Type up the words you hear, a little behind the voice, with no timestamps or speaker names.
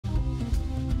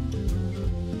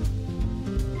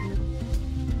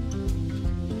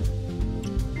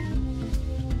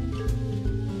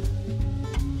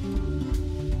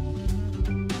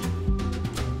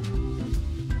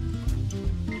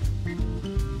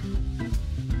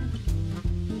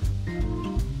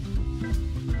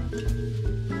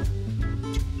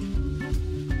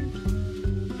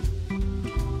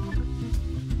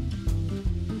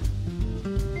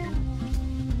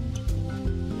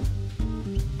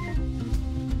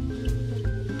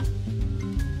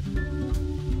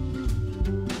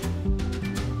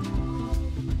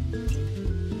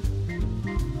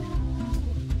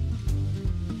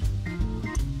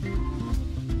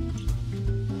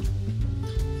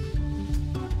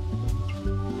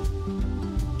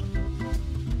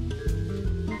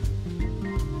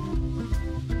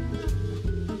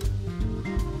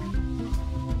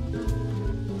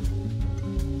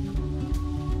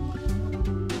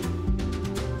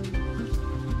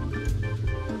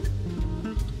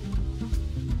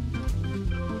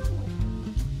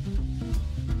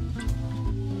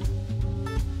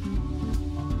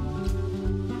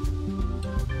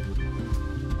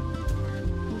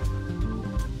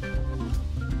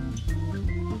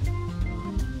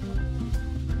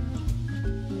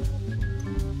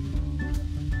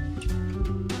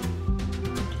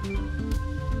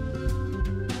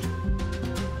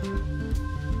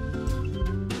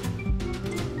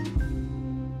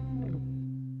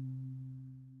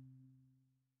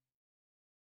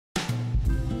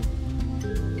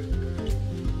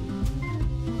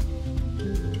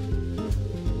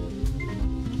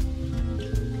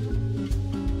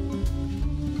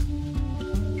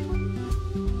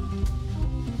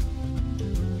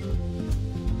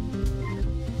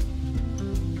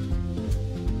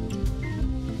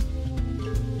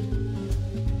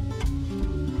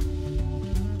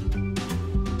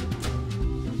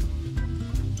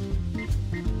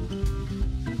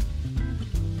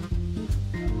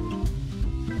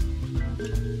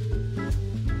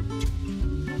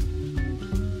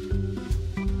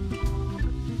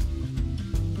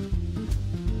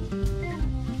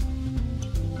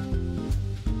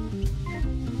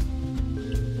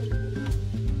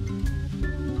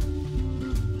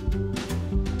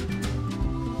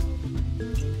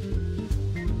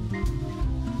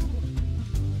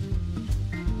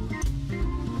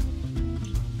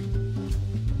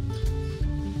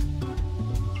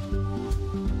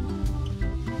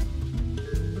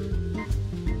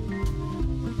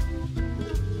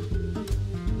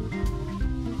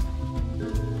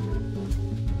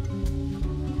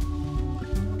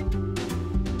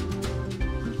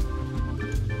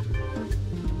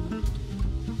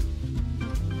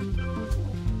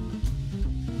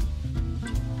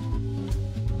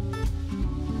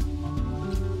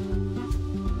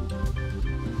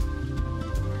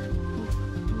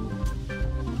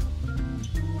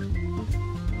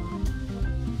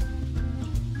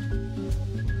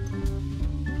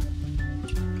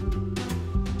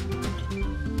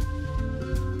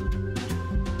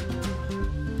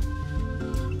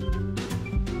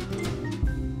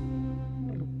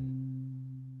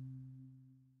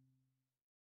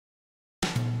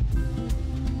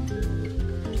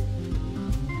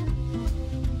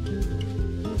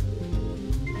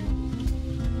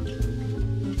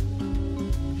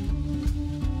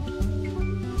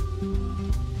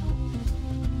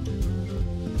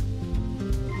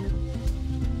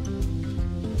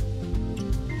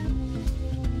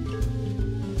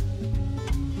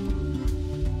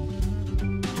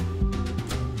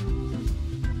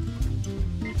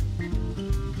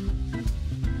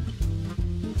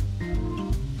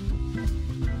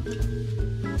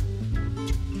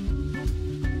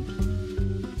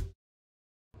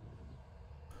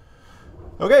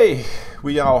Okay,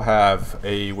 we now have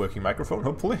a working microphone,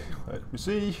 hopefully. Let me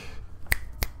see.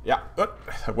 Yeah, that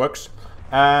works.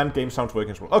 And game sound's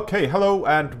working as well. Okay, hello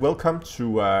and welcome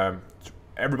to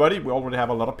everybody. We already have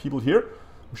a lot of people here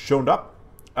who've shown up.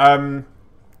 Oh,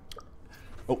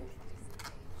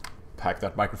 pack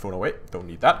that microphone away. Don't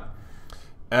need that.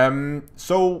 We're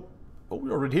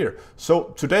already here. So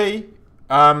today,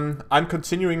 I'm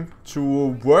continuing to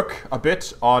work a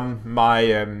bit on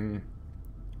my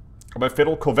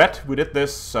fiddle Corvette. We did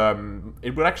this.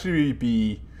 It would actually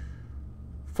be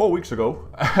 4 weeks ago,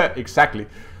 exactly.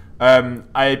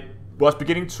 I was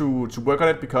beginning to work on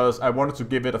it because I wanted to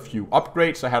give it a few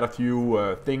upgrades. I had a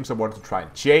few things I wanted to try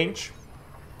and change.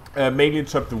 Mainly in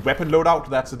terms of the weapon loadout.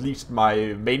 That's at least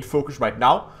my main focus right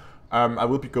now. I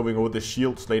will be going over the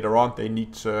shields later on. They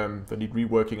need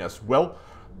reworking as well.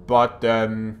 But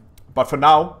for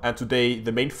now and today,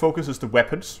 the main focus is the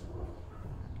weapons.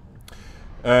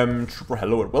 Trooper,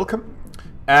 hello and welcome.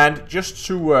 And just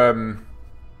to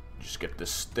just get this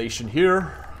station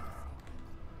here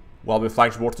while we're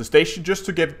flying towards the station, just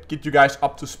to get you guys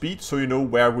up to speed so you know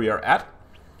where we are at.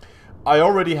 I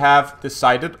already have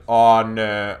decided on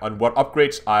what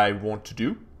upgrades I want to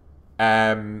do,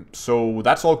 so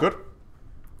that's all good.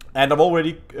 And I've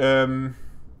already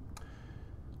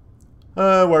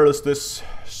where is this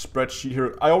spreadsheet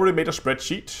here? I already made a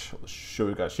spreadsheet. I'll show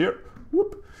you guys here.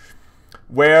 Whoop.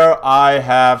 Where I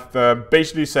have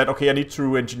basically said, okay, I need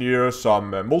to engineer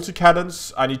some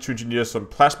multi-cannons, I need to engineer some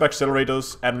plasma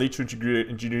accelerators, and I need to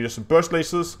engineer some burst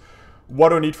lasers. What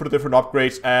do I need for the different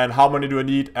upgrades, and how many do I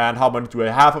need, and how many do I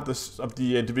have of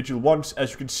the individual ones?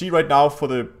 As you can see right now, for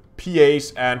the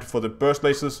PAs and for the burst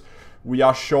lasers, we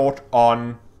are short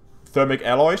on thermic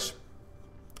alloys.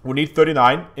 We need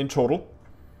 39 in total.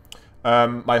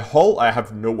 My hull, I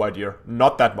have no idea.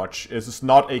 Not that much. This is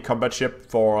not a combat ship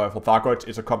for Thargoids.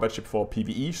 It's a combat ship for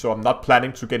PvE, so I'm not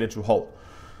planning to get into hull.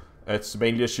 It's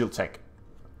mainly a shield tank.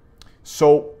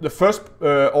 So the first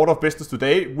order of business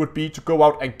today would be to go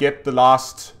out and get the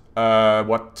last,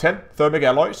 10 thermic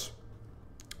alloys.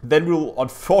 Then we'll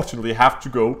unfortunately have to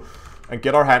go and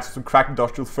get our hands on some cracked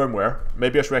industrial firmware.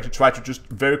 Maybe I should actually try to just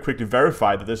very quickly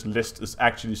verify that this list is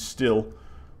actually still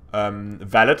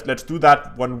valid. Let's do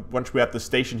that once we're at the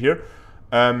station here.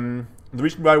 The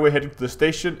reason why we're heading to the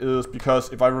station is because,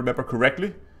 if I remember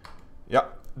correctly, yeah,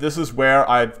 this is where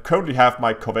I currently have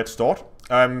my Corvette stored.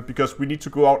 Because we need to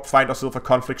go out, find ourselves a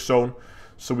conflict zone,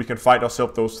 so we can find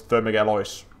ourselves those thermic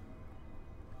alloys.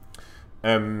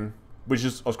 Which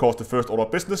is, of course, the first order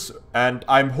of business. And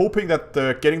I'm hoping that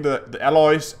getting the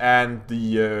alloys and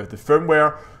the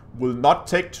firmware will not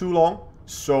take too long.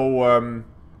 So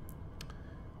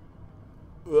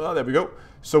there we go.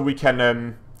 So we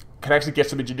can actually get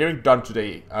some engineering done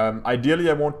today. Ideally,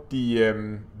 I want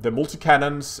the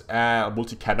multi-cannons,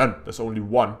 multi-cannon. There's only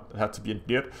one that has to be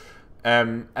engineered.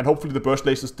 And hopefully the burst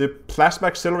lasers. The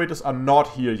plasma accelerators are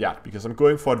not here yet because I'm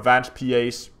going for advanced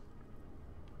PAs.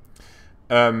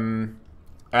 And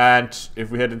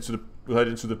if we head into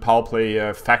the power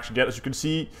play faction yet, as you can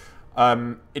see,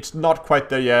 it's not quite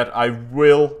there yet. I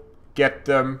will get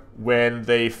them when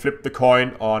they flip the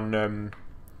coin on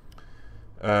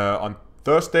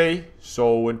Thursday.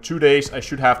 So in 2 days I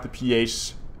should have the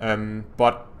PAs.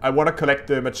 But I want to collect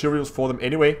the materials for them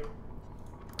anyway.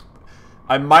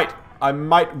 I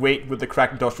might wait with the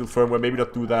cracked industrial firmware, maybe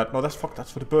not do that. No, that's for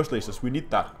the burst lasers. We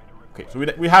need that. Okay, so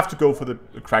we have to go for the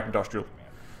cracked industrial.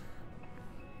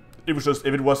 It was just,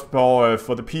 if it was for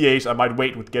the PAs, I might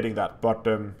wait with getting that. But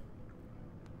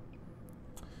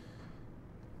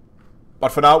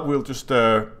for now, we'll just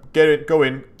go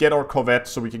in, get our Corvette,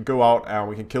 so we can go out and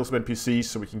we can kill some NPCs,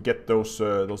 so we can get those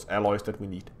alloys that we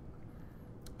need.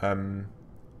 And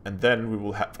then we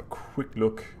will have a quick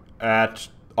look at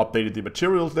updated the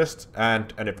materials list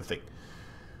and everything.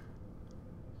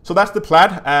 So that's the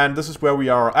plan, and this is where we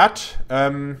are at.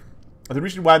 The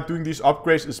reason why I'm doing these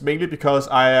upgrades is mainly because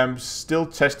I am still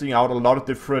testing out a lot of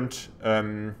different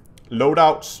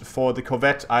loadouts for the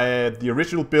Corvette. The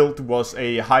original build was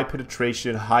a high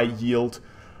penetration, high yield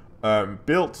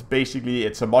build. Basically,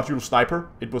 it's a modular sniper.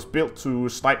 It was built to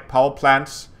snipe power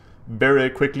plants very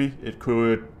quickly. It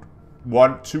could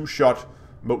 1-2 shot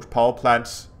most power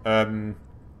plants.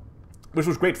 Which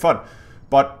was great fun,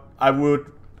 but I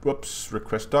would, whoops,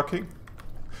 request docking.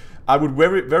 I would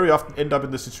very often end up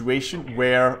in the situation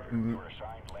where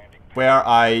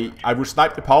I would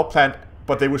snipe the power plant,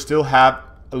 but they would still have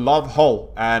a lot of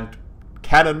hull, and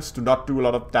cannons do not do a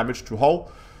lot of damage to hull.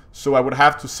 So I would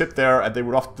have to sit there, and they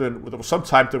would often,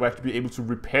 sometimes they would actually be able to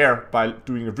repair by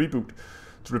doing a reboot,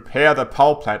 to repair the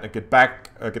power plant and get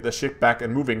their ship back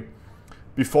and moving.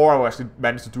 before I actually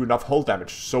managed to do enough hull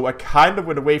damage. So I kind of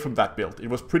went away from that build. It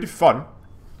was pretty fun.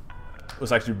 It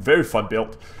was actually a very fun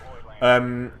build.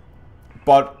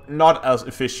 But not as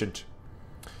efficient.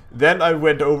 Then I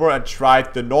went over and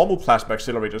tried the normal plasma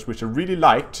accelerators, which I really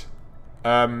liked.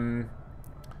 But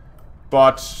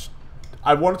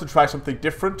I wanted to try something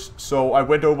different, so I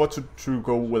went over to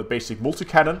go with a basic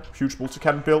multi-cannon, huge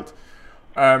multi-cannon build.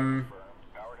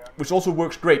 Which also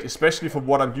works great, especially for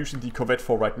what I'm using the Corvette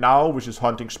for right now, which is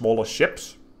hunting smaller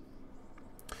ships.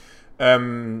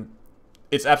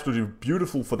 It's absolutely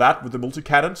beautiful for that with the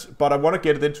multi-cannons, but I want to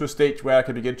get it into a stage where I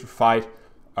can begin to fight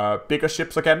bigger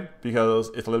ships again, because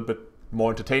it's a little bit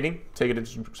more entertaining, take it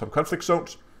into some conflict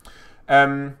zones.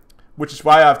 Which is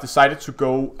why I've decided to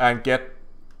go and get...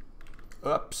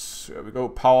 Oops, there we go,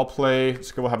 power play,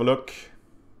 let's go have a look.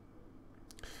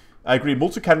 I agree,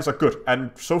 multi-cannons are good,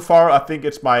 and so far I think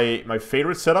it's my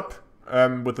favorite setup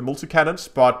with the multi-cannons,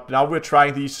 but now we're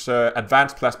trying these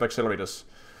advanced plasma accelerators.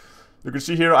 You can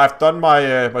see here I've done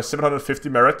my 750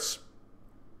 merits.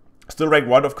 Still rank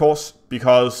 1, of course,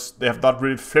 because they have not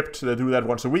really flipped, they do that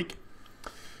once a week.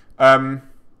 3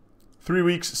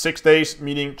 weeks, 6 days,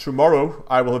 meaning tomorrow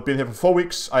I will have been here for 4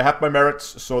 weeks. I have my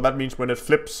merits, so that means when it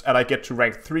flips and I get to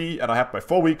rank 3 and I have my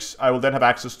 4 weeks, I will then have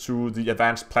access to the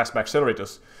advanced plasma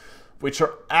accelerators, which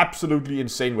are absolutely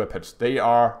insane weapons. They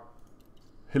are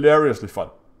hilariously fun.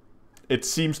 It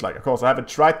seems like. Of course, I haven't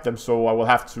tried them, so I will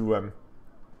have to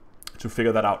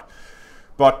figure that out.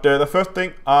 But the first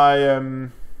thing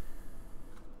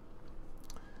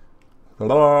there we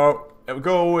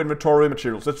go, inventory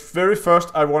materials. That's very first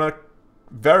I want to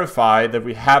verify that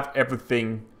we have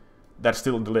everything that's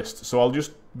still on the list. So I'll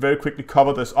just very quickly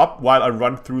cover this up while I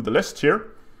run through the list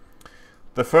here.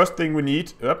 The first thing we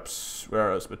need, oops,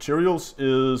 where is materials,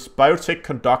 is biotech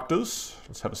conductors.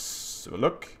 Let's have a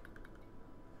look.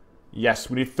 Yes,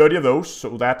 we need 30 of those,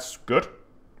 so that's good.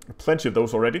 Plenty of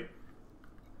those already.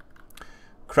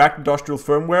 Cracked industrial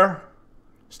firmware.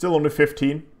 Still only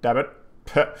 15, damn it.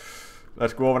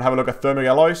 Let's go over and have a look at thermic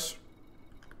alloys.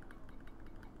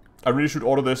 I really should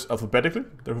order this alphabetically.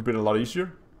 That would have been a lot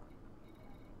easier.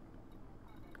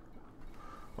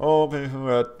 Okay,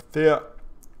 there.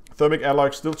 Thermic alloy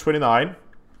still 29.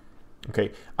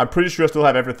 Okay, I'm pretty sure I still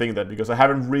have everything then, because I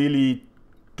haven't really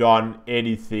done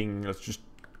anything. Let's just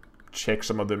check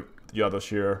some of the others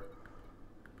here.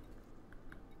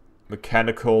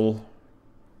 Mechanical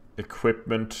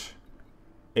equipment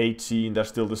 18, that's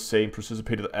still the same.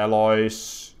 Precipitated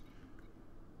alloys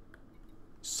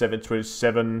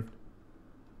 727.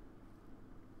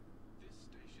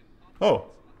 Oh,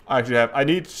 I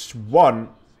need 1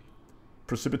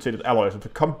 precipitated alloys, and to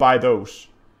come by those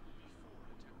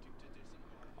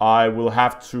I will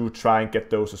have to try and get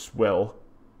those as well.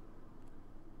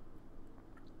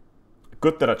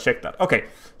 Good that I checked that. Okay,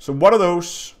 so what are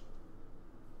those?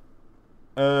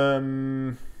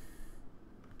 I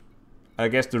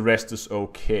guess the rest is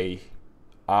okay.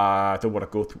 I don't want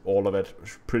to go through all of it.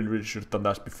 Really should have done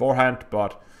that beforehand,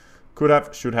 but could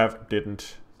have, should have,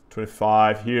 didn't.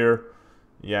 25 here.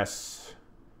 Yes.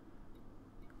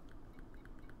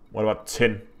 What about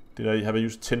tin? Have I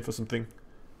used tin for something?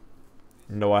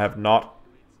 No, I have not.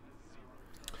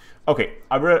 Okay,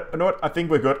 you know what? I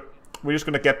think we're good. We're just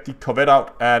gonna get the Corvette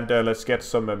out and let's get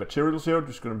some materials here.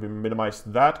 Just gonna minimize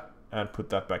that and put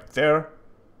that back there.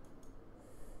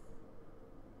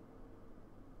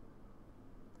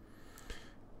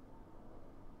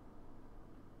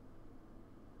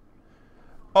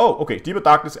 Oh, okay. Deeper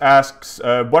Darkness asks,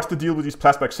 what's the deal with these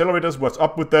plasma accelerators? What's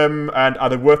up with them? And are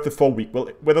they worth the 4 week? Well,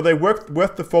 whether they're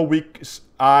worth the 4 weeks,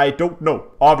 I don't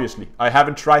know. Obviously, I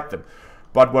haven't tried them.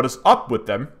 But what is up with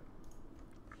them?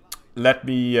 Let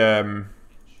me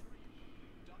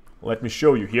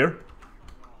show you here.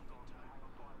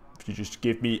 If you just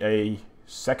give me a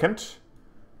second,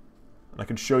 and I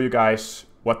can show you guys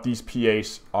what these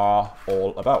PAs are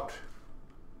all about.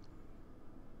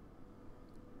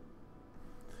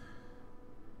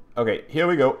 Okay, here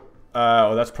we go.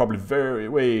 Oh, that's probably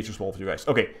way too small for you guys.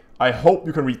 Okay, I hope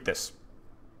you can read this.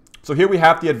 So here we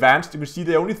have the advanced. You can see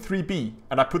they're only 3B,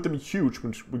 and I put them in huge,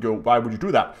 which we go, why would you do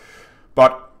that?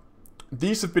 But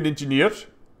these have been engineered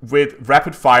with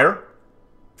rapid fire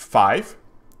 5,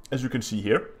 as you can see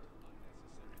here.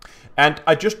 And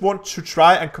I just want to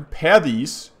try and compare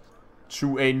these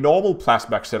to a normal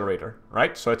plasma accelerator,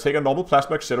 right? So I take a normal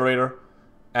plasma accelerator,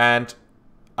 and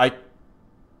I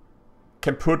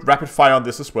can put rapid fire on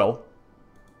this as well.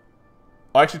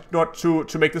 Actually, not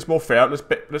to make this more fair,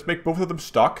 let's make both of them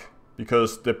stock,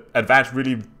 because the advanced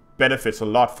really benefits a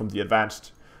lot from the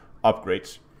advanced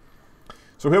upgrades.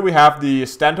 So here we have the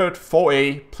standard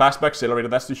 4A plasma accelerator.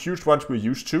 That's the huge ones we're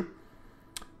used to.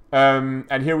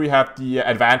 And here we have the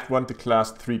advanced one, the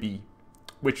class 3B,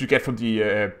 which you get from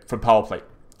the power plate.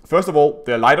 First of all,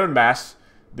 they're lighter in mass.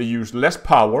 They use less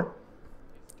power.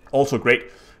 Also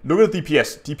great. Look at the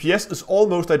DPS. DPS is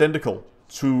almost identical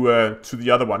to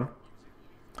the other one.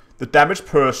 The damage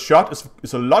per shot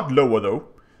is a lot lower though.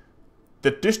 The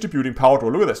distributing power draw.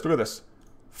 Look at this. Look at this.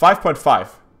 5.5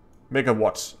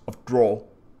 megawatts of draw.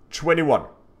 21.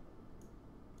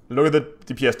 Look at the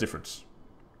DPS difference.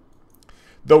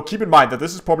 Though keep in mind that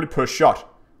this is probably per shot.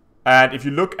 And if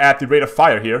you look at the rate of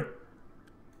fire here,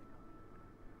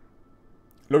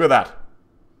 look at that.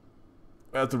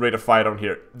 That's the rate of fire down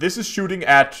here. This is shooting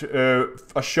at a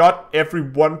shot every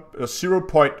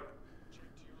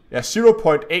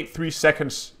 0.83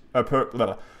 seconds per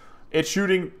level. It's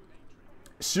shooting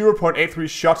 0.83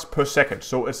 shots per second.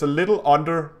 So it's a little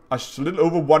under, a little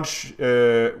over one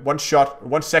shot,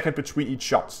 1 second between each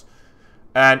shots.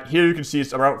 And here you can see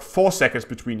it's around 4 seconds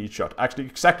between each shot. Actually,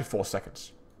 exactly 4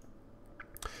 seconds.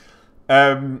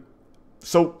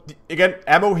 So again,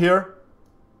 ammo here,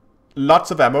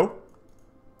 lots of ammo.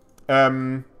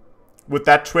 With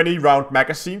that 20 round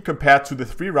magazine compared to the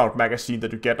 3 round magazine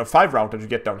that you get, or 5 round that you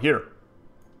get down here.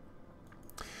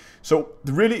 So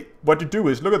really what you do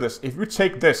is, look at this, if we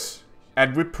take this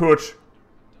and we put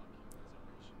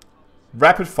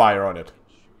rapid fire on it.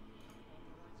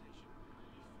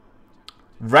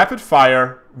 Rapid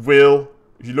fire will,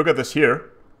 if you look at this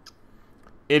here,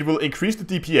 it will increase the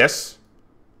DPS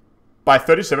by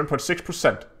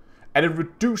 37.6%. And it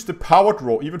reduced the power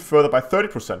draw even further by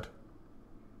 30%.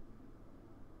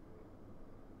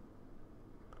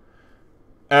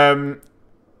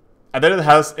 And then it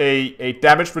has a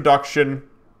damage reduction,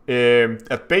 a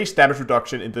base damage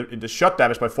reduction in the shot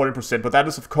damage by 14%, but that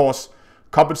is of course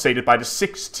compensated by the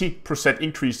 60%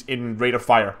 increase in rate of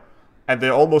fire. And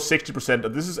they're almost 60%,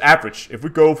 and this is average. If we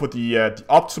go for the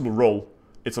optimal roll,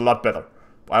 it's a lot better.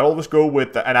 I always go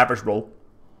with an average roll.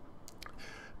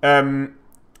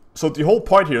 So the whole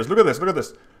point here is, look at this,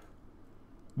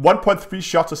 1.3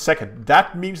 shots a second.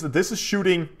 That means that this is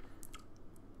shooting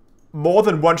more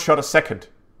than 1 shot a second.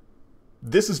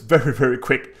 This is very, very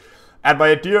quick. And my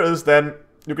idea is then,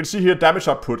 you can see here damage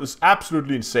output is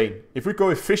absolutely insane. If we go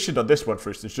efficient on this one,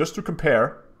 for instance, just to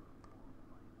compare.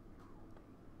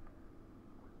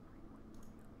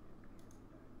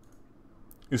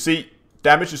 You see,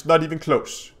 damage is not even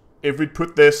close. If we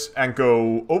put this and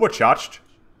go overcharged.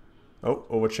 Oh,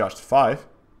 overcharged 5.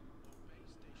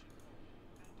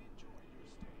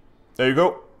 There you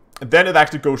go. And then it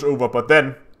actually goes over, but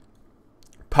then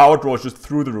power draw is just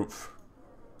through the roof.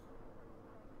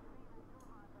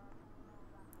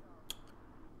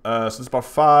 So it's about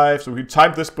 5. So we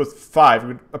time this with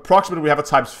 5. Approximately we have a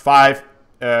times 5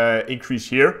 increase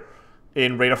here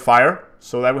in rate of fire.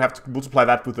 So then we have to multiply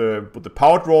that with the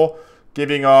power draw,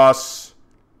 giving us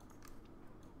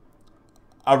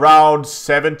around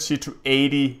 70 to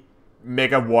 80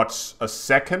 megawatts a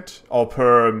second, or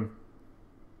per.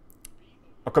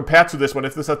 Or compared to this one,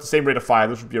 if this has the same rate of fire,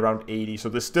 this would be around 80. So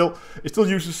it still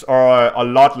uses a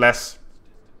lot less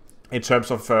in terms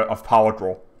of power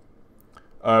draw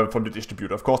from the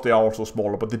distributor. Of course, they are also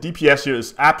smaller, but the DPS here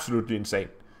is absolutely insane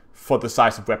for the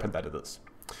size of weapon that it is.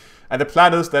 And the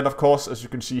plan is then, of course, as you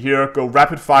can see here, go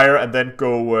rapid fire and then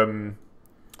go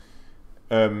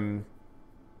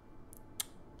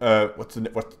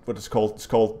what is called? It's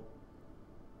called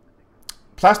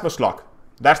plasma slug.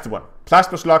 That's the one.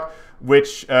 Plasma slug,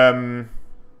 which yeah,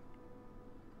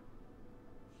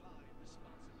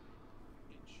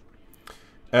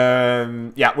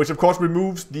 which of course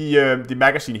removes the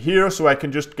magazine here, so I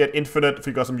can just get infinite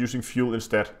because I'm using fuel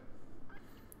instead.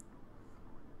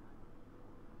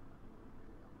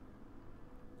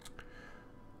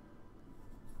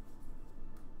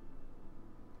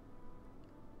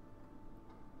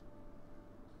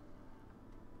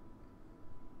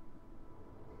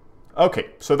 Okay,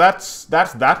 so that's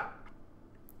that.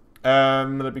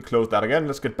 Let me close that again.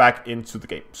 Let's get back into the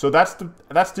game. So that's the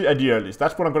idea, at least.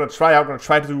 That's what I'm gonna try out. I'm gonna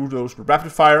try to do those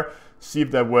rapid fire, see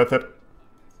if they're worth it.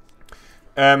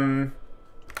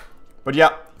 But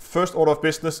yeah, first order of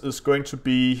business is going to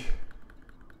be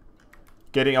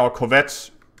getting our Corvettes.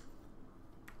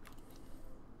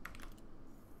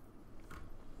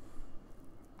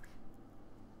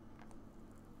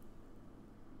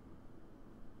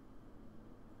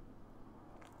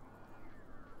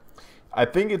 I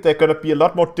think they're going to be a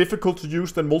lot more difficult to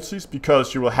use than multis,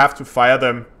 because you will have to fire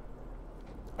them.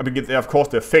 I mean, of course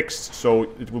they're fixed,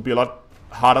 so it will be a lot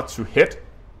harder to hit.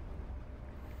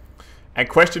 And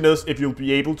question is if you'll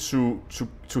be able to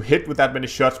hit with that many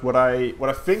shots. What I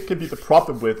think can be the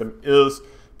problem with them is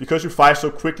because you fire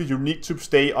so quickly, you need to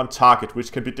stay on target,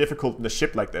 which can be difficult in a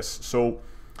ship like this. So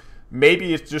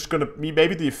maybe it's just gonna be,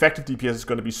 maybe the effective DPS is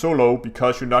gonna be so low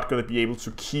because you're not gonna be able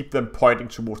to keep them pointing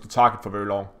towards the target for very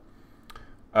long.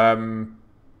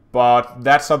 But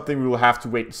that's something we will have to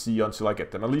wait and see until I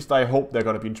get them. At least I hope they're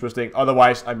gonna be interesting.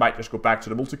 Otherwise, I might just go back to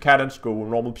the multi-cannons, go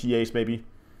normal PAs maybe.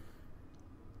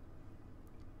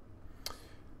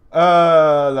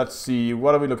 Let's see.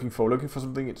 What are we looking for? Looking for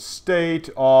something in state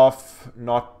of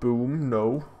not boom,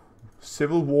 no.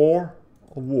 Civil war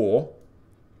or war.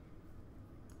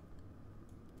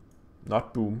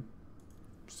 Not boom.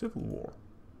 Civil war.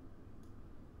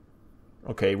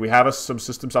 Okay, we have some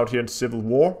systems out here in civil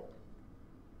war.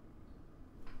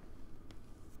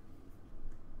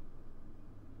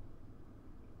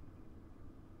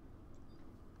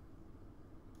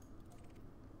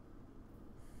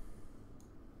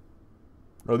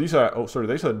 Oh, these are, oh sorry,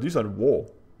 these are in war.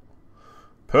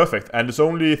 Perfect, and there's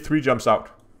only 3 jumps out.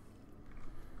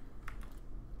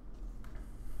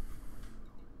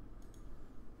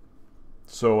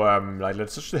 So like,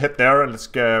 let's just head there and let's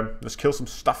kill some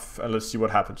stuff and let's see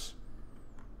what happens.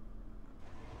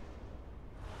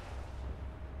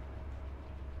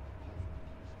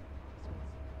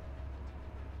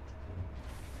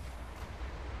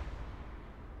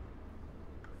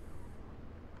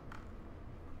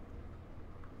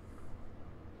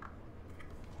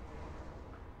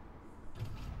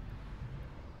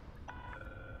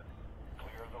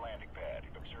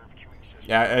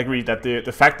 Yeah, I agree that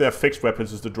the fact they're fixed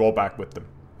weapons is the drawback with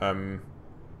them.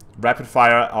 Rapid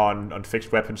fire on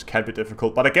fixed weapons can be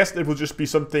difficult, but I guess it will just be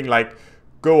something like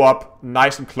go up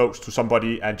nice and close to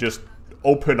somebody and just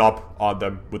open up on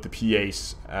them with the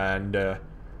PAs, and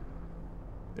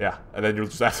yeah, and then you'll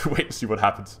just have to wait and see what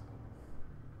happens.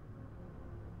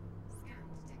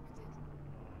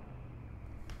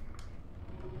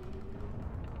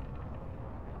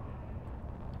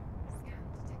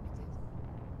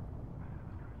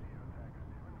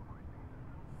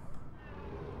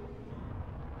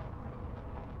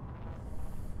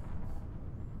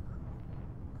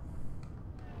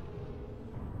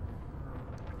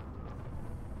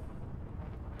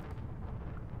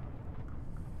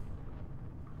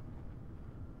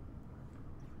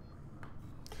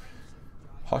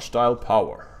 Hostile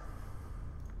power.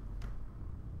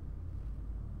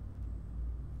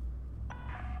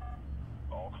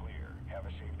 All clear. Have a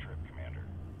safe trip, Commander.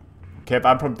 Okay,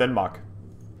 I'm from Denmark.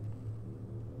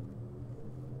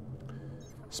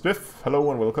 Smith,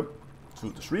 hello and welcome to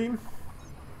the stream.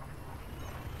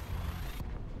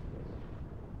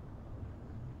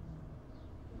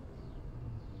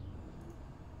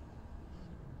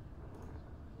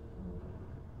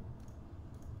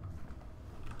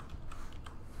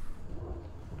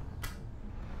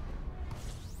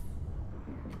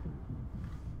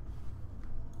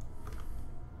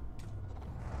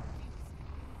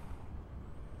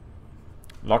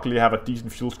 Luckily I have a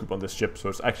decent fuel scoop on this ship, so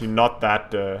it's actually not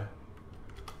that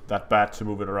that bad to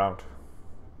move it around.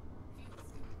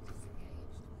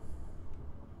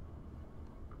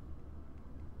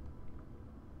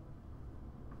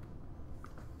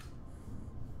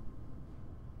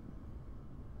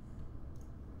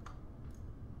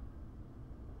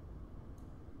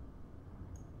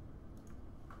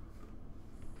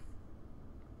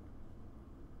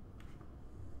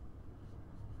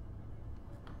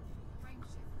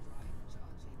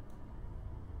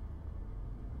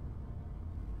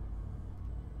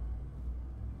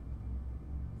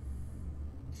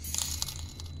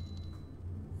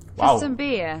 Wow. For some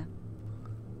beer.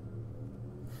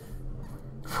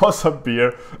 For some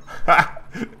beer.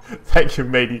 Thank you,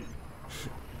 matey.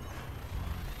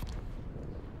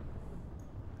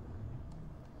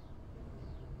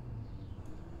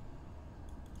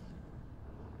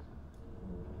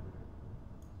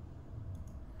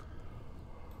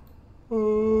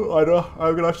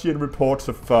 I'm gonna see in reports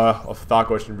of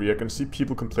Thargoids in Rio. I can see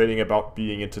people complaining about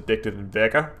being interdicted in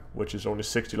Vega, which is only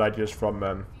 60 light years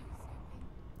from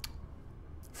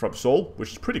Seoul,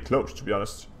 which is pretty close to be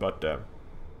honest, but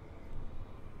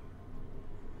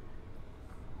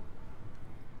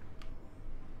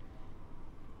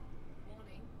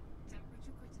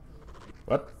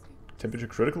what? Temperature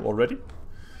critical already?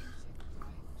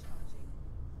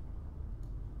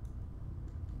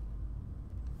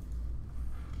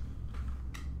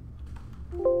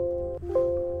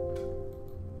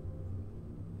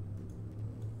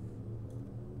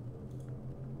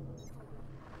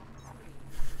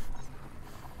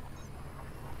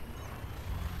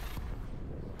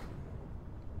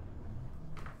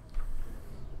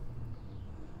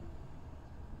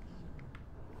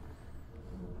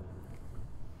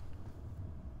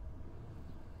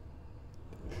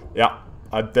 Yeah,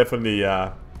 I definitely.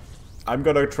 I'm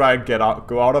gonna try and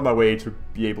go out of my way to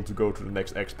be able to go to the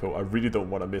next expo. I really don't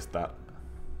want to miss that.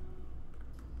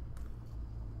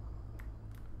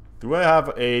 Do I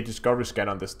have a discovery scan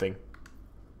on this thing?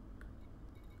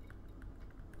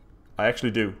 I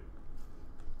actually do.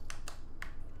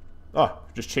 Oh,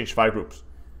 just change 5 groups.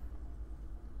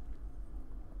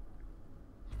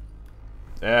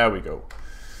 There we go.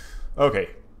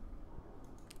 Okay.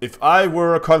 If I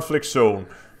were a conflict zone...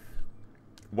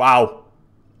 Wow.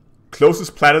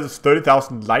 Closest planet is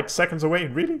 30,000 light seconds away?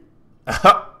 Really?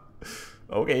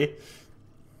 Okay.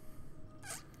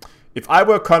 If I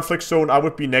were a conflict zone, I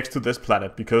would be next to this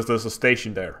planet, because there's a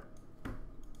station there.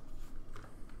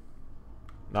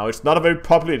 Now, it's not a very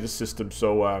populated system,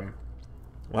 so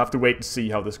we'll have to wait and see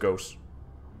how this goes.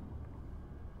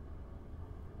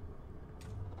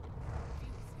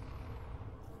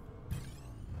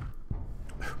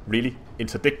 Really?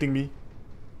 Interdicting me?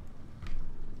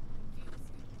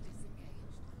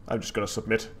 I'm just gonna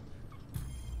submit.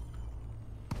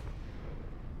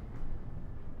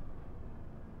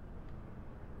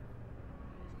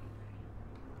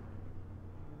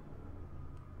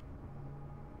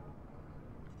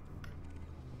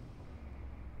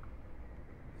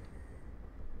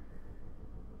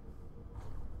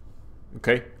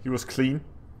 Okay, he was clean.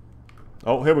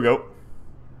 Oh, here we go.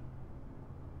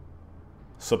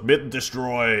 Submit and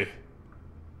destroy.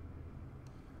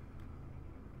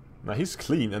 Now he's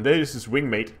clean, and there is his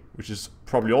wingmate, which is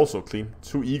probably also clean.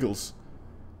 2 eagles.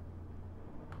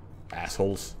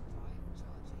 Assholes.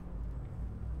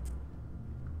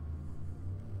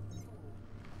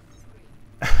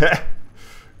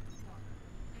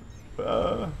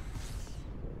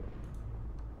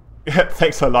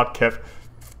 Thanks a lot, Kev.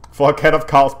 For a cat of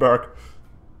Carlsberg.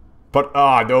 But,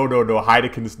 no,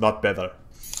 Heineken is not better.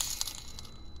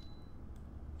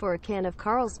 For a can of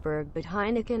Carlsberg, but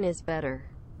Heineken is better.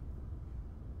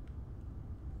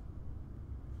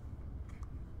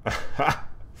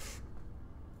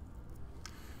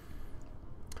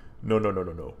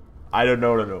 No. I don't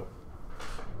know, no.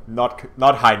 Not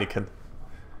Heineken.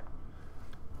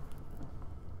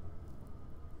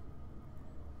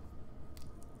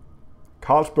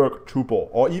 Carlsberg Tuborg.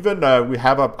 Or even, we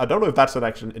have a... I don't know if that's an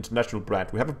actual international brand.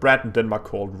 We have a brand in Denmark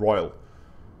called Royal.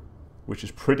 Which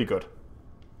is pretty good.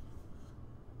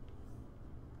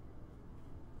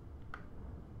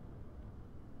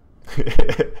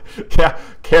 Yeah,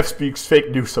 Kev speaks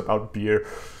fake news about beer.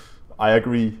 I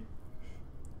agree.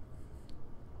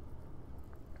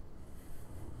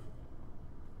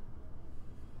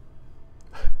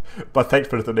 But thanks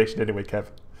for the donation anyway, Kev.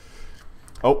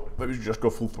 Oh, maybe we should just go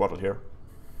full throttle here.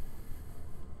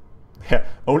 Yeah,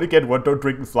 only get one, don't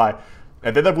drink and fly.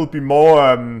 And then there will be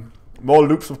more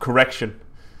loops of correction.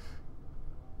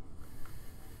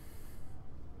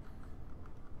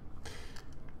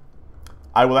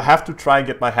 I will have to try and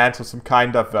get my hands on some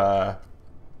kind of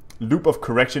loop of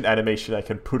correction animation I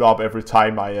can put up every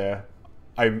time I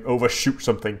overshoot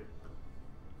something.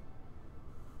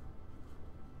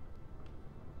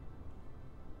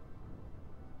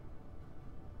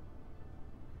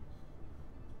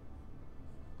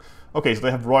 Okay, so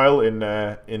they have Royal in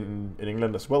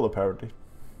England as well, apparently.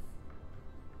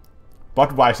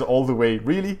 Budweiser all the way,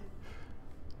 really?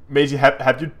 Maisie,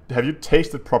 have you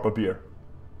tasted proper beer?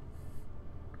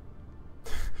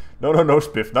 No,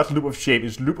 Spiff, not loop of shame,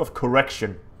 it's loop of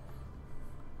correction.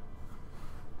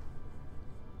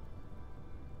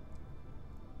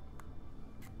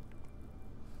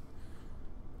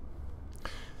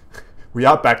 We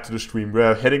are back to the stream.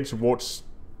 We're heading towards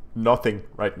nothing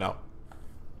right now.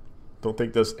 Don't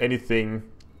think there's anything.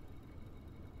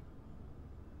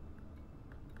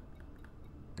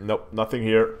 Nope, nothing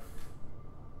here.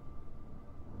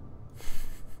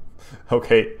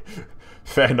 Okay,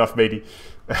 fair enough, matey.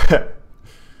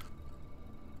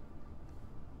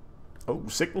 Oh,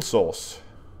 signal source.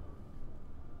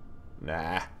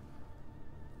 Nah.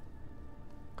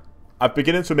 I'm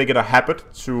beginning to make it a habit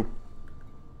to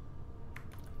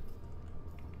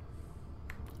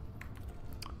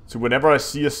whenever I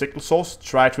see a signal source,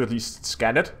 try to at least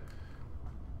scan it.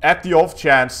 At the off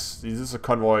chance, this is a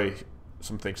convoy,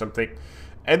 something.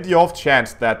 And the off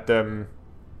chance that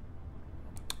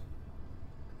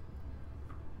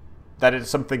that it's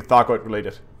something Thargoid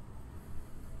related.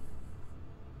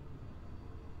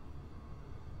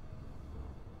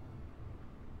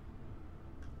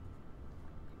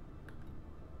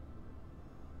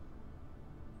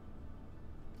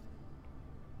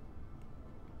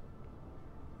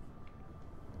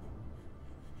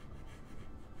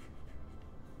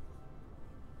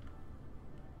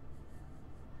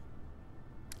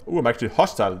 Oh, I'm actually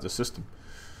hostile in the system.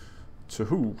 To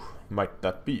who might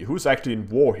that be? Who's actually in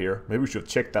war here? Maybe we should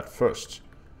check that first.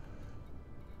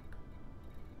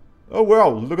 Oh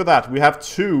well, look at that. We have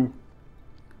two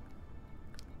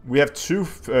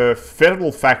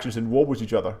federal factions in war with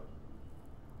each other.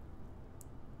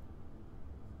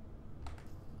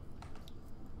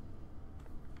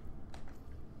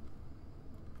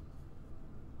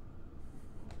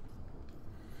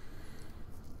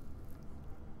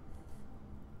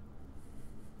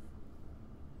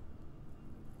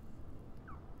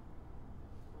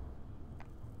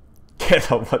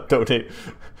 Someone donate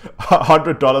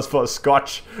 $100 for a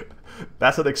scotch.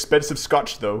 That's an expensive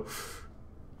scotch, though.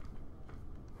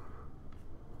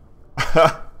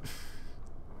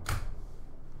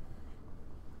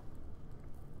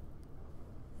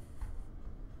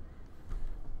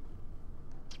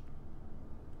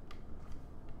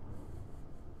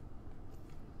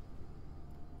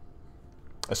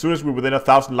 As soon as we're within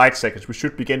 1,000 light seconds, we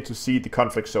should begin to see the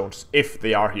conflict zones, if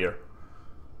they are here.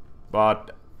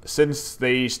 But since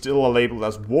they still are labeled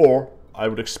as war, I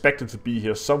would expect them to be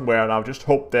here somewhere, and I'll just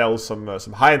hope there's some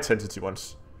high intensity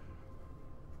ones.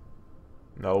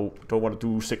 No, don't want to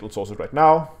do signal sources right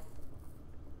now.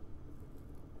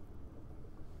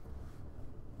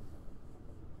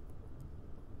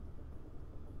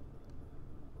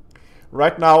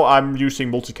 Right now I'm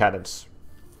using multi-cannons,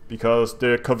 because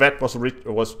the Corvette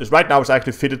is right now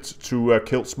actually fitted to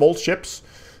kill small ships,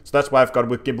 so that's why I've gone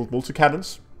with gimbaled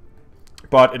multi-cannons.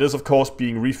 But it is, of course,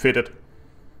 being refitted,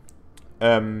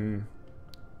 and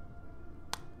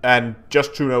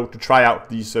just to try out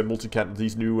these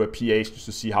these new PAs, just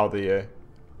to see how they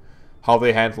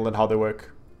handle and how they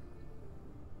work.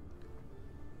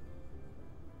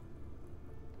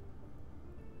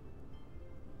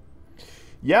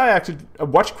 Yeah, I actually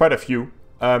watched quite a few.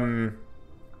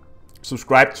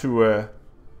 Subscribed to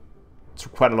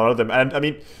quite a lot of them, and I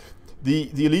mean,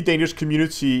 the Elite Dangerous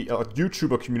community, or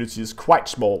YouTuber community, is quite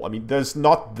small. I mean, there's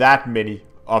not that many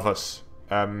of us.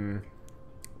 And,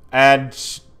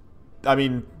 I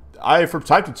mean, from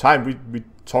time to time, we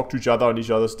talk to each other on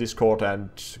each other's Discord and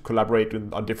collaborate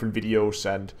on different videos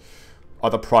and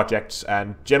other projects,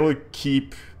 and generally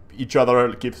give each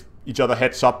other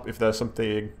heads up if there's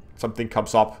something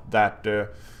comes up that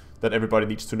everybody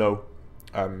needs to know.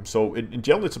 So in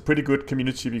general, it's a pretty good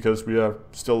community because we are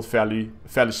still fairly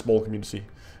small community.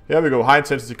 Here we go, high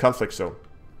intensity conflict zone.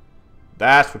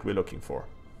 That's what we're looking for.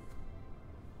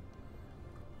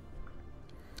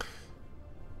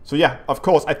 So yeah, of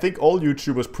course, I think all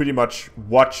YouTubers pretty much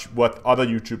watch what other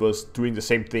YouTubers doing the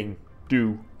same thing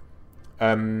do.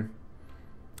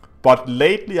 But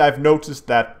lately I've noticed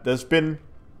that there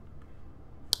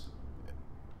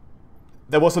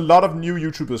was a lot of new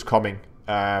YouTubers coming.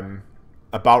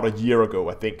 About a year ago,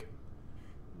 I think.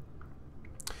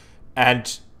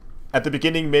 And at the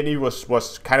beginning, many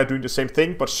was kind of doing the same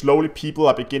thing, but slowly people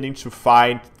are beginning to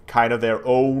find kind of their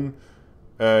own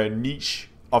niche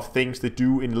of things they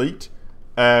do in Elite,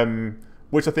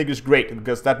 which I think is great,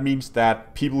 because that means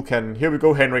that people can... Here we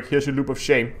go, Henrik, here's your loop of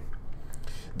shame.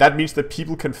 That means that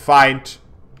people can find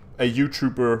a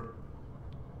YouTuber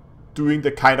doing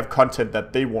the kind of content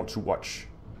that they want to watch.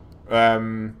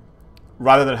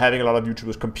 Rather than having a lot of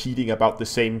YouTubers competing about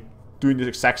doing the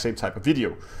exact same type of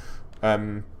video.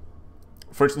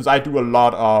 For instance, I do a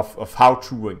lot of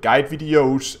how-to and guide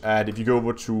videos, and if you go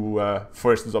over to,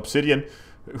 for instance, Obsidian,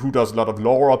 who does a lot of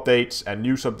lore updates and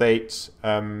news updates.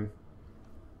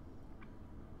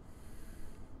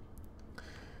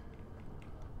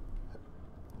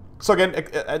 So again,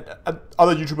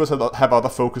 other YouTubers have other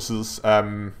focuses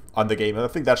on the game, and I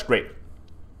think that's great.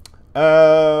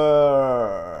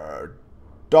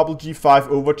 Double G5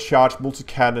 overcharged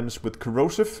multi-cannons with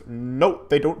corrosive? No,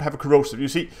 they don't have a corrosive. You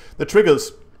see, the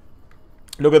triggers,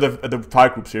 look at the fire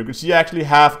groups here. You can see I actually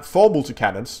have 4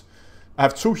 multi-cannons. I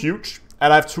have 2 huge,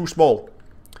 and I have 2 small.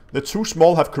 The 2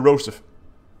 small have corrosive,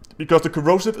 because the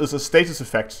corrosive is a status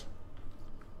effect.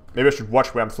 Maybe I should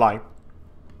watch where I'm flying.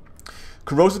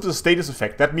 Corrosive is a status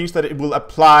effect. That means that it will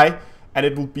apply, and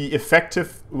it will be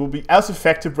effective. It will be as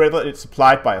effective whether it's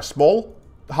applied by a small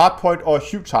hardpoint or a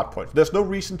huge hardpoint. There's no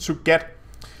reason to get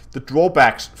the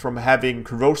drawbacks from having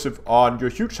corrosive on your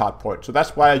huge hardpoint, so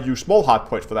that's why I use small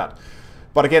hardpoints for that.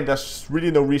 But again, there's really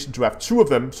no reason to have 2 of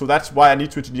them, so that's why I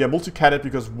need to engineer multi-cannon,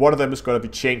 because one of them is going to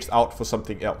be changed out for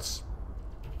something else.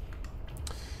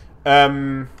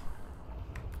 Oh,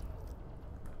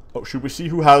 should we see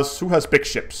who has big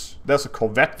ships? There's a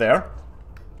Corvette there,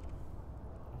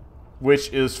 which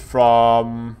is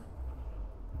from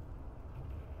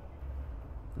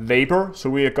Labor, so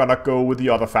we are gonna go with the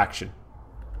other faction.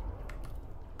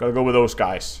 Gotta go with those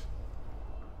guys.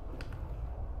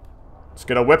 Let's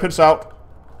get our weapons out.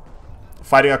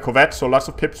 Fighting a Corvette, so lots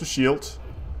of pips to shield.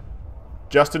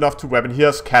 Just enough to weapon. He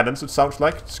has cannons, it sounds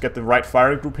like. Let's get the right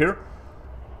firing group here.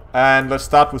 And let's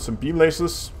start with some beam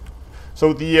lasers.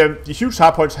 So the huge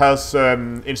hardpoint has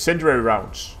incendiary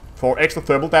rounds for extra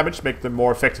thermal damage, make them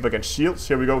more effective against shields.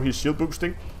 Here we go, he's shield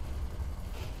boosting.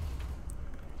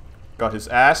 Got his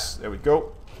ass, there we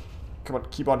go. Come on,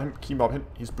 keep on him,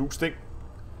 he's boosting.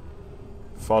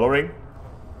 Following.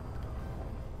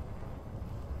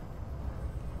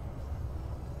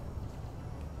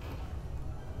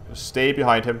 Stay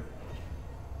behind him.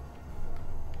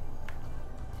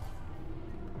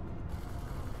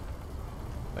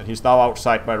 And he's now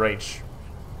outside my range.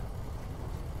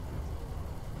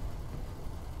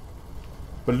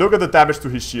 But look at the damage to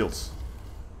his shields.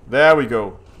 There we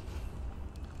go.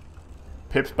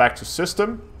 Pips back to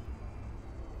system.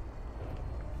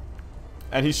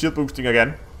 And he's shield boosting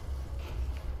again.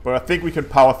 But I think we can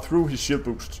power through his shield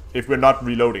boost if we're not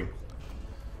reloading.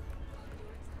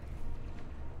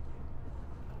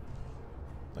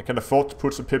 I can afford to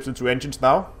put some pips into engines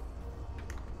now.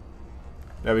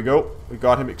 There we go. We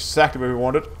got him exactly where we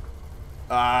wanted.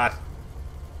 A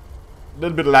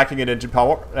little bit lacking in engine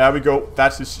power. There we go.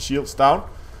 That's his shields down.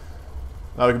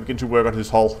 Now we can begin to work on his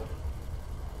hull.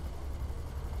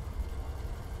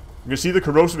 You can see the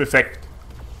corrosive effect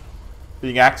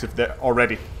being active there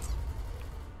already.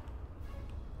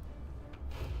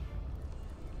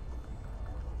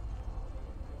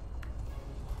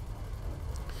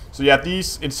 So yeah,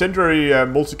 these incendiary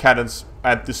multi-cannons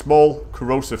and the small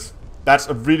corrosive, that's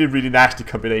a really, really nasty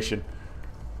combination.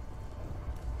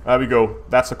 There we go.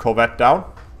 That's a Corvette down.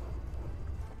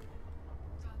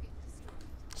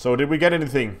 So did we get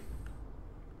anything?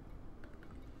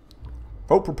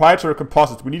 Oh, proprietary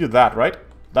composites. We needed that, right?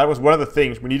 That was one of the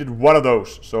things. We needed one of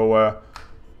those. So,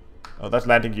 oh, that's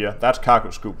landing gear. That's cargo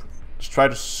scoop. Let's try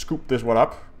to scoop this one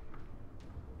up.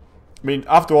 I mean,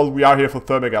 after all, we are here for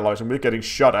thermic alloys and we're getting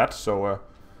shot at, so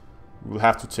we'll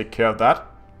have to take care of that.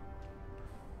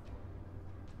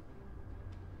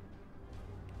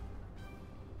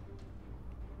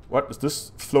 What? Is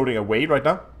this floating away right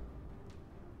now?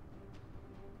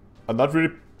 I'm not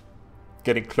really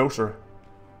getting closer.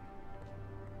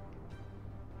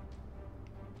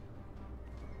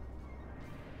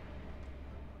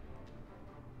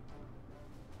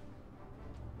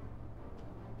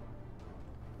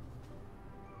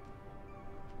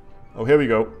 Oh, here we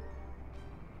go.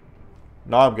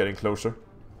 Now I'm getting closer.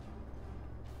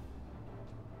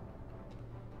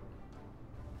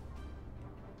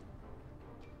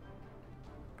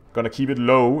 Gonna keep it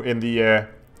low in the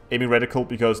aiming reticle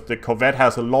because the Corvette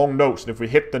has a long nose. And if we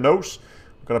hit the nose,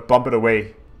 we're gonna bump it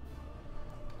away.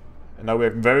 And now we're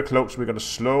very close. We're gonna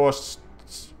slow us.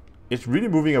 It's really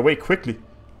moving away quickly.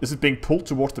 Is it being pulled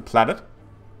towards the planet?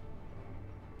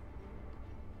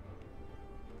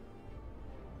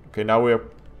 Okay, now we're...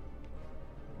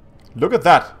 Look at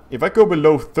that. If I go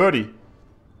below 30,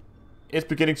 it's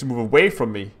beginning to move away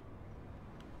from me.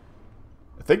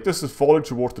 I think this is falling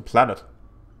towards the planet.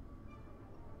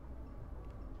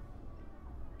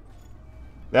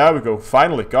 There we go.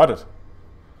 Finally got it.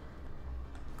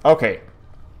 Okay.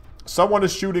 Someone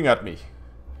is shooting at me.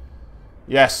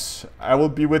 Yes, I will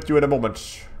be with you in a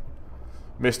moment,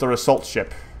 Mr. Assault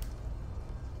Ship.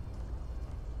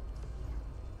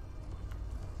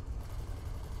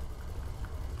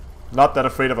 Not that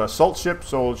afraid of an assault ship,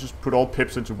 so I'll just put all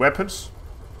pips into weapons.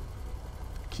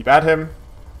 Keep at him.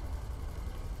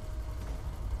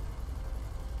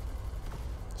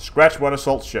 Scratch one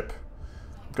assault ship.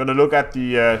 I'm gonna look at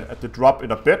the drop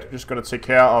in a bit. Just gonna take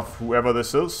care of whoever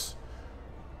this is.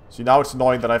 See, now it's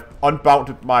annoying that I've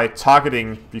unbounded my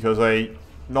targeting because I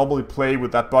normally play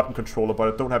with that button controller,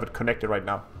 but I don't have it connected right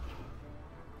now.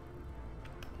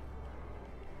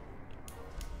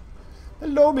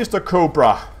 Hello, Mr.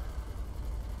 Cobra.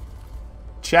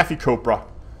 Chaffy Cobra.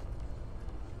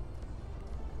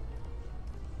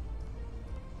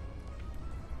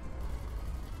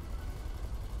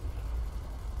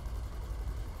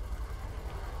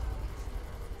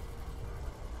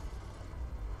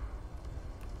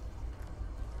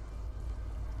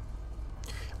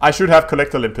 I should have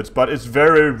collector limpets, but it's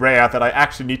very rare that I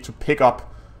actually need to pick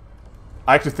up.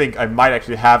 I actually think I might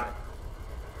actually have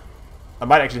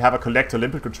a collector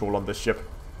limpet control on this ship.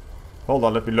 Hold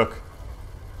on, let me look.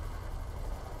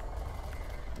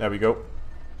 There we go.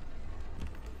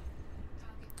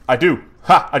 I do.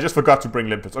 Ha! I just forgot to bring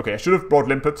limpets. Okay, I should have brought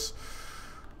limpets.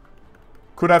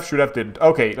 Could have, should have, didn't.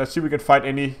 Okay, let's see if we can find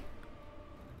any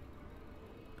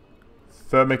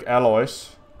thermic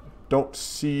alloys. Don't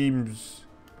seem...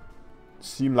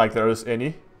 seem like there is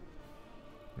any.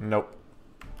 Nope.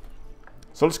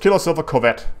 So let's kill ourselves a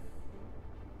Corvette.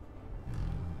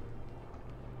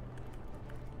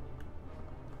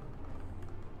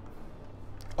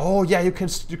 Oh yeah, you can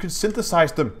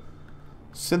synthesize them.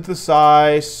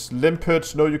 Synthesize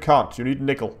limpets. No, you can't. You need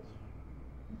nickel.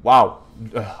 Wow,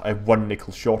 I have 1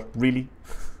 nickel short. Really?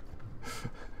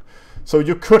 So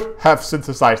you could have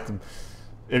synthesized them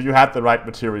if you had the right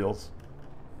materials.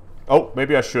 Oh,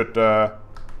 maybe I should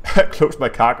close my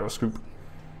cargo scoop.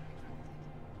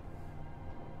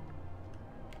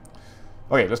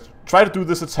 Okay, let's try to do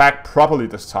this attack properly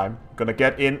this time. I'm gonna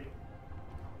get in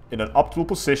an optimal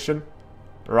position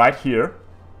right here.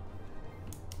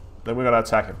 Then we're gonna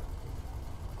attack him.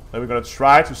 Then we're gonna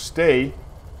try to stay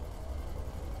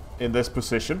in this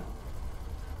position.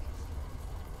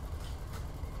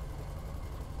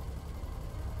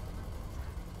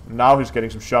 Now he's getting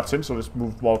some shots in, so let's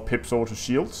move more pips over to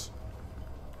shields.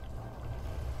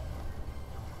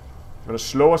 I'm gonna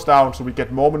slow us down so we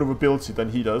get more maneuverability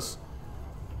than he does.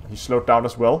 He's slowed down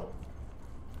as well.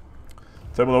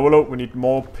 Thermal overload, we need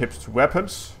more pips to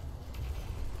weapons.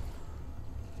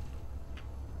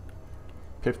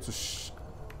 Pips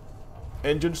to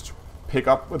engines to pick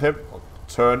up with him. I'll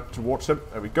turn towards him.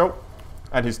 There we go.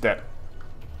 And he's dead.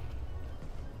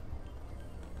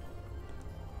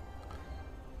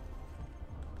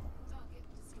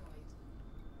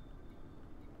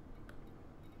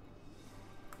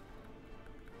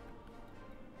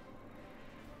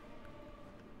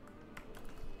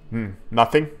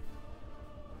 Nothing.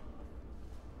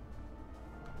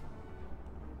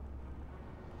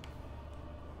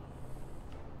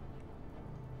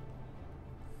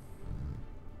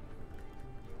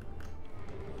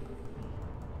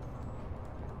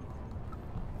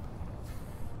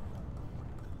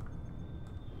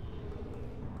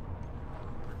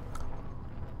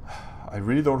 I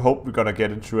really don't hope we're gonna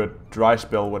get into a dry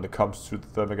spell when it comes to the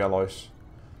thermic alloys.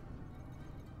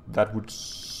 That would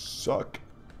suck.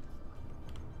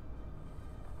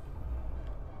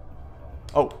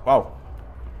 Oh, wow.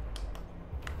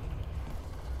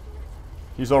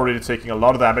 He's already taking a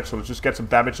lot of damage, so let's just get some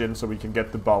damage in so we can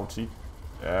get the bounty.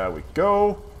 There we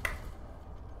go.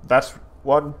 That's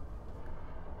one.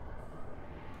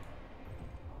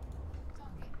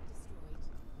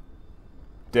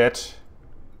 Dead.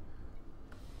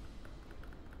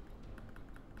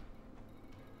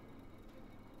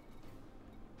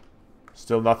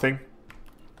 Still nothing.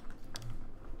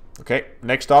 Okay,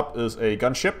 next up is a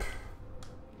gunship.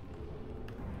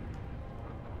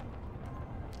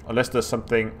 Unless there's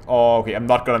something... Oh, okay, I'm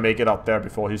not gonna make it out there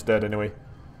before he's dead anyway.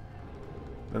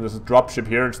 Then there's a dropship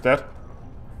here instead.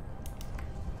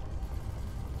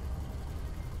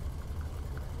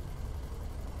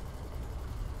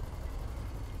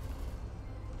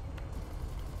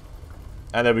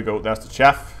 And there we go, there's the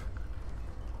chaff.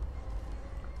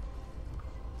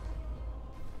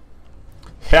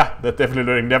 Yeah, they're definitely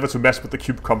learning never to mess with the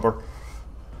cucumber.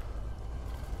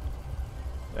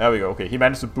 There we go. Okay, he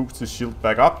managed to boost his shield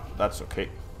back up. That's okay.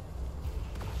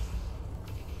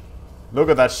 Look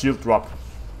at that shield drop.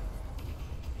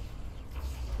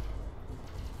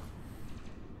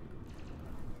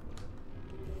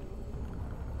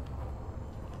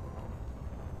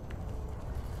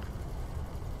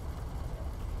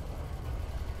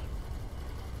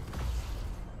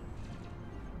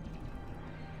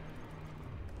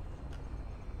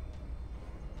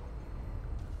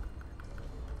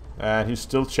 And he's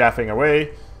still chaffing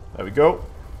away. There we go.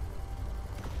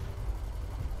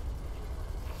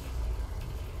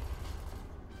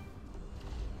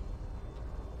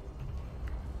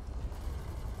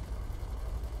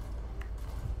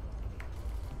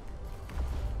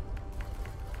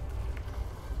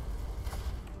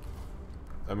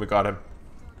 And we got him.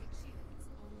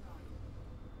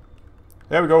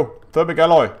 There we go. Thermic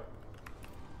alloy.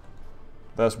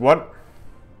 There's one.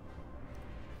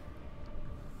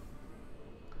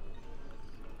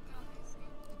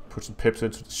 Put some pips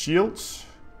into the shields.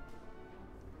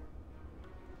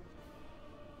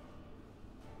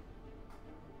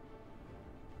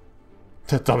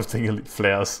 The dumbest thing, elite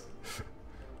flares.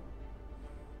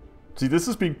 See, this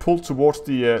is being pulled towards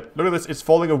the... look at this, it's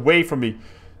falling away from me.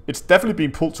 It's definitely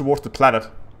being pulled towards the planet.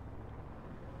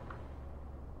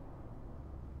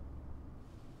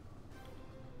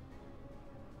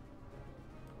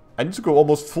 I need to go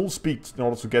almost full speed in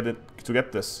order to get it, to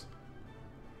get this.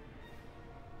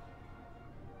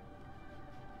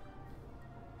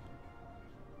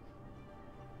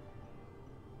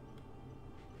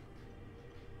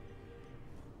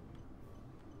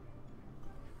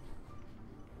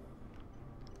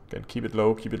 Again, keep it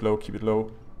low, keep it low, keep it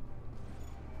low.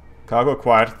 Cargo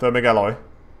acquired. Thermic alloy.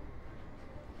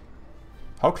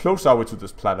 How close are we to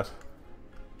this planet?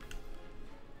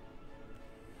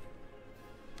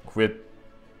 We're...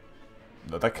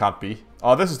 No, that can't be.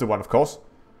 Oh, this is the one, of course.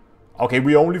 Okay,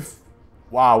 we only...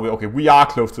 Wow, okay, we are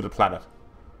close to the planet.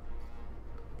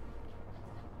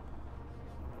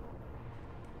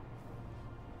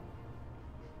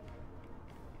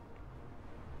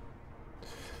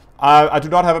 I do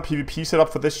not have a PvP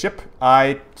setup for this ship.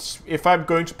 If I'm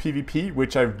going to PvP,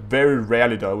 which I very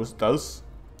rarely does,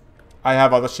 I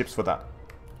have other ships for that.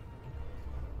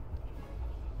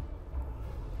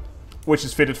 Which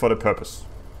is fitted for the purpose.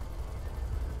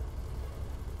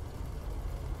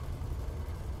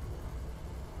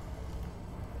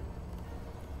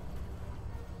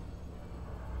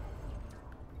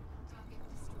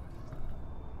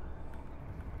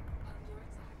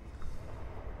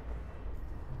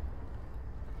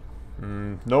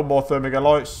 No more thermic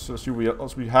alloys, as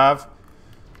we have.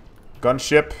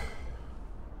 Gunship.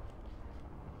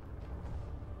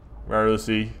 Where is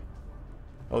he?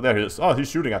 Oh, there he is. Oh, he's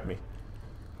shooting at me.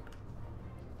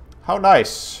 How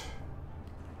nice.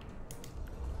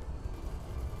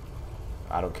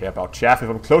 I don't care about chaff. If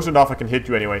I'm close enough, I can hit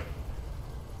you anyway.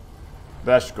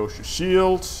 There goes your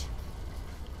shield.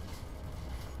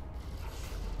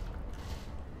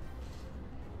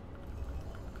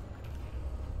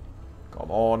 Come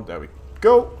on, there we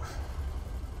go.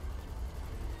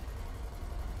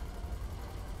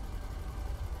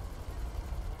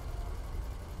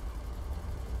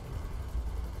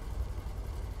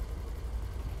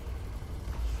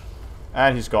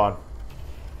 And he's gone.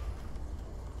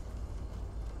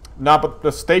 Nah, but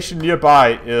the station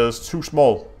nearby is too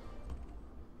small.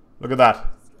 Look at that.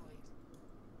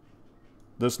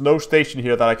 There's no station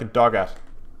here that I can dock at.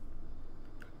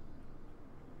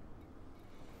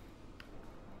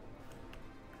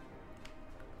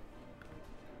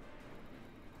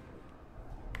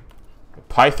 A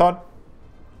python?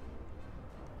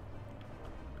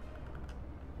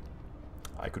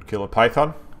 I could kill a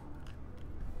python.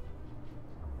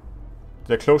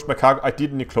 Did I close my cargo? I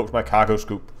didn't close my cargo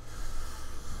scoop.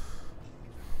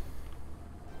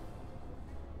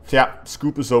 Yeah,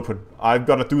 scoop is open. I'm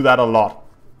gonna do that a lot.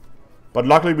 But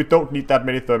luckily we don't need that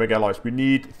many thermic alloys. We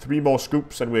need 3 more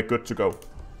scoops and we're good to go.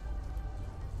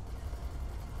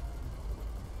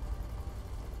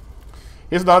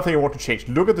 Here's another thing I want to change.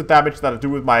 Look at the damage that I do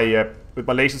with my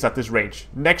lasers at this range.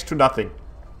 Next to nothing.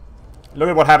 Look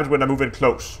at what happens when I move in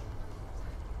close.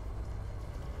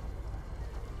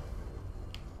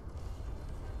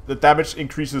 The damage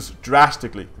increases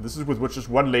drastically. This is with just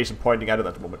one laser pointing at it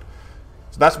at the moment.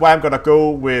 So that's why I'm gonna go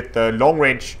with long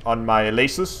range on my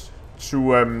lasers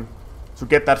to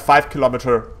get that 5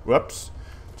 kilometer. Whoops.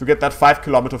 To get that 5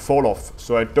 kilometer fall off,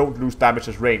 so I don't lose damage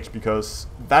as range, because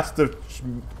that's the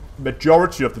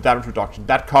majority of the damage reduction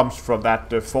that comes from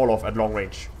that fall off at long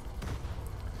range.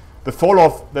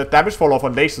 The damage fall off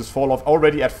on lasers fall off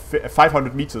already at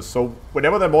 500 meters. So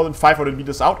whenever they're more than 500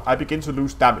 meters out, I begin to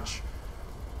lose damage.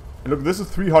 And look, this is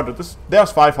 300.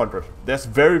 There's 500. That's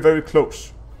very, very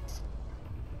close.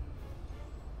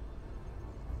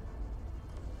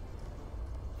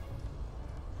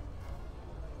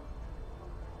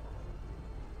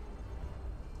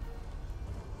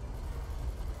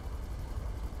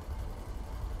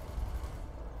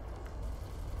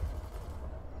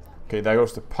 Okay, there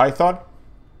goes the python.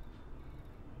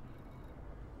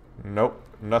 Nope,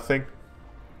 nothing.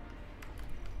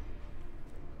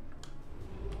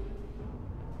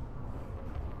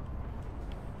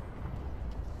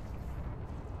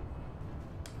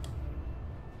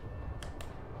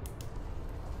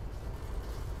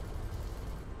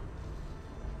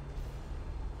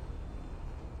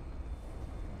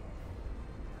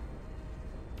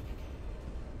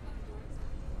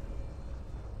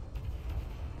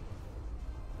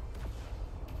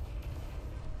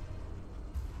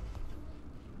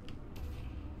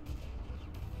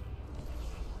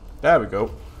 There we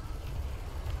go.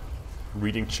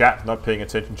 Reading chat, not paying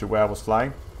attention to where I was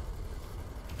flying.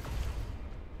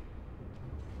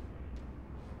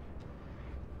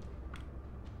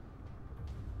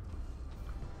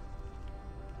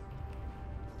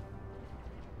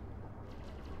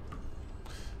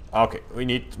 Okay, we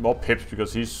need more pips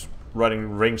because he's running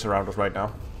rings around us right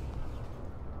now.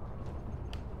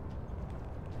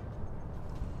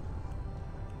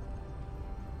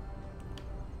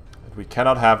 We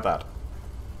cannot have that.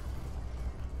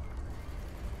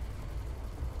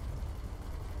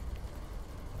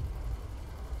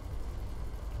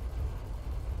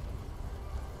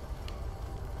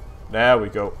 There we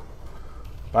go.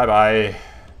 Bye bye.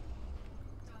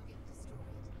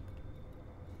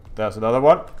 There's another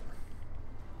one.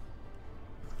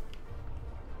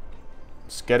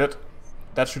 Let's get it.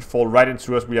 That should fall right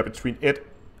into us. We are between it.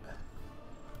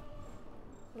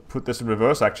 Put this in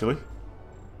reverse, actually.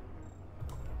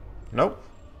 No.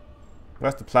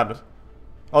 Where's the planet?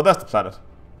 Oh, that's the planet.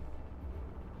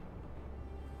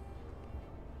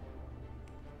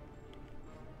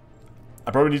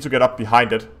 I probably need to get up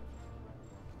behind it.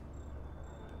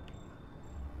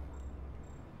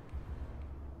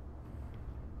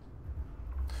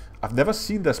 I've never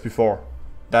seen this before.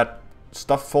 That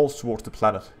stuff falls towards the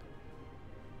planet.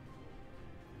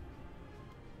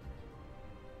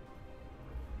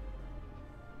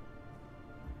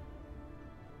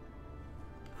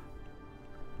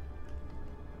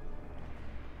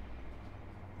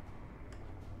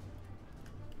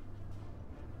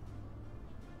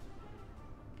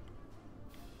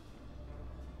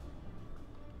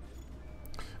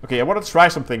 Okay, I want to try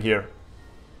something here.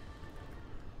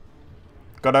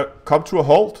 Gonna come to a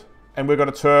halt, and we're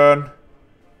gonna turn...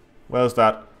 Where's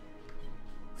that?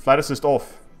 Flight assist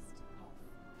off.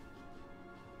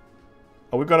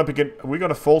 Are we gonna begin... Are we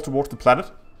gonna fall towards the planet?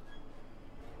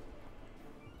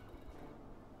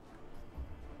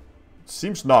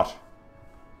 Seems not.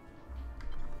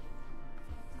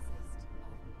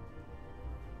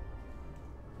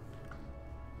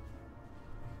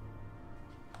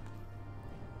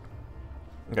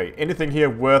 Okay, anything here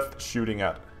worth shooting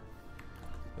at?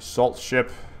 Assault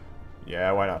ship.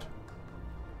 Yeah, why not?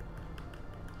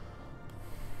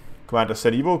 Commander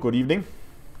Sedivo, good evening.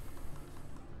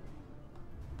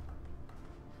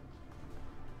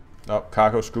 Oh,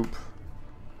 cargo scoop.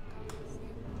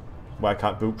 Why I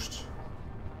can't boost?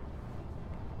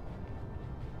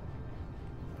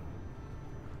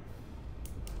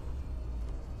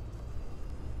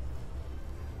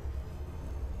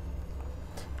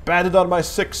 Banded on my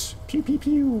 6. Pew pew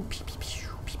pew. Pew pew pew.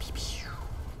 Pew pew pew.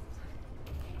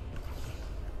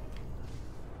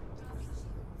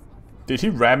 Did he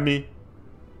ram me?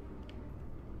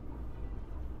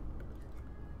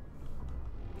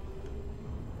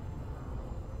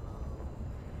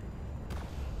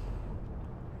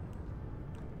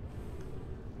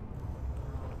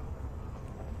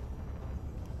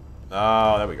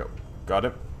 Oh, there we go. Got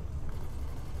him.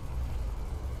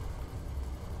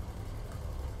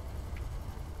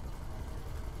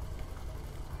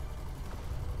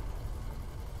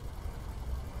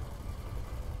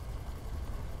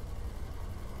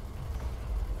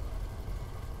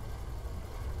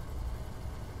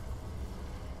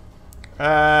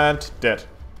 And dead.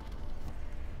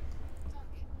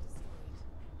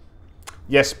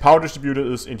 Yes, power distributor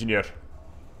is engineered.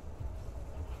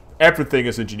 Everything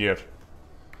is engineered.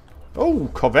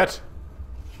 Oh, Corvette.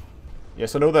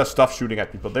 Yes, I know there's stuff shooting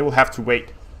at me, but they will have to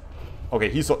wait. Okay,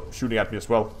 he's shooting at me as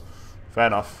well. Fair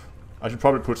enough. I should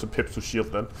probably put some pips to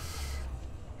shield then.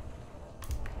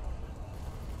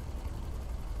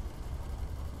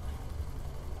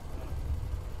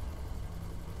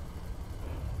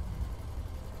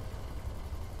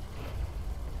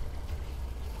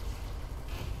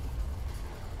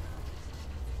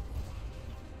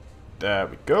 There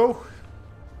we go.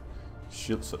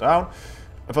 Shields are down.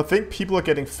 If I think people are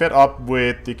getting fed up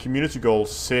with the community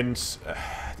goals since...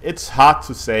 it's hard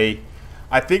to say.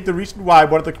 I think the reason why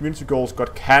one of the community goals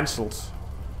got cancelled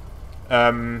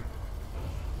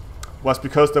was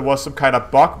because there was some kind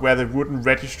of bug where they wouldn't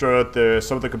register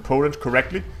some of the components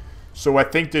correctly. So I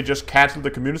think they just cancelled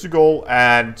the community goal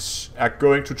and are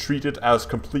going to treat it as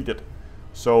completed.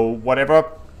 So whatever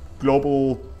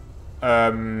global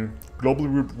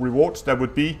rewards there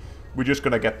would be, we're just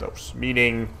gonna get those.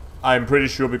 Meaning, I'm pretty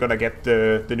sure we're gonna get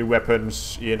the new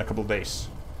weapons in a couple of days.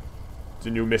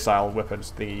 The new missile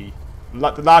weapons, the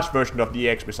large version of the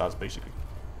EX missiles, basically.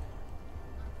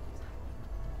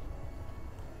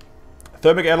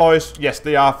 Thermic alloys, yes,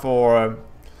 they are for...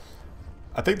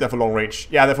 I think they're for long range.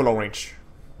 Yeah, they're for long range.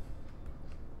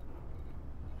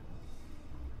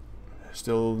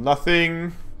 Still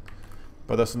nothing.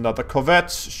 But there's another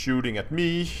Corvette shooting at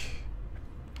me.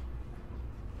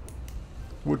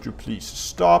 Would you please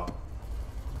stop?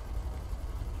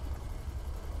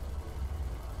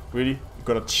 Really? You're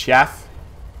gonna chaff?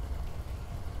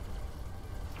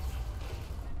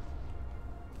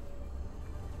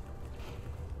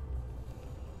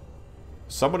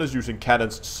 Someone is using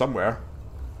cannons somewhere.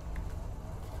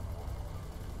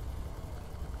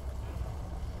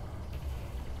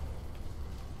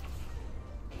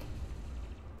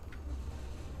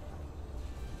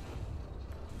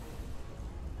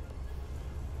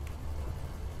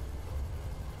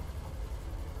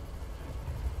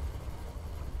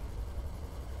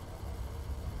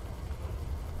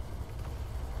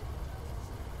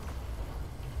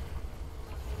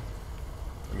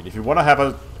 mean, if you want to have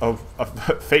a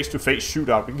face-to-face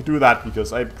shootout, we can do that,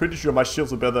 because I'm pretty sure my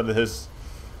shields are better than his.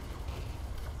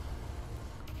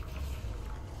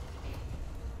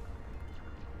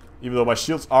 Even though my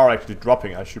shields are actually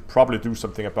dropping, I should probably do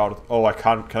something about it. Oh, I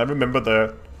can't. Can I remember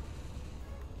the...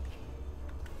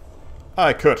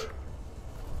 I could.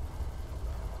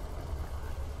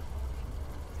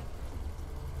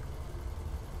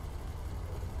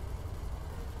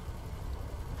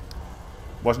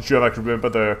 Wasn't sure if I could remember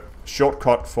the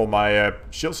shortcut for my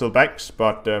shield cell banks,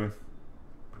 but...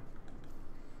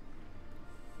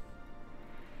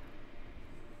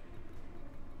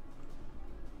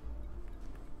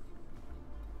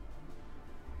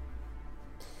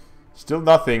 still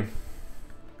nothing.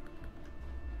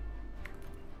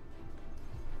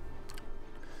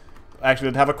 Actually,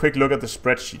 let's have a quick look at the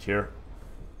spreadsheet here.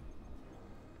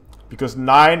 Because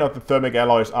 9 of the thermic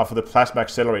alloys are for the plasma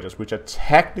accelerators, which I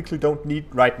technically don't need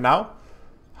right now.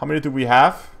 How many do we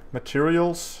have?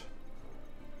 Materials.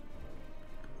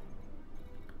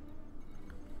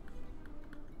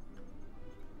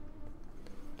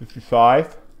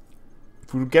 $55.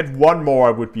 If we could get one more,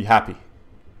 I would be happy.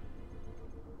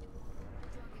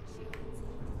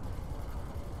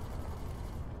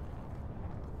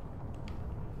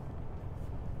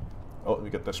 Oh, let me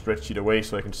get that spreadsheet away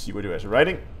so I can see what you guys are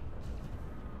writing.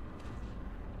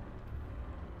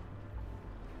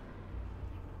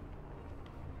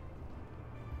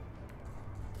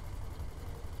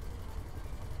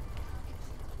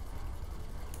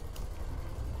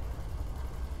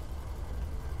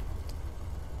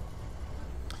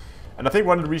 And I think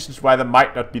one of the reasons why there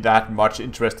might not be that much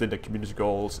interest in the community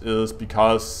goals is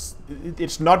because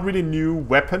it's not really new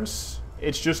weapons.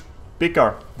 It's just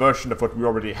bigger version of what we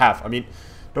already have. I mean,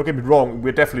 don't get me wrong,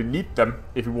 we definitely need them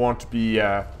if we want to be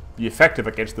effective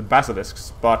against the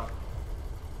basilisks, but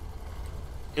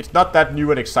it's not that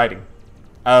new and exciting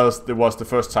as it was the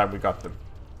first time we got them.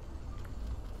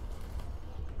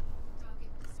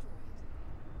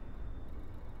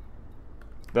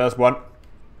 There's one. Are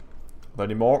there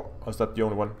any more? Or is that the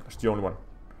only one? That's the only one.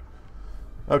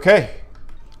 Okay,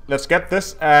 let's get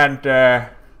this, and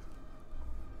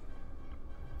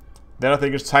then I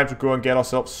think it's time to go and get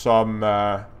ourselves some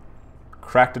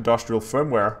cracked industrial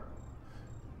firmware.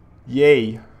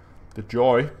 Yay, the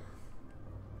joy.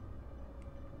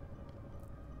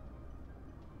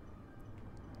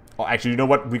 Oh, actually, you know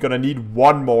what? We're gonna need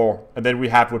one more, and then we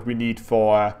have what we need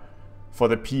for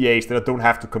the PAs, that I don't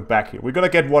have to come back here. We're gonna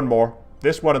get one more.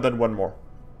 This one and then one more.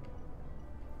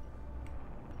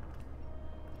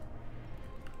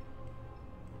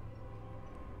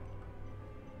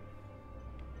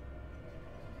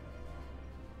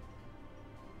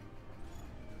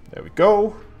 There we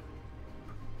go.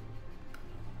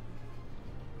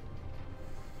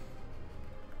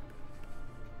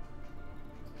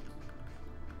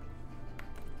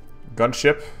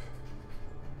 Gunship.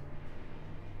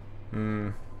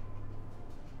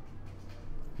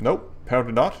 Nope,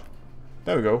 apparently not.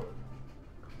 There we go.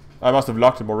 I must have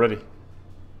locked him already.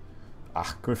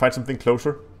 Ah, can we find something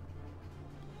closer?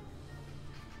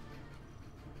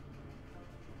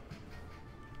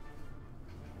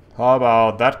 How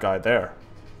about that guy there?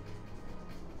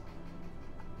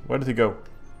 Where did he go?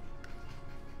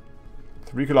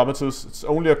 3 kilometers. It's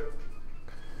only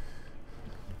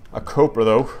a Cobra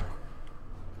though.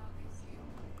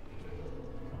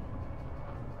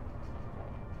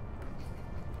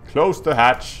 Close the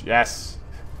hatch. Yes.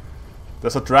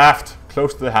 There's a draft.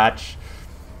 Close the hatch.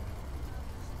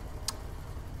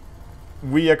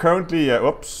 We are currently...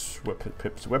 oops.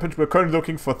 Weapons. We're currently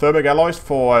looking for thermic alloys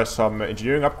for some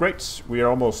engineering upgrades. We are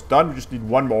almost done. We just need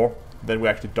one more. Then we're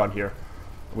actually done here.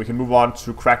 We can move on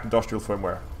to cracked industrial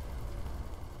firmware.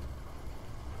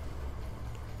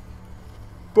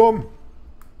 Boom.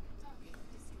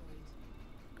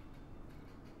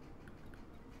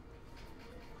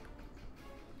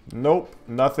 Nope,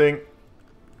 nothing.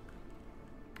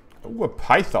 Oh, a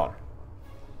python.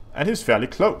 And he's fairly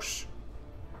close.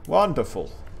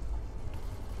 Wonderful.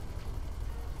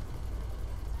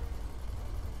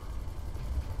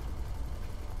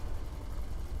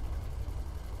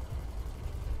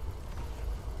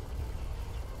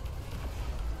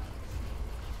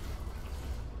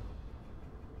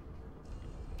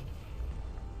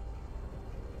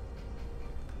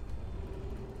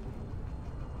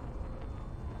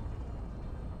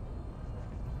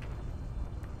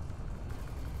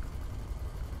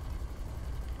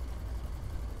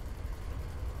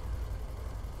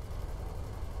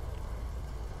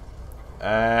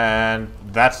 And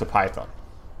that's a python.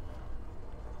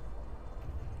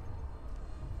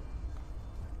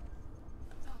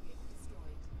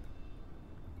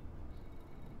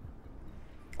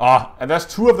 Ah, and there's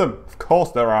 2 of them. Of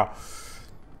course there are.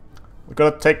 We're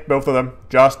gonna take both of them,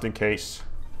 just in case.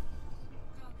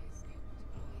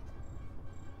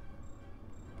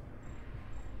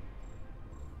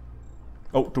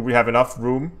 Oh, do we have enough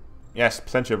room? Yes,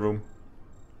 plenty of room.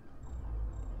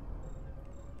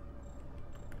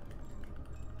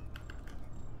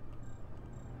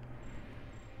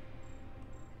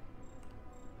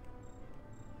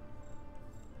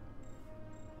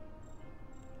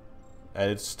 And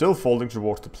it's still folding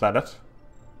towards the planet.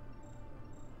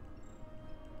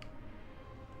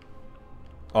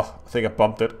 Oh, I think I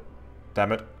bumped it.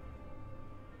 Damn it.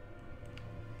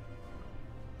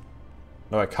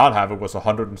 No, I can't have it. It was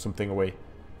 100 and something away.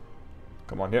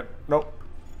 Come on here. No.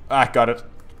 Ah, got it.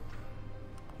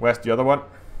 Where's the other one?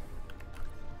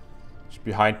 It's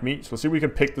behind me. So let's see if we can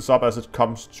pick this up as it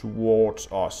comes towards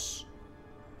us.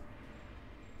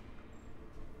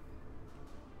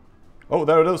 Oh,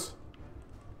 there it is.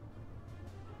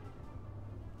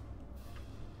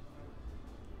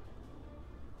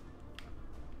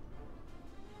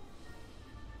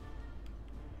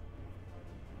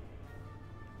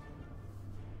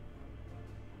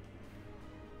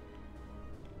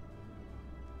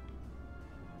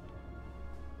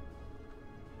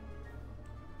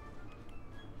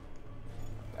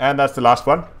 And that's the last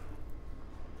one.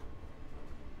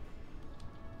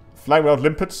 Flying without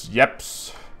limpets,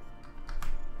 yeps.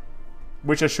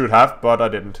 Which I should have, but I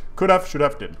didn't. Could have, should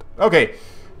have, didn't. Okay,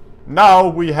 now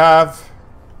we have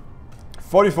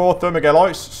 44 thermic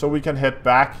alloys, so we can head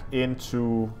back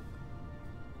into...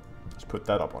 Let's put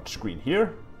that up on screen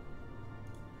here.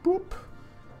 Boop.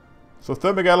 So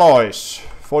thermic alloys,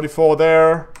 44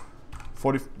 there,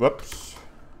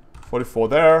 44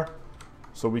 there.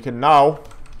 So we can now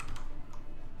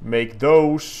make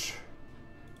those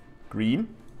green.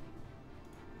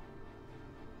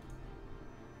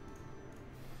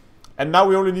 And now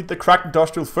we only need the cracked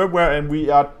industrial firmware and we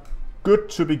are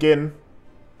good to begin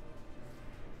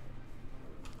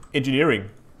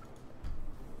engineering.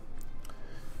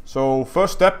 So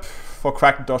first step for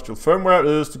cracked industrial firmware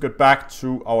is to get back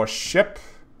to our ship.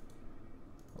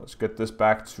 Let's get this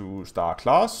back to star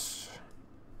class.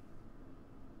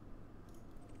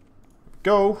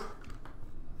 Go.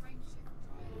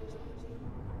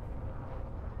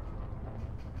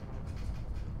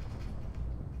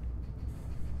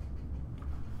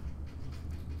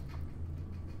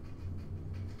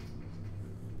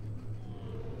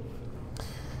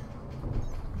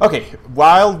 Okay,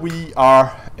 while we are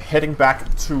heading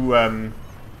back to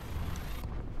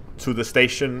the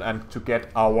station and to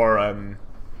get our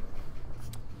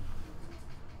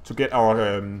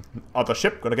other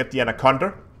ship, gonna get the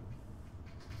Anaconda.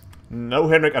 No,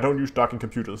 Henrik, I don't use docking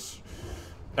computers.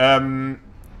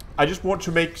 I just want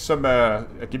to make some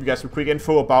give you guys some quick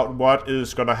info about what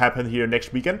is gonna happen here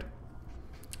next weekend.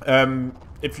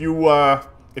 If you're a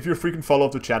frequent follower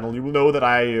of the channel, you will know that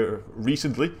I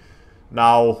recently.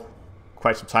 Now,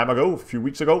 quite some time ago, a few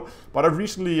weeks ago, but I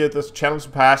recently, this channel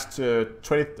surpassed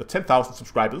 10,000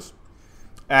 subscribers.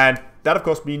 And that of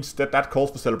course means that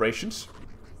calls for celebrations.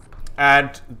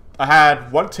 And I had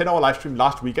one 10-hour live stream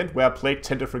last weekend where I played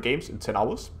 10 different games in 10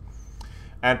 hours.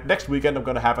 And next weekend I'm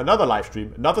going to have another live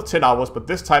stream, another 10 hours, but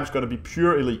this time it's going to be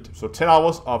pure Elite. So 10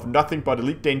 hours of nothing but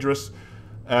Elite Dangerous.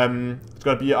 It's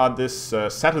going to be on this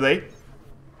Saturday.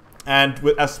 And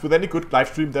as with any good live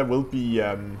stream, there will be,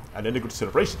 and any good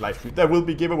celebration live stream, there will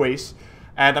be giveaways.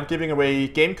 And I'm giving away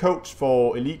game codes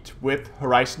for Elite with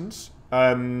Horizons,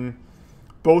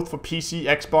 both for PC,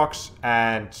 Xbox,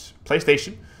 and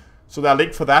PlayStation. So there's a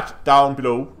link for that down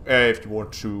below if you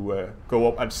want to go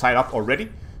up and sign up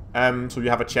already. So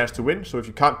you have a chance to win. So if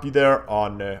you can't be there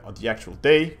on the actual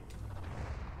day,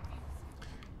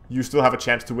 you still have a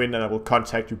chance to win, and I will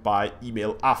contact you by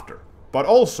email after. But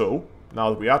also, now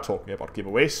that we are talking about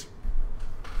giveaways,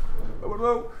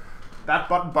 that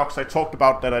button box I talked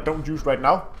about that I don't use right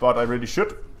now, but I really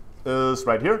should, is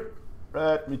right here.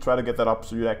 Let me try to get that up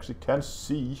so you actually can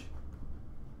see.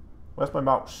 Where's my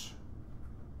mouse?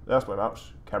 There's my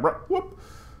mouse. Camera. Whoop.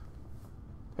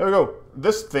 Here we go.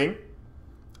 This thing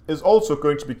is also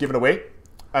going to be given away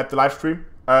at the live stream,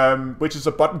 which is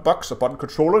a button box, a button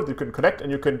controller that you can connect,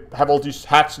 and you can have all these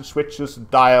hats and switches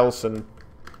and dials and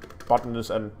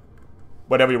buttons and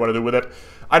whatever you want to do with it.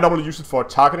 I normally use it for a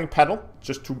targeting panel,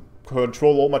 just to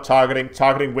control all my targeting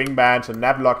wingmans and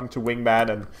nav locking to wingman,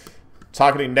 and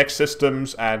targeting next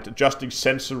systems, and adjusting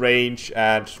sensor range,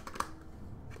 and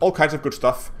all kinds of good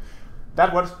stuff.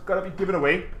 That one's gonna be given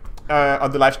away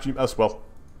on the live stream as well.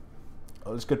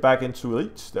 Let's get back into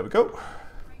Elite. There we go.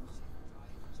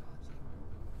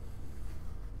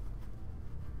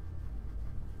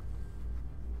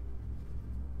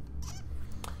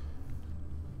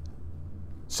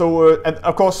 and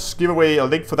of course, giveaway, a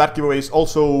link for that giveaway is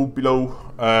also below.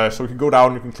 So you can go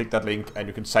down, you can click that link, and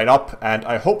you can sign up. And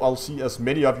I hope I'll see as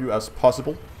many of you as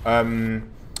possible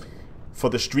for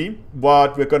the stream.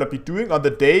 What we're going to be doing on the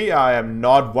day, I am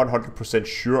not 100%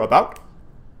 sure about.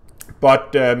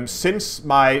 But since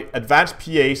my advanced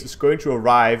PAs is going to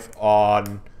arrive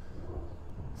on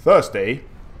Thursday,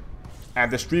 and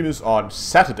the stream is on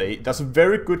Saturday, there's a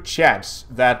very good chance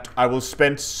that I will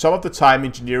spend some of the time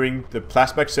engineering the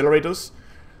plasma accelerators,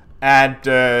 and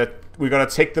we're gonna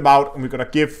take them out and we're gonna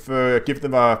give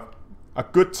them a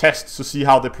good test to see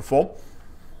how they perform.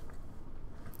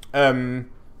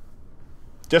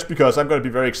 Just because I'm gonna be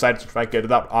very excited to try and get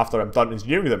it out after I'm done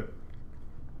engineering them.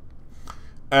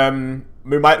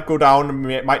 We might go down and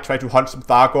we might try to hunt some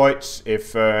Thargoids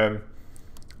if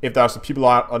there's some people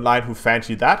online who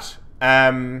fancy that.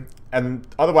 And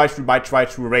otherwise we might try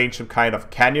to arrange some kind of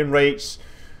canyon race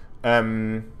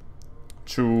to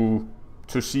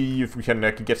see if we can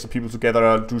get some people together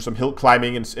and do some hill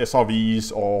climbing in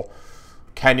SRVs or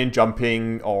canyon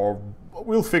jumping, or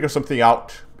we'll figure something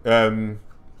out, I'm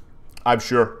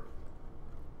sure.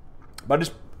 But it's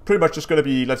pretty much just gonna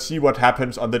be, let's see what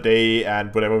happens on the day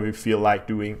and whatever we feel like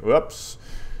doing. Whoops,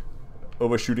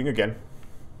 overshooting again.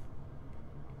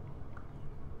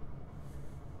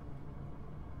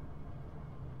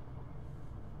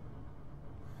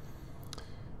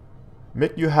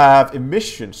 Make you have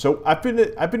emissions. So I've been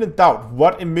in doubt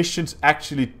what emissions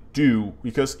actually do,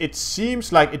 because it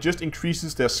seems like it just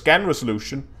increases their scan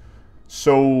resolution,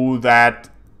 so that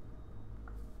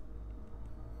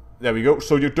there we go.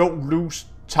 So you don't lose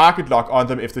target lock on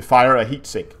them if they fire a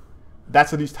heatsink.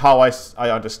 That's at least how I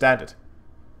understand it.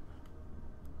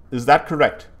 Is that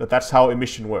correct? That's how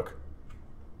emission work?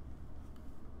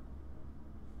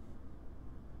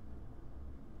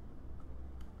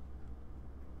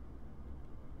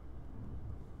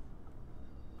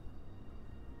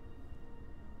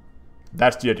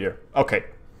 That's the idea. Okay.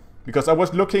 Because I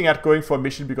was looking at going for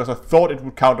emission because I thought it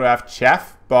would counteract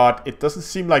chaff, but it doesn't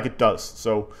seem like it does.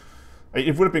 So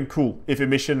it would have been cool if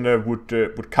emission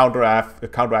would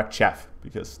counteract chaff,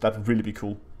 because that would really be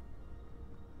cool.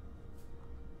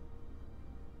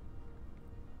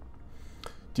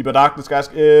 Deeper Darkness,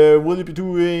 guys. Will you be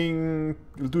doing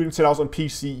 10 hours on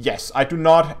PC? Yes, I do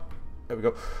not. There we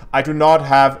go. I do not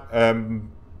have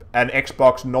an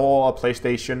Xbox nor a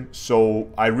PlayStation, so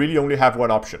I really only have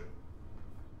one option.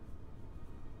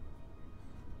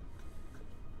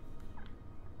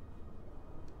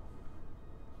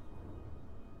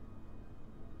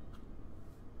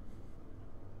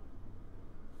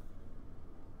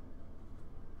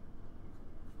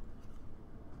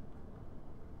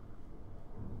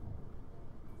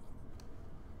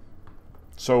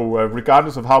 So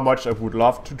regardless of how much I would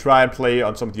love to try and play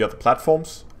on some of the other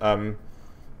platforms,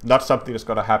 not something that's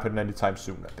going to happen anytime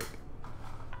soon, I think.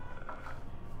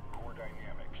 Core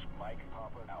Dynamics, Mike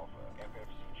Papa Alpha,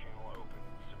 FFC channel open.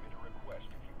 Submit a request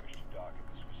if you wish to dock at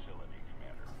this facility,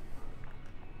 Commander.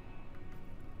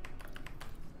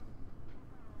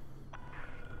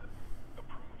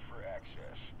 Approved for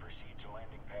access. Proceed to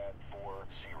landing pad 40.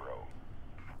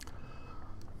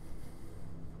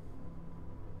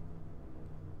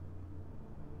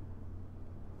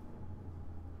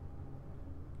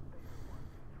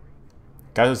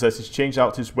 Guy says he's changed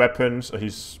out his weapons or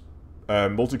his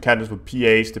multi-cannons with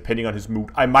PAs depending on his mood.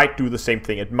 I might do the same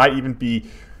thing. It might even be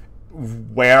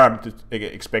where I'm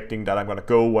expecting that I'm going to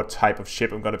go, what type of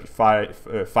ship I'm going to be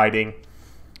fighting.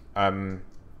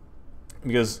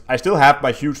 Because I still have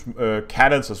my huge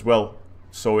cannons as well.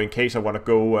 So in case I want to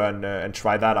go and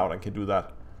try that out, I can do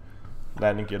that.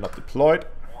 Landing gear not deployed.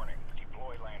 Warning,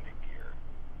 deploy landing gear.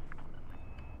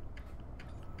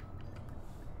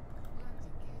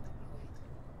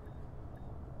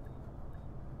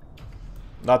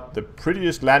 Not the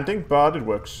prettiest landing, but it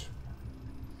works.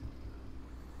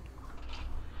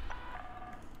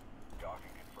 Docking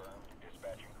confirmed.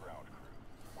 Dispatching ground crew.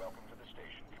 Welcome to the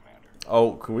station, Commander.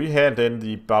 Oh, can we hand in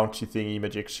the bounty thingy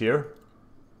magics here?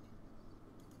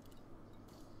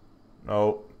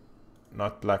 No,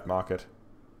 not black market.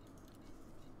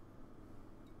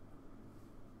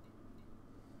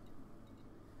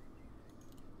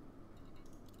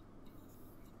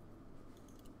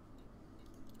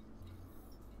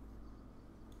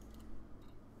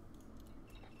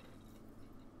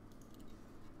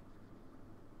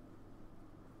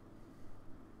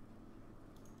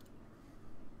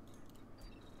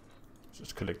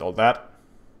 Just collect all that.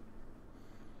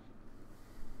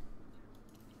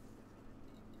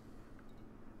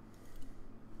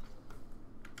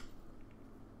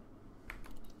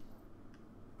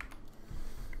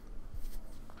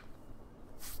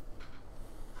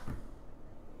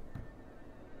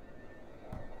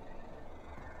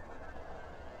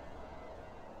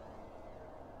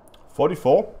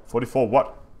 44? 44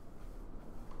 what?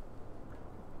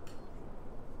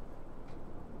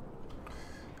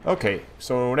 Okay,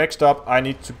 so next up I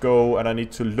need to go and I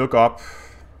need to look up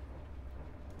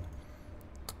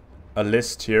a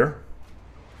list here.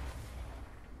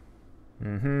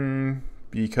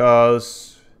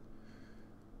 Because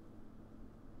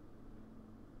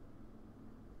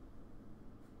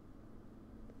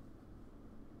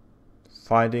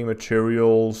finding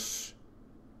materials,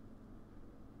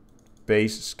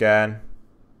 base scan,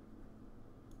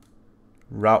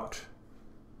 route.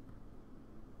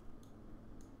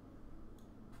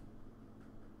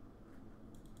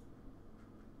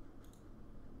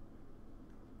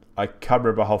 I can't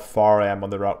remember how far I am on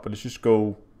the route, but let's just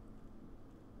go.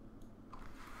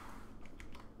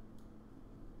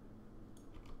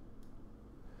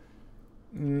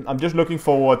 I'm just looking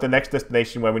for the next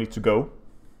destination where we need to go.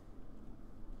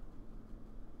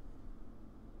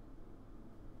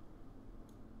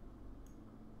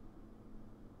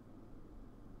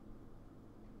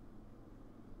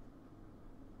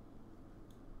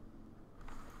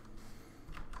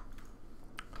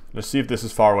 Let's see if this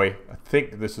is far away. I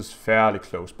think this is fairly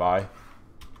close by.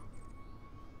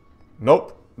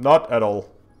 Nope, not at all.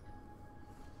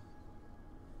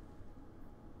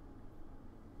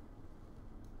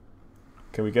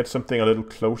 Can we get something a little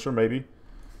closer, maybe?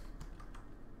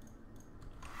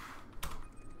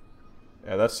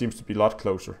 Yeah, that seems to be a lot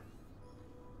closer.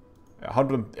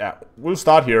 100. Yeah, we'll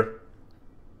start here.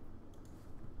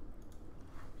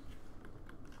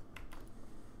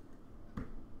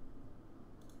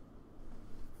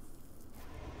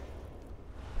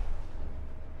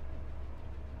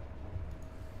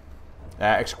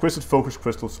 Exquisite focus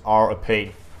crystals are a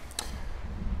pain.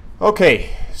 Okay,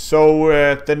 so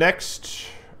the next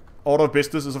order of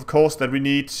business is of course that we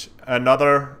need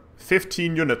another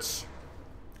 15 units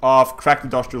of cracked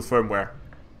industrial firmware.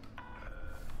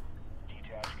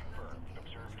 Detach confirmed.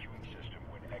 Observe queuing system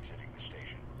when exiting the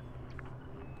station.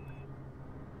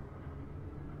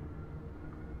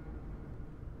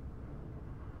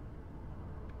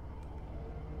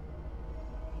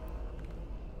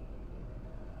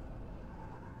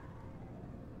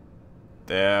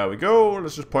 There we go.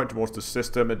 Let's just point towards the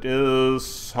system. It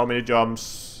is how many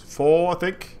jumps? 4, I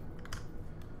think.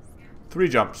 3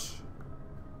 jumps.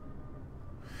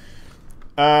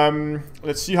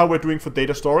 Let's see how we're doing for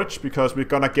data storage, because we're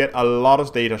gonna get a lot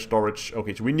of data storage.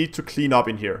 Okay, so we need to clean up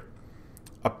in here.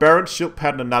 Aberrant shield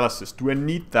pattern analysis. Do I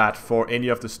need that for any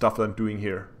of the stuff that I'm doing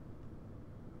here?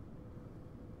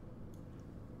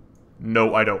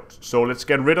 No, I don't. So let's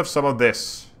get rid of some of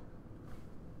this.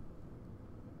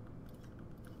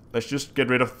 Let's just get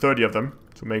rid of 30 of them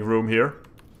to make room here.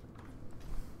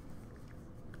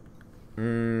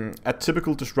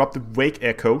 Atypical disruptive wake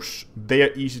echoes. They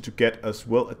are easy to get as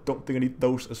well. I don't think I need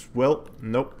those as well.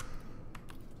 Nope.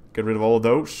 Get rid of all of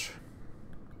those.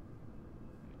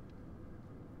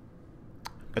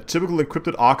 Atypical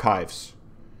encrypted archives.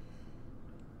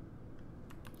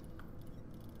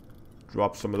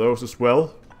 Drop some of those as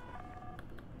well.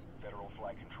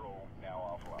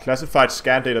 Classified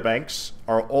scan data banks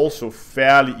are also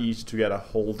fairly easy to get a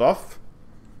hold of.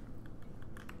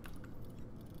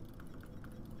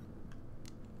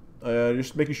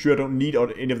 Just making sure I don't need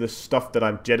any of the stuff that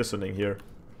I'm jettisoning here.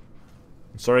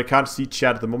 I'm sorry, I can't see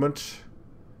chat at the moment.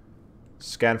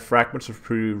 Scan fragments are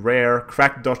pretty rare.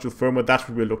 Cracked industrial firmware, that's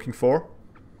what we're looking for.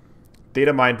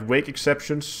 Data mined wake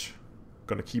exceptions.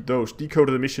 Gonna keep those.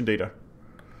 Decoded emission data.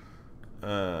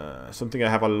 Something I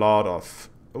have a lot of.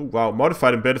 Oh wow,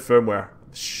 modified embedded firmware.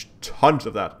 Tons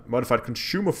of that. Modified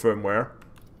consumer firmware.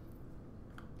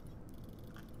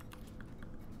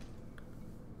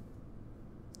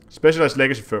 Specialized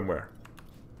legacy firmware.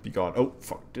 Be gone. Oh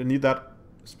fuck, didn't need that.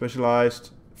 Specialized.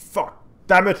 Fuck,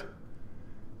 damn it.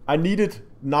 I needed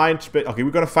 9 okay,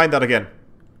 we're gonna find that again.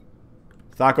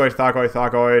 Thargoid, Thargoid,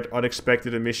 Thargoid.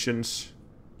 Unexpected emissions.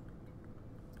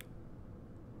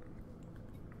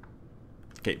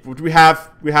 Okay, but we have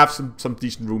some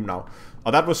decent room now. Oh,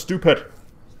 that was stupid.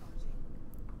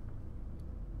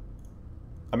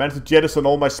 I managed to jettison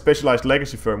all my specialized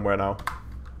legacy firmware now.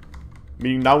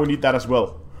 Meaning now we need that as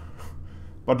well.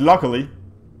 But luckily,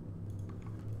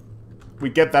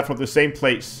 we get that from the same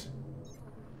place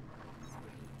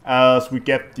as we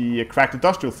get the cracked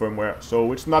industrial firmware,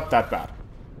 so it's not that bad.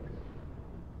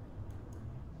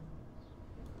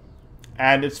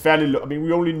 And it's fairly low. I mean,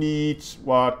 we only need,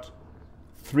 what,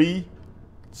 3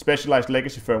 specialized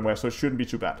legacy firmware, so it shouldn't be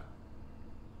too bad.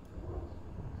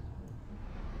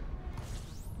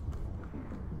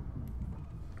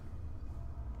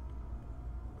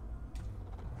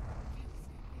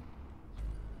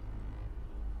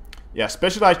 Yeah,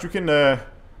 specialized you can... Oh,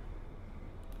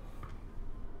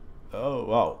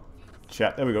 wow.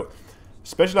 Chat, there we go.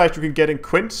 Specialized you can get in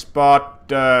Quints,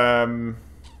 but...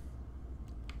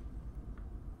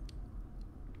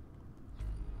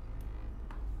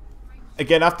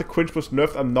 Again, after Quinch was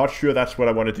nerfed, I'm not sure that's what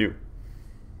I want to do.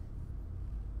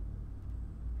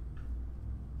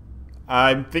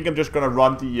 I think I'm just gonna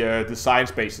run the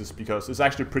science bases because it's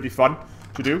actually pretty fun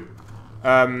to do.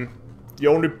 The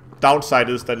only downside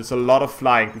is that it's a lot of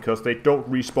flying because they don't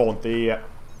respawn.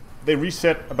 They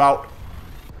reset about,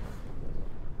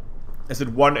 is it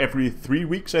one every 3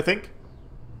 weeks, I think?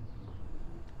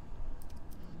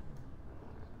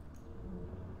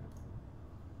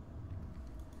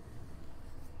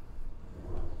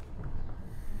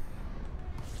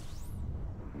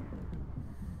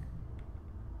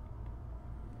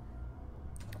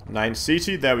 Nine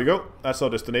City, there we go. That's our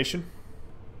destination.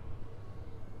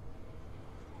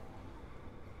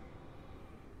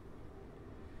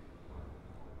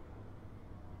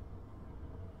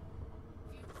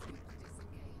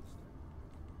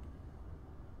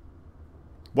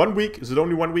 One week? Is it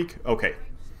only 1 week? Okay.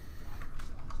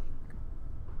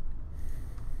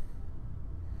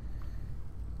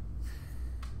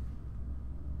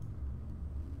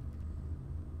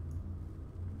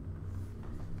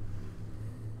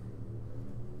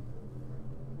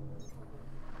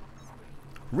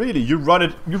 Really? You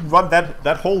run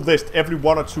that whole list every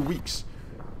 1 or 2 weeks?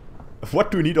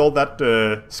 What do you need all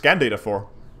that scan data for?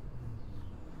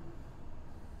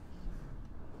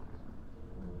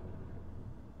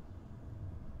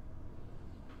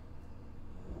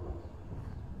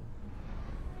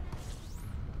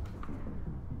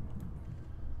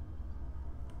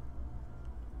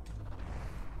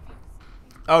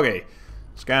 Okay,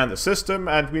 scan the system,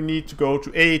 and we need to go to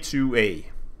A2A.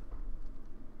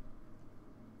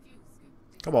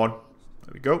 Come on,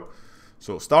 there we go.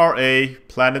 So star A,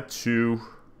 planet 2,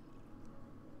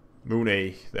 moon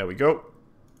A, there we go.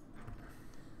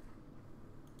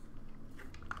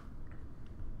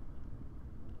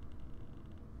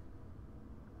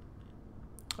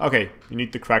 Okay, you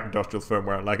need the cracked industrial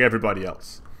firmware like everybody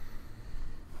else.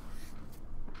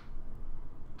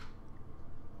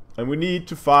 And we need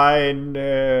to find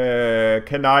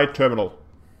Kenai terminal.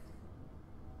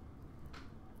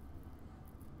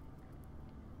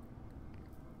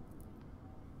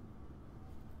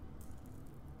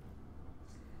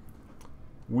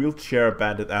 Wheelchair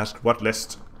Bandit asked what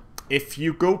list. If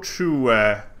you go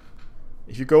to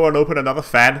if you go and open another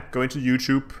fan, go into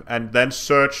YouTube and then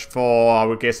search for, I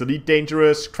would guess, Elite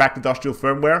Dangerous Cracked Industrial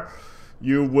Firmware,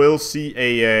 you will see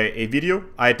a video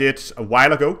I did a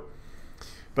while ago.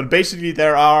 But basically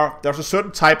there's a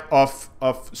certain type of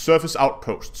surface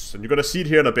outposts, and you're gonna see it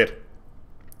here in a bit.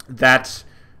 That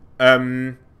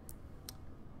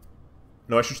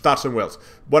no, I should start somewhere else.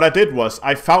 What I did was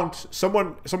I found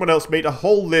someone else made a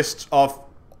whole list of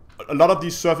a lot of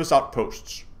these surface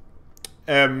outposts.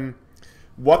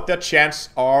 What their chance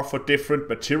are for different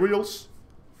materials,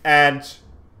 and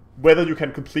whether you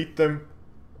can complete them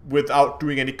without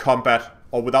doing any combat,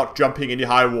 or without jumping any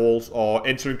high walls, or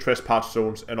entering trespass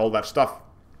zones, and all that stuff.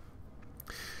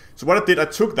 So what I did, I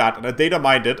took that and I data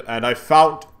mined it, and I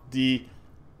found the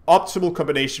optimal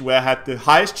combination where I had the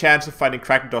highest chance of finding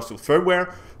cracked industrial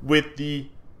firmware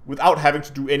without having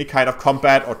to do any kind of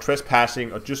combat or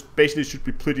trespassing, or just basically should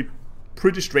be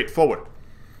pretty straightforward.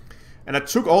 And I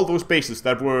took all those bases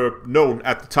that were known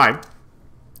at the time,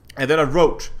 and then I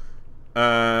wrote,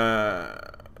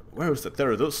 where was that? There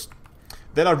are those.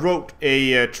 Then I wrote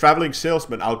a traveling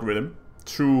salesman algorithm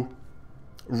to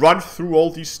run through all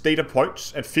these data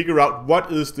points and figure out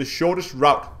what is the shortest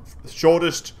route, the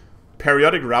shortest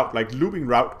periodic route, like looping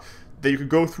route, that you can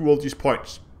go through all these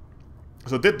points.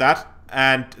 So I did that,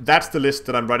 and that's the list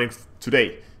that I'm running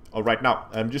today, or right now.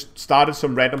 I just started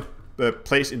some random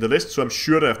place in the list, so I'm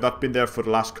sure that I've not been there for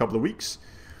the last couple of weeks.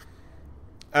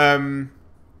 And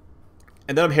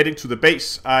then I'm heading to the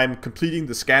base. I'm completing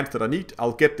the scans that I need.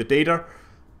 I'll get the data,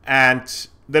 and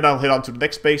then I'll head on to the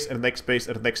next base, and the next base,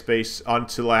 and the next base,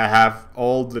 until I have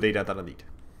all the data that I need.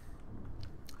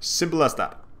 Simple as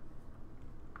that.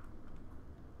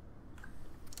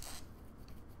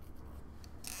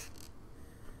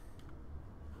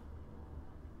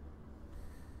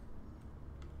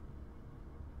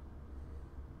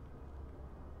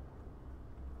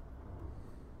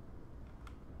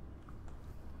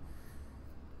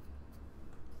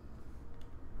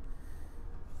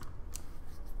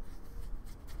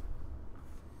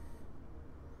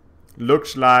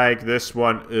 Looks like this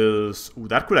one is... Ooh,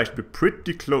 that could actually be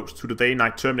pretty close to the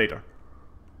day-night Terminator.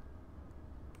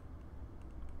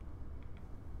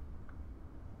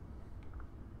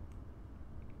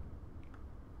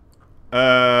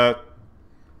 Mike,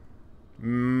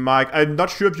 I'm not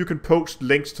sure if you can post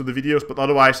links to the videos, but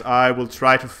otherwise I will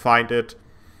try to find it.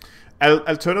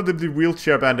 Alternatively,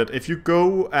 Wheelchair Bandit, if you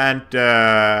go and...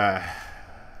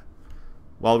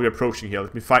 while we're approaching here,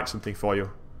 let me find something for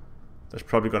you. That's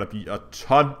probably going to be a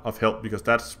ton of help, because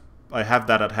that's... I have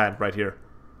that at hand right here.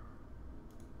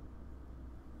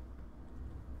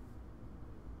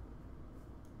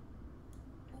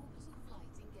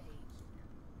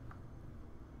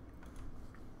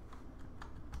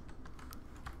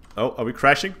 Oh, are we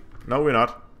crashing? No, we're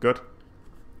not. Good.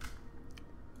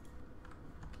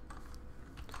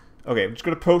 Okay, I'm just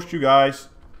going to post you guys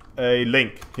a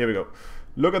link. Here we go.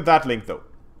 Look at that link, though.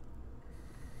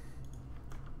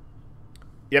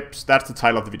 Yep, that's the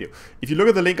title of the video. If you look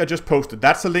at the link I just posted,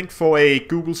 that's a link for a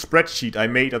Google spreadsheet I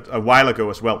made a while ago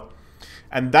as well.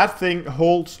 And that thing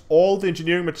holds all the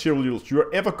engineering materials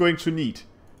you're ever going to need.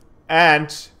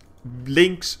 And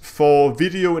links for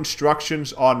video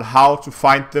instructions on how to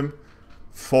find them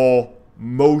for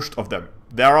most of them.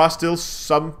 There are still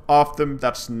some of them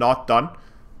that's not done.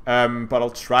 But I'll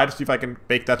try to see if I can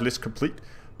make that list complete.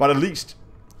 But at least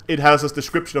it has a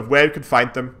description of where you can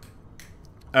find them.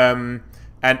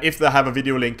 And if they have a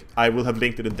video link, I will have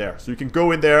linked it in there. So you can go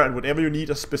in there, and whenever you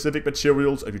need a specific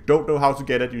materials, if you don't know how to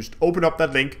get it, you just open up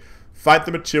that link, find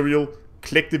the material,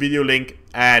 click the video link,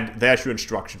 and there's your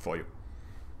instruction for you.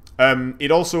 I'm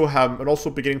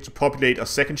also beginning to populate a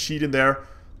second sheet in there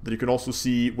that you can also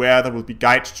see where there will be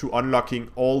guides to unlocking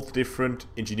all the different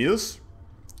engineers.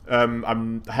 I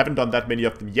haven't done that many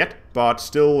of them yet, but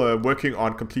still working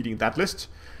on completing that list.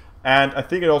 And I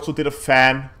think I also did a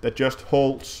fan that just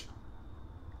holds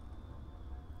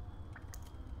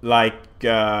like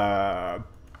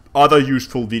other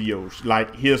useful videos.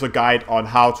 Like here's a guide on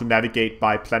how to navigate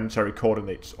by planetary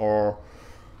coordinates, or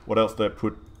what else did I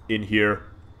put in here?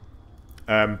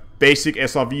 Basic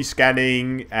SRV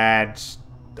scanning and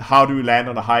how do you land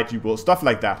on a high G world, stuff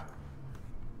like that.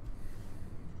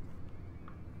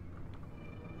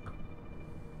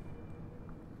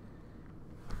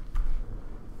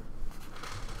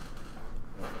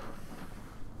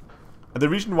 And the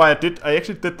reason why I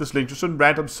actually did this link just on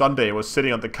random Sunday. I was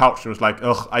sitting on the couch and was like,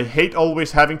 ugh, I hate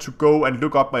always having to go and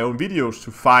look up my own videos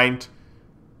to find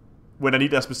when I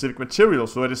need a specific material.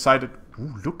 So I decided,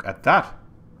 ooh, look at that.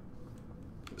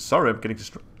 Sorry, I'm getting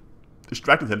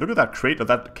distracted here. Look at that crate or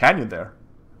that canyon there.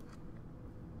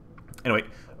 Anyway,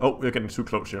 oh, we're getting too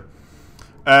close here.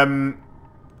 And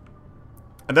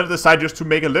then I decided just to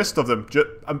make a list of them.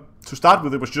 To start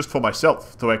with, it was just for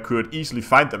myself, so I could easily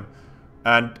find them.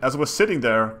 And as I was sitting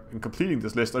there and completing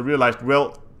this list, I realized,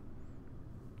 well,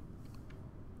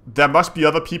 there must be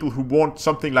other people who want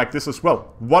something like this as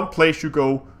well. One place you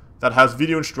go that has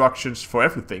video instructions for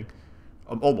everything,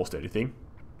 almost anything.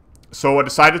 So I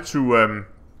decided to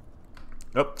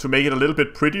make it a little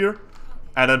bit prettier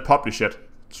and then publish it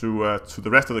to the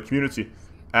rest of the community.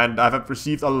 And I've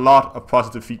received a lot of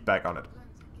positive feedback on it.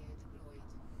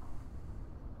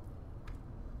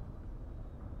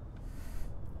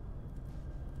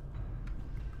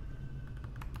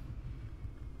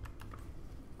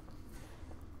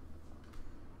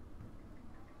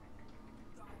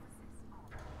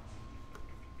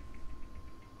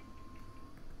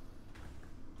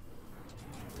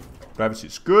 Gravity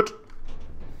is good.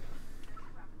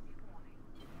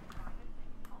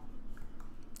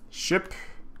 Ship,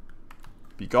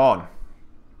 be gone.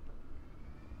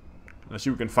 Let's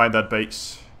see if we can find that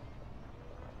base.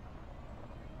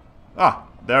 Ah,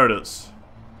 there it is.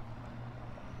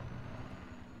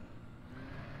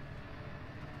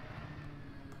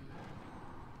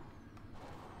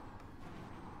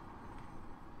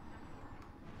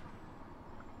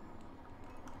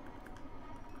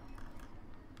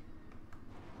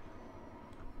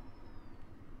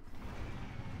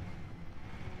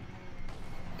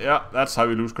 Yeah, that's how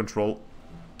you lose control.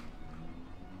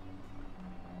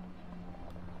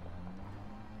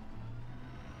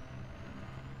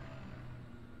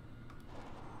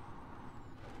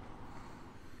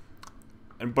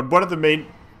 But one of the main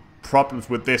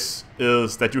problems with this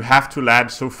is that you have to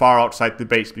land so far outside the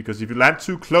base, because if you land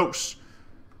too close,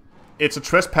 it's a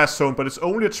trespass zone, but it's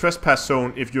only a trespass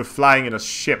zone if you're flying in a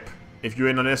ship. If you're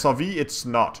in an SRV, it's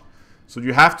not. So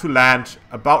you have to land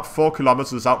about 4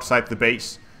 kilometers outside the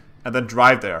base and then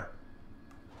drive there.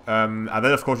 And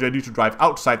then of course you need to drive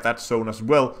outside that zone as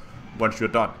well once you're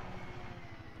done.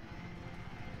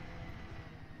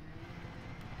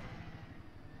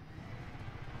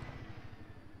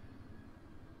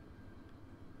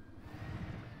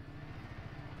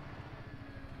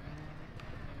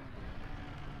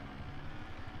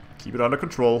 Keep it under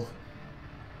control.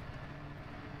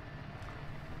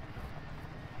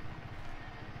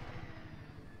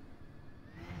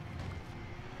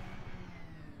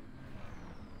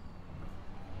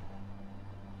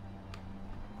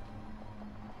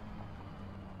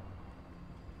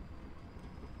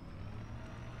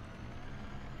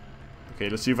 Okay,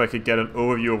 let's see if I can get an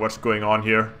overview of what's going on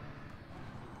here.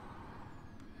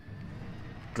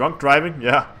 Drunk driving?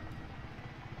 Yeah.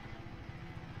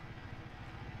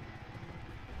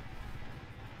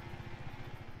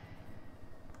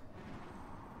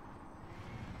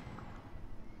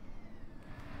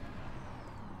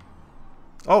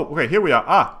 Oh, okay, here we are.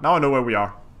 Ah, now I know where we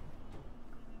are.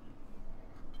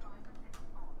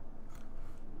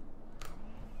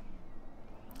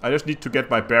 I just need to get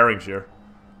my bearings here.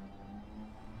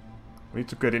 We need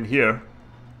to get in here.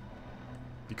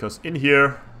 Because in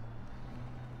here,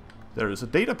 there is a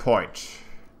data point.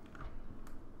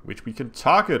 Which we can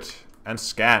target and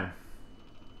scan.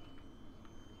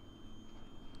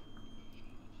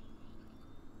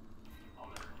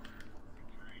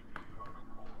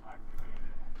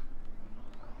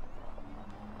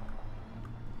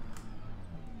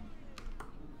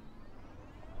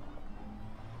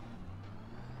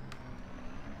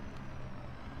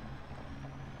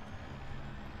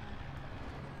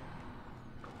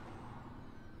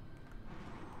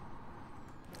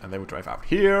 And then we drive out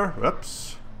here.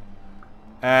 Whoops.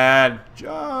 And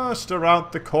just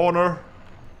around the corner.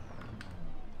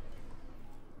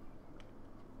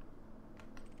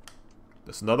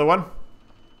 There's another one.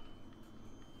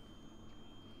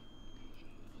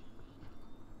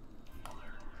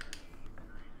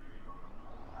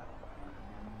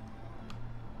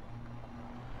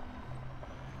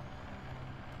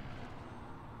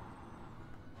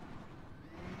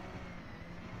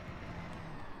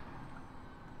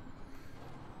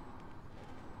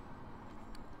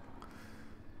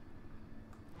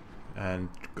 And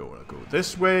go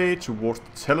this way towards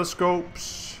the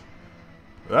telescopes.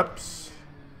 Oops.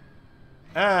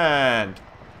 And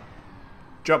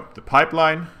jump the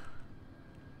pipeline.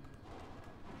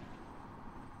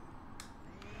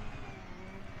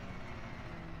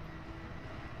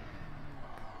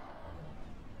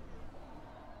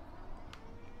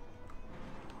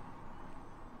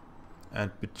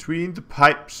 And between the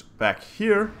pipes back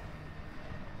here,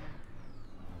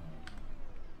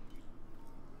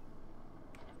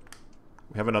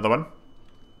 we have another one.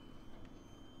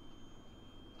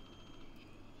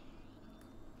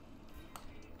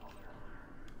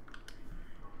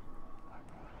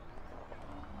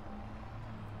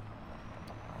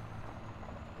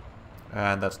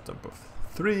 And that's number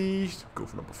 3. Go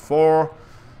for number 4,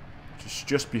 which is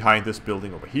just behind this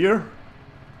building over here.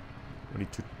 We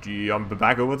need to jump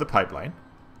back over the pipeline.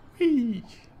 Whee!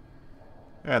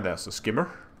 And there's a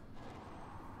skimmer.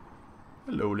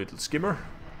 Hello, little skimmer.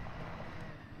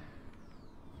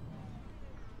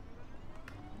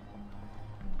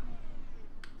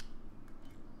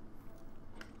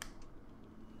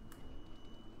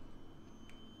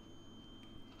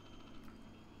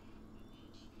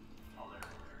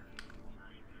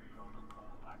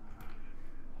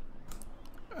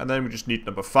 And then we just need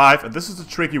number 5. And this is a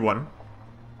tricky one.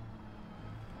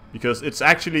 Because it's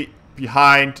actually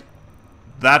behind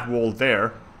that wall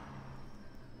there.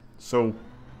 So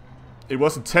it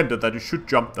was intended that you should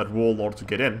jump that wall in order to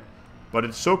get in. But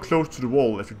it's so close to the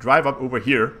wall that if you drive up over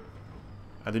here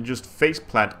and then just face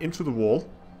plant into the wall.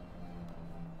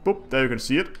 Boop, there you can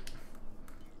see it.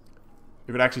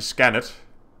 You can actually scan it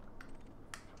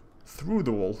through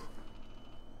the wall.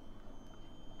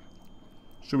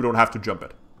 So we don't have to jump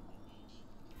it.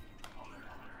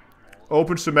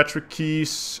 Open symmetric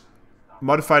keys,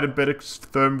 modified embedded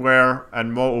firmware,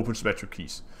 and more open symmetric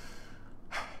keys.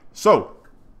 So,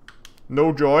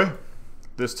 no joy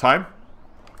this time.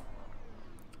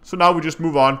 So now we just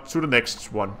move on to the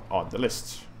next one on the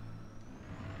list.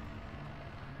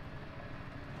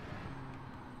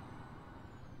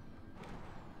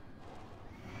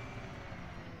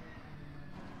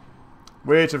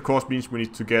 Which of course means we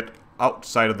need to get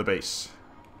outside of the base.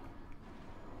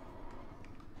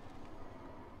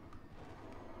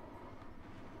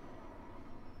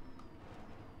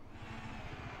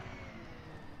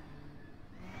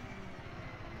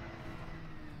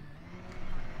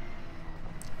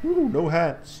 Ooh, no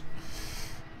hands.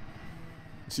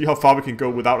 See how far we can go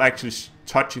without actually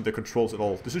touching the controls at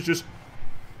all. This is just...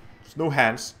 There's no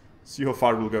hands. See how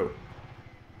far we'll go.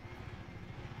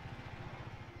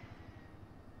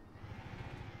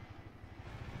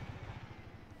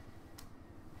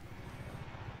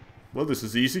 Well, this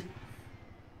is easy.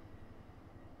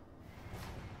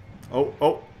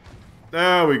 Oh.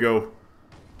 There we go.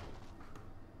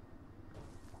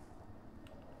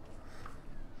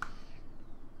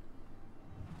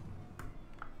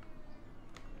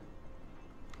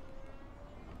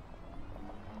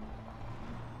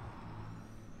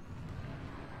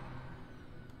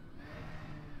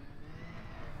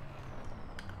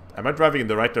 Am I driving in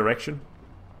the right direction?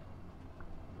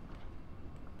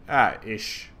 Ah,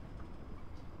 ish.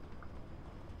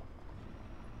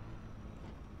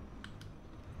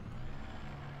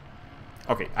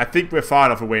 Okay, I think we're far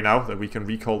enough away now that we can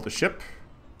recall the ship.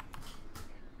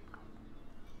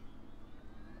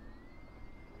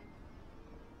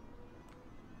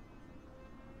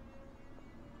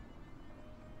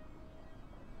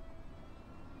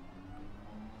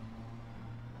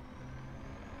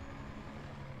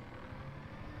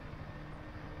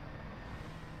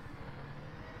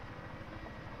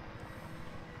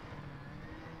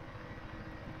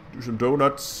 Do some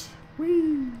donuts.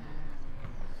 Whee!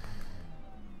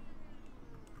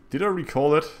 Did I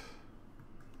recall it?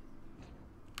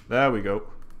 There we go.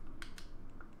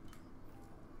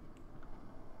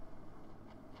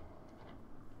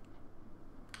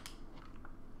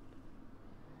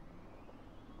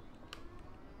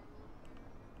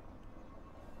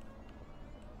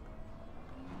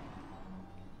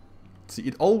 See,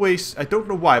 it always, I don't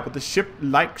know why, but the ship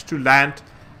likes to land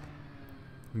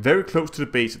very close to the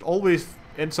base. It always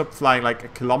ends up flying like a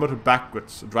kilometer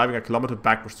backwards, driving a kilometer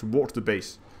backwards towards the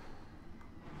base.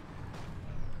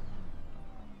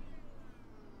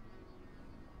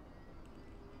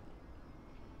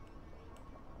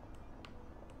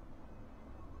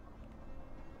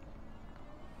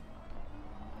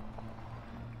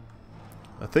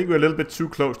 I think we're a little bit too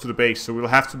close to the base, so we'll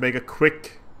have to make a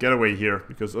quick getaway here,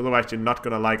 because otherwise they're not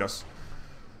gonna like us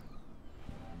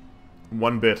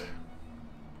one bit.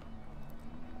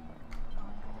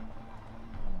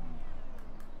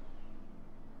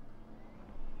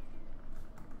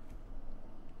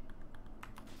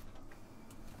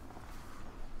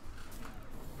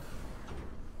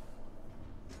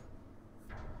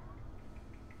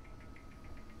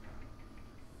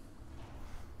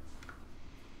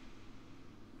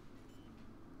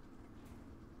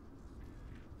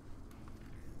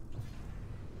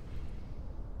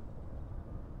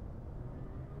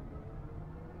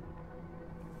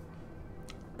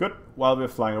 Good. While we're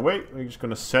flying away, we're just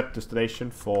gonna set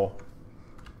destination for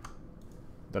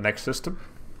the next system.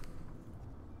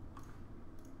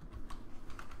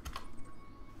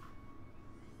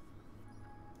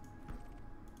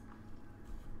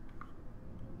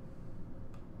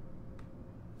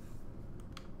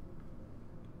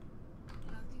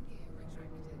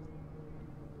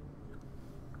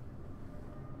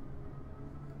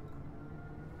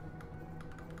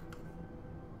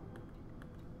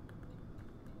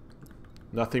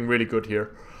 Nothing really good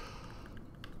here.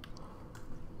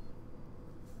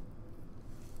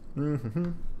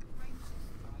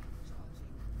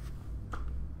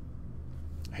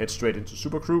 Head straight into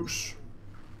Super Cruise.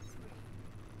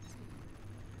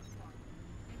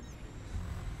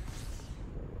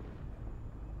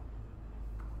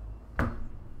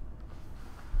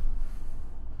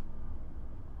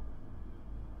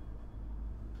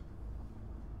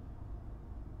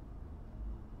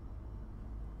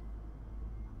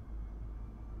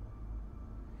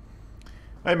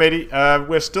 Hey matey,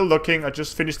 we're still looking. I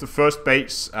just finished the first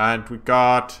base and we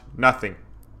got nothing.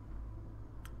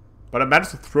 But I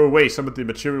managed to throw away some of the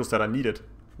materials that I needed,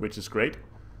 which is great.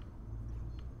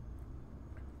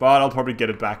 But I'll probably get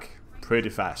it back pretty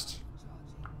fast.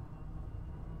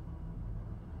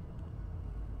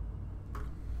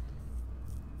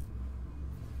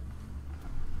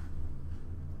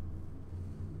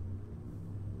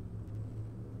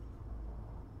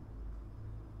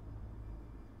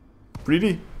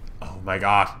 Really? Oh my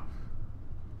god.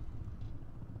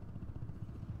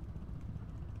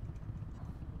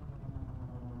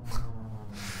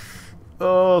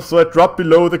 Oh, so I dropped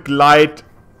below the glide.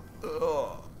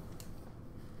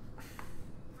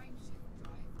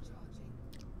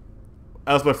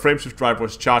 As my frameshift drive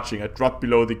was charging, I dropped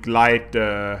below the glide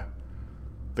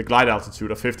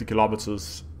altitude of 50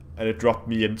 kilometers, and it dropped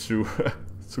me into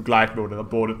to glide mode and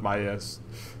aborted my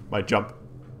my jump.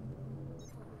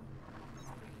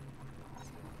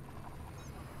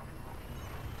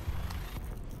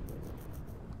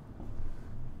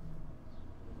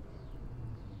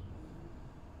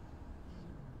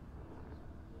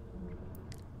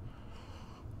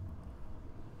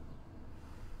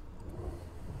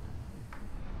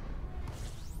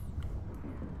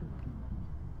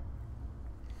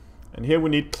 And here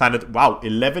we need planet... Wow,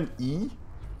 11E?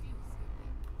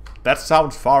 That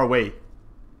sounds far away.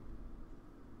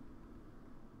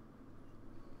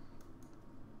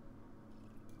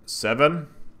 Seven,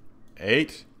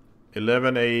 8,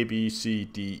 11 A, B, C,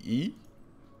 D, E.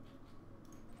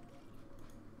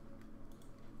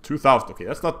 2000. Okay,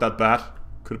 that's not that bad.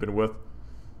 Could have been worth.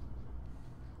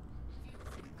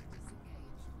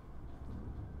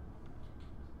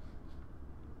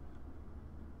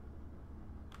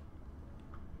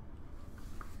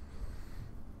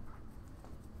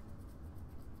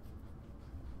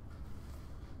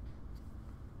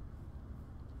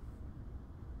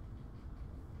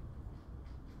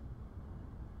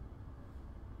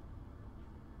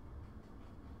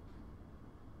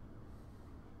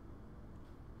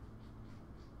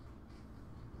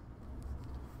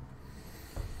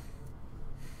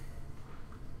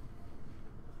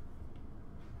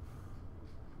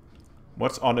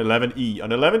 What's on 11E?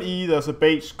 On 11E, there's a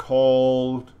base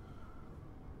called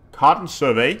Cotton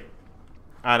Survey.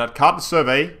 And at Cotton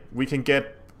Survey, we can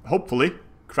get, hopefully,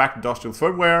 cracked industrial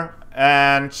firmware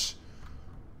and...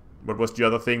 what was the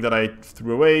other thing that I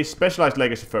threw away? Specialized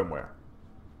legacy firmware.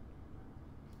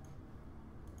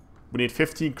 We need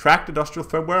 15 cracked industrial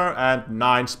firmware and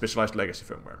 9 specialized legacy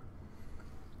firmware.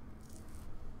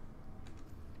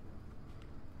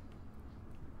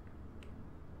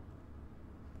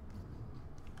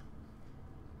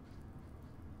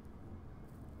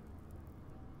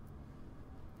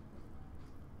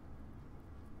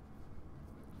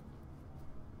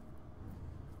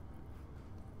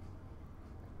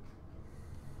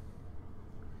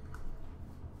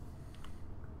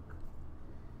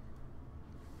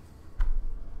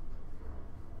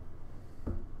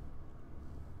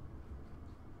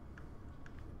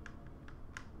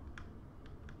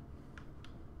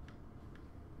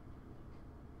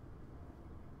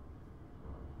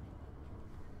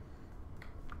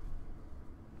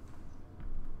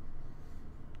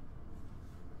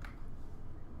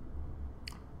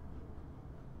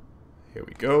 Here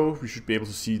we go. We should be able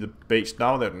to see the base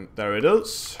now. There it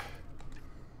is.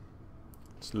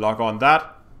 Let's log on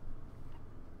that.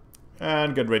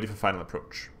 And get ready for final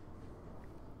approach.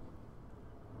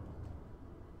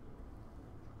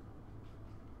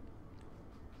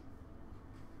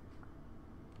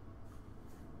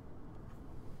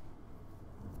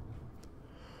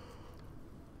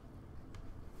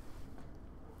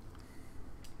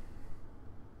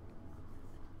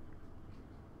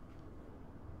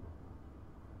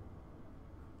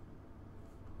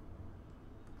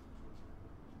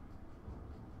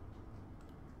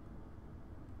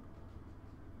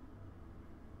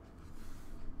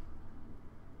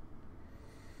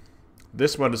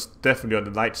 This one is definitely on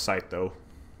the light side though.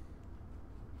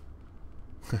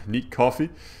 Need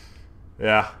coffee?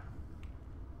 Yeah.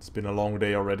 It's been a long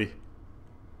day already.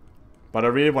 But I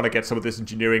really want to get some of this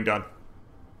engineering done.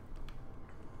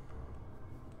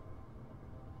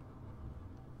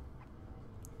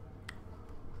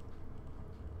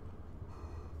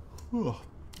 Ugh.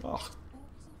 Ugh.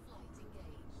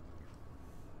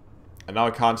 And now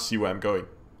I can't see where I'm going.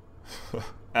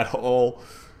 At all.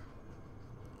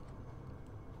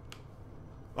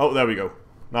 Oh, there we go.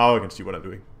 Now I can see what I'm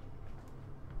doing.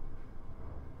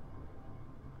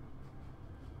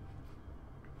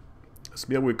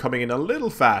 Smear, we're coming in a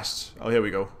little fast. Oh, here we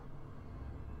go.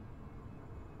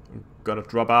 I'm gonna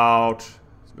drop out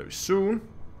very soon.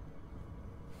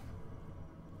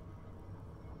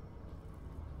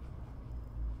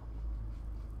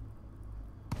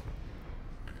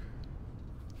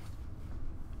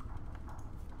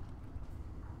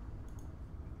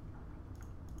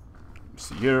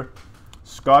 See here,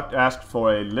 Scott asked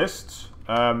for a list.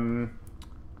 I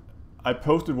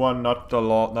posted one not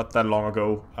that long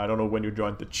ago. I don't know when you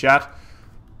joined the chat,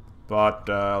 but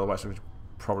otherwise we'll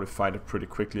probably find it pretty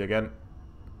quickly again.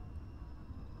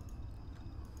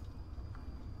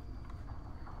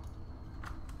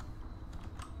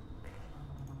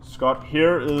 Scott,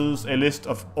 here is a list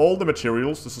of all the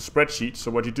materials. This is a spreadsheet. So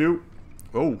what you do?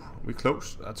 Oh, we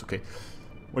close. That's okay.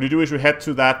 What you do is you head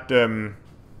to that.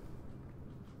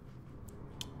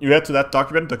 You head to that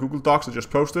document, the Google Docs I just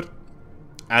posted,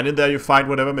 and in there you find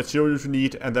whatever materials you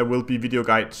need, and there will be video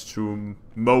guides to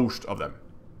most of them.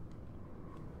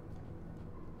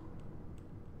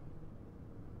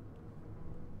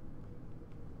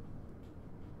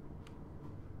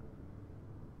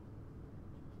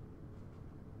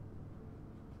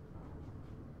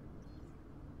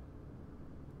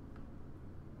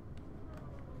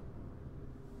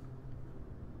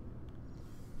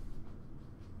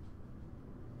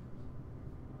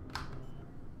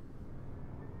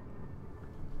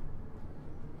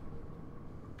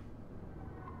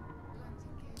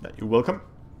 You're welcome.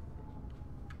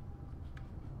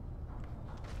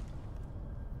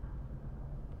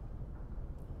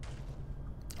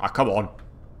 Ah, come on.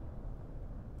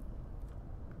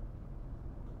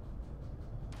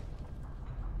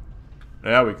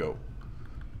 There we go.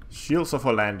 Shields are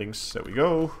for landings. There we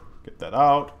go. Get that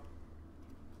out.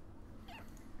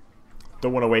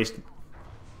 Don't want to waste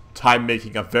time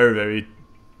making a very, very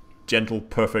gentle,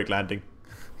 perfect landing.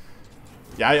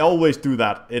 Yeah, I always do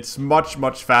that. It's much,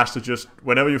 much faster just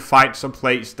whenever you find some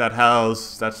place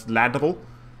that's landable,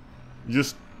 you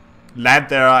just land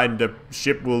there and the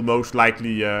ship will most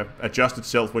likely adjust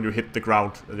itself when you hit the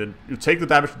ground. And then you take the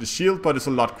damage to the shield, but it's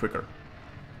a lot quicker.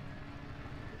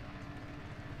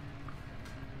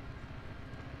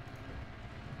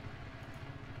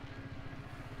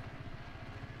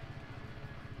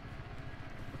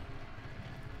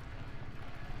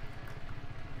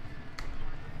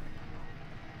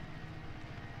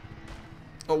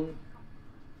 Oh,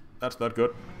 that's not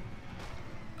good.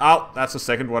 Ow, that's the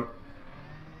second one.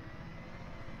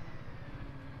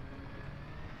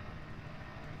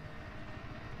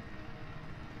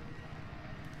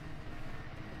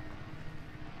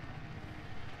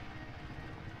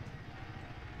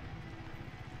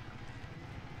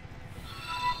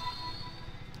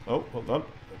 Oh, hold on.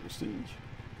 Let me see.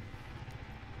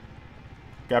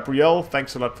 Gabrielle,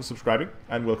 thanks a lot for subscribing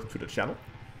and welcome to the channel.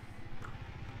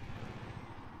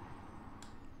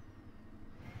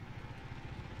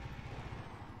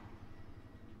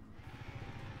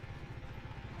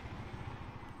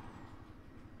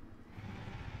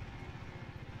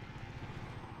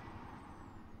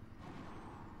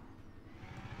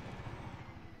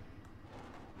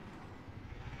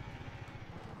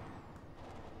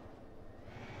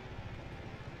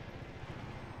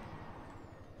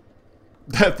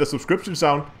 The subscription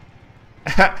sound.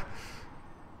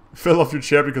 Fell off your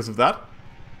chair because of that.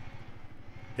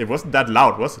 It wasn't that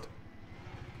loud, was it?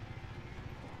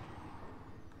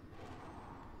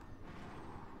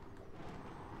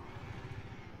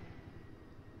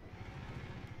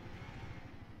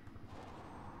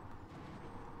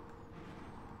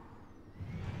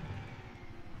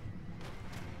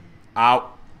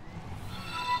 Ow.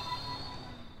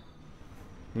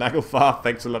 Nagelfar,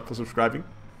 thanks a lot for subscribing.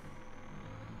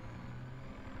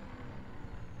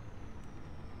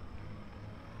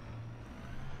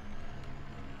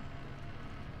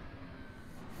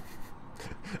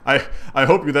 I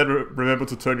hope you then remember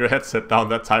to turn your headset down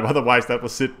that time, otherwise that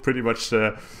was it pretty much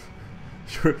your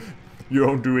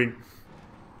own doing.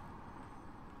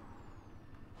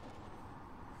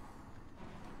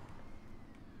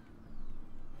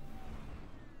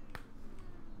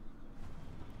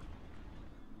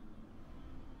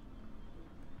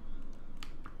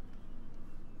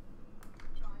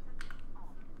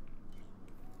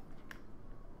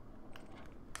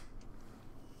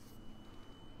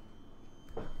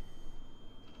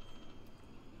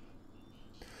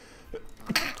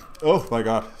 Oh my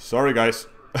god, sorry guys.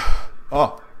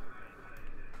 Oh.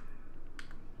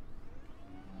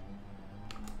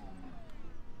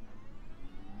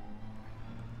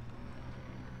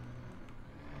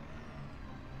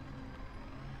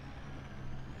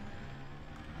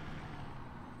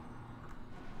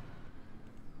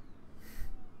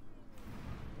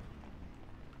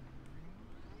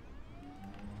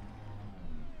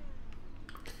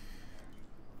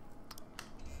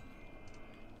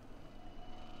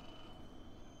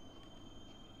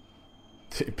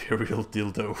 The Imperial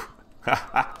dildo.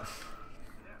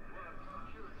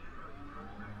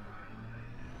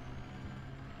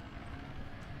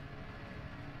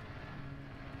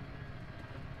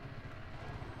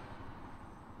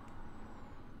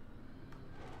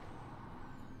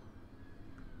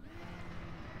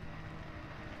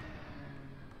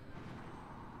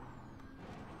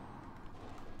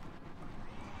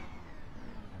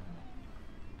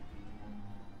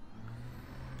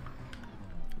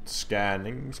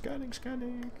 Scanning, scanning,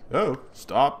 scanning. Oh,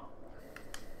 stop.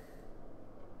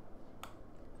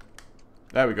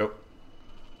 There we go.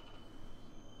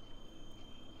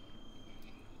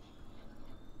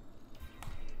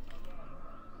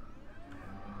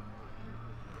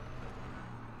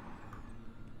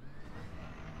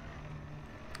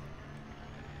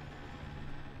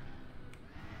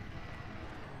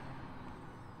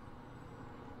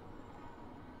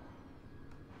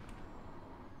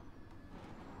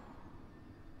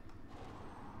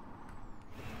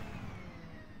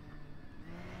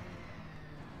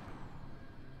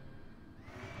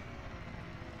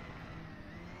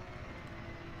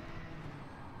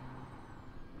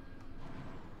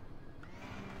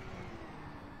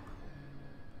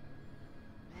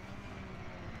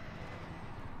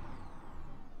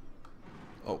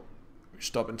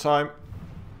 Stop in time.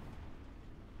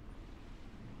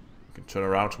 We can turn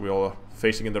around so we all are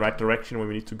facing in the right direction when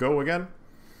we need to go again.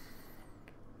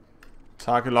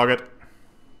 Target log it.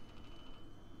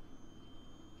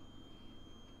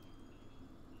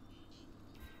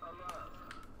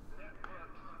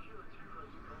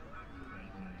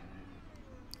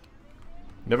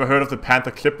 Never heard of the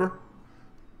Panther Clipper?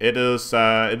 It is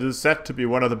said to be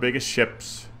one of the biggest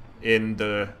ships in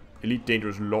the Elite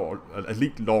Dangerous lore,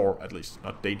 Elite lore at least,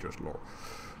 not Dangerous lore.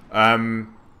 And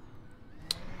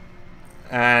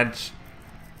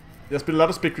there's been a lot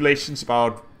of speculations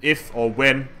about if or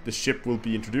when the ship will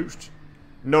be introduced.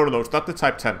 No, it's not the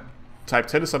Type 10. Type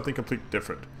 10 is something completely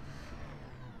different.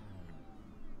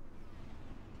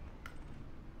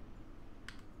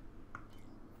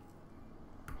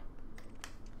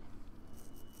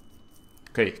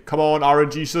 Okay, come on,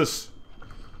 RNGesus.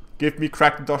 Give me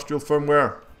cracked industrial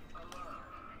firmware.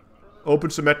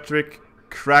 Open symmetric,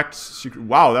 cracked secret.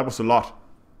 Wow, that was a lot.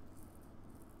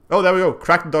 Oh, there we go.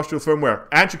 Cracked industrial firmware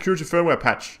and security firmware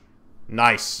patch.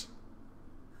 Nice.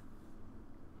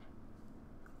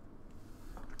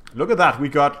 Look at that. We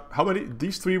got how many?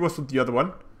 These 3 was from the other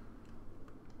one.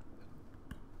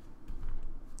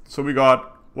 So we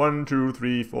got 1, 2,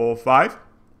 3, 4, 5.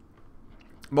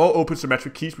 More open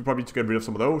symmetric keys. We probably need to get rid of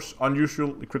some of those.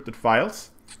 Unusual encrypted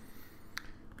files.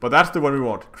 But that's the one we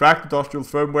want. Cracked industrial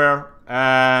firmware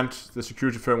and the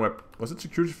security firmware. Was it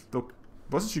security? No,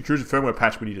 was it security firmware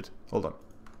patch we needed? Hold on.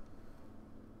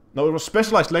 No, it was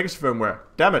specialized legacy firmware.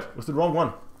 Damn it, it was the wrong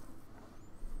one.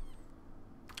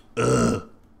 Ugh.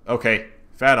 Okay,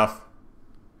 fair enough.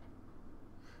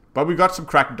 But we got some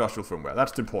cracked industrial firmware.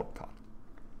 That's the important part.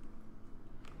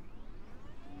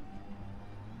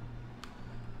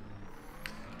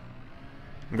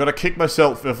 I'm gonna kick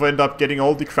myself if I end up getting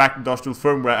all the cracked industrial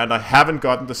firmware and I haven't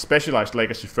gotten the specialized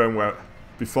legacy firmware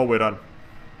before we're done.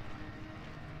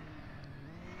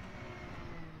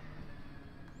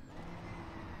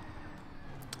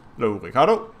 Hello,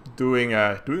 Ricardo. Doing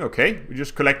okay. We're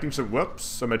just collecting some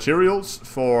materials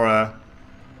for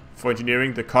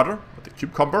engineering the cutter, the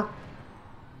cucumber.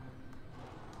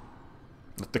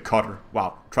 Not the cutter.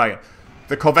 Wow, try it.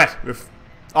 The Corvette. We've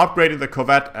upgraded the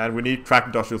Corvette, and we need cracked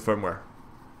industrial firmware.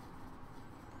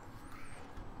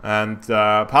 And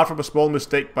apart from a small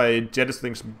mistake by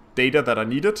jettisoning some data that I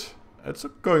needed, it's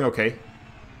going okay.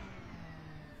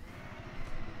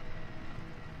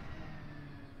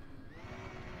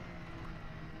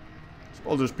 So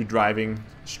I'll just be driving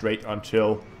straight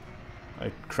until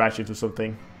I crash into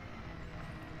something.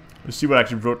 Let's see what I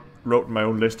actually wrote in my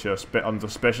own list here on the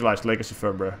specialized legacy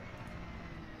firmware.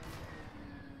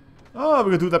 Oh,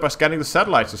 we can do that by scanning the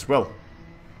satellites as well.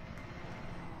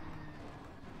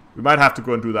 We might have to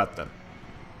go and do that then.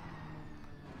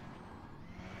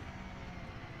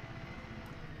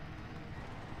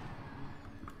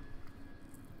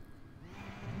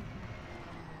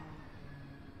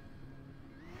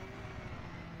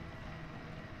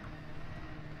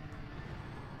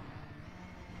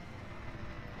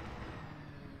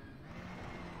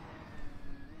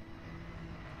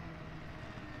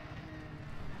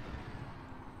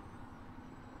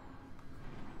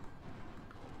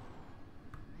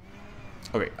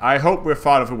 Okay, I hope we're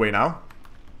far enough away now.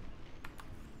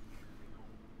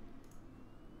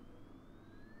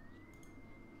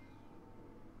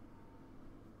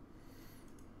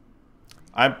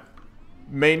 I'm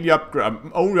only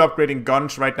upgrading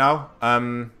guns right now.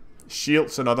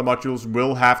 Shields and other modules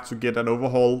will have to get an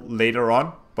overhaul later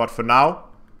on, but for now,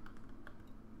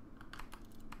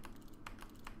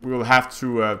 we will have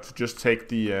to just take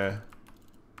the.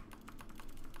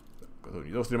 Don't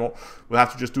need those anymore. We'll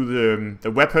have to just do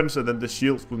the weapons, and then the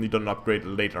shields will need an upgrade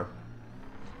later.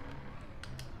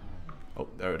 Oh,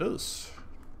 there it is.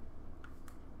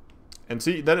 And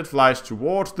see, then it flies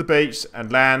towards the base and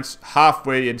lands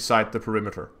halfway inside the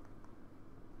perimeter.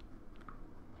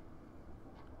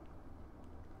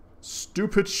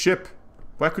 Stupid ship.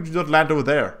 Why could you not land over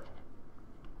there?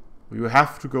 You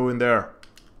have to go in there.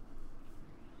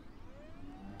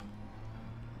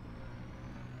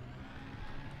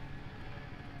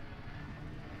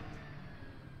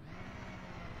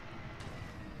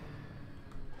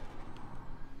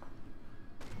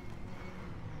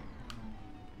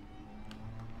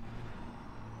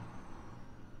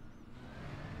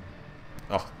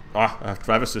 I have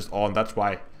driver assist on, that's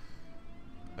why.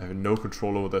 I have no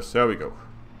control over this. There we go.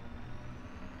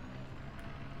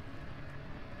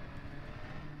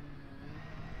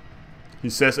 He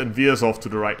says and veers off to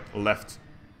the right, left.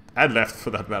 And left for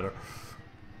that matter.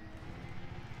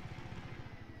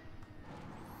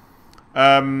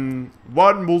 One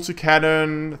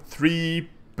multi-cannon, 3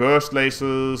 burst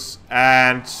lasers,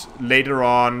 and later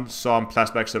on some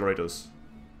plasma accelerators.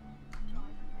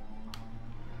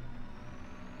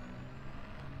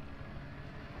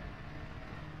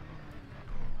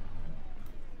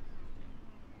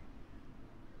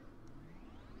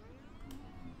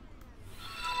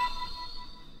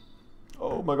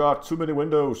 Oh my god, too many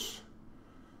windows.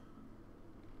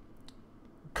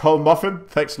 Carl Muffin,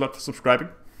 thanks a lot for subscribing.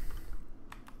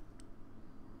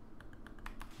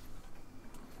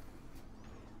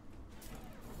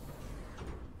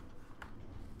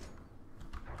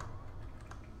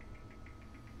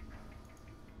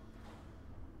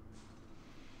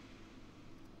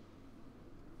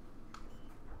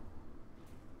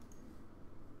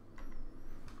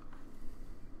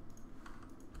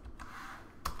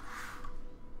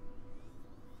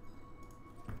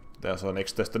 There's our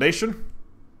next destination.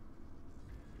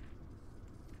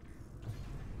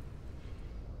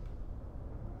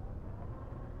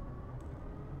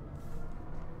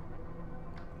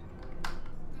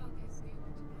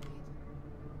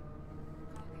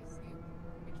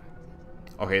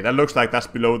 Okay, that looks like that's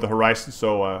below the horizon,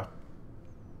 so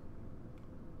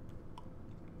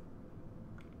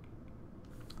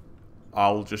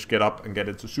I'll just get up and get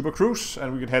into Super Cruise,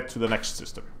 and we can head to the next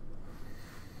system.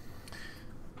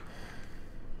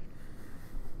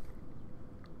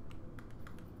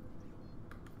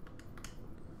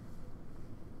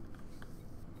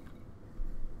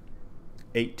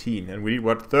 $18, and we need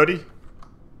what, 30?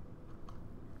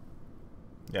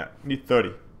 Yeah, we need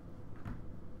 30.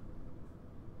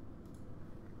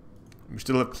 We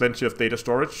still have plenty of data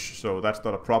storage, so that's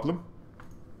not a problem.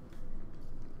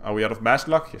 Are we out of mass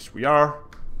lock? Yes, we are.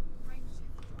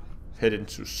 Head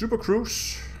into Super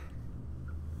Cruise.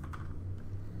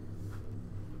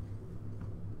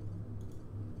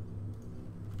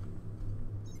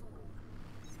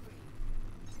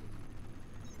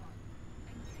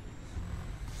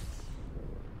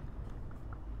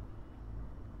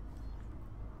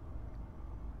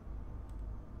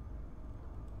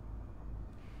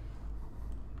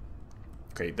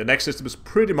 Okay, the next system is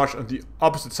pretty much on the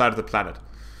opposite side of the planet.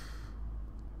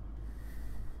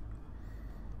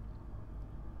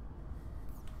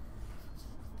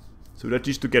 So that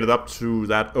needs to get it up to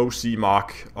that OC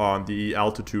mark on the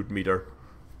altitude meter.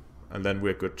 And then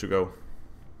we're good to go.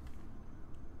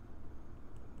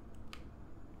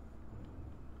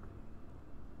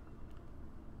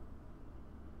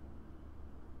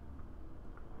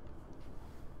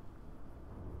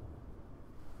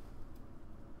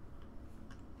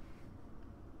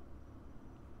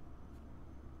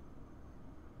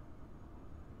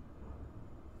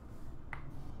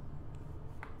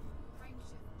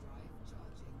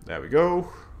 There we go.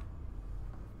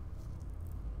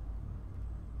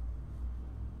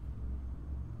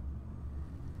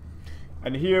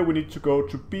 And here we need to go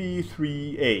to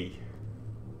B3A.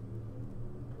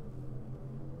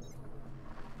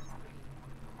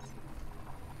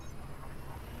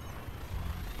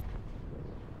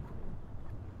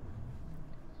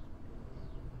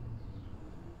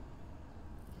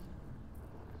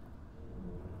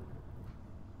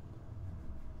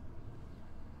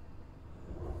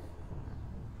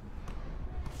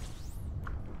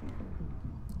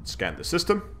 Scan the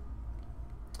system.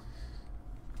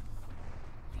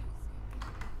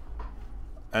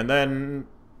 And then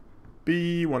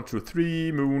B, 1, 2,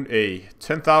 3, Moon A,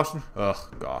 10,000. Oh,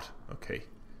 God. Okay.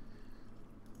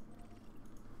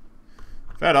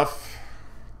 Fair enough.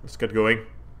 Let's get going.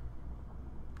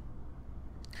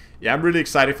 Yeah, I'm really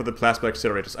excited for the plasma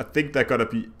accelerators. I think they're gonna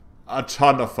be a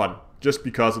ton of fun, just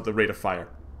because of the rate of fire.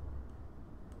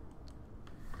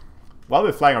 While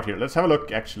we're flying out here, let's have a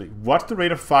look, actually. What's the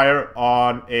rate of fire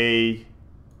on a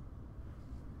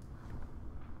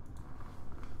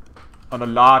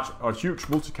large or huge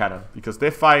multi-cannon? Because they're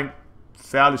firing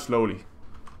fairly slowly.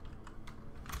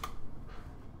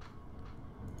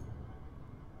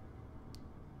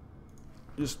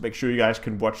 Just make sure you guys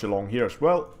can watch along here as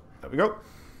well. There we go.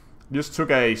 Just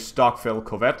took a stock fill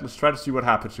Corvette. Let's try to see what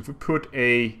happens if we put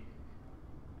a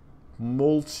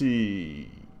multi...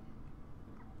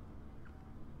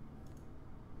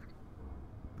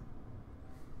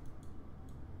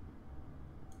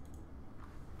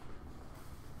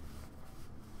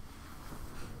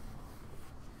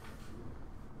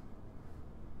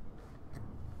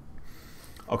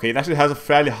 Okay, it actually has a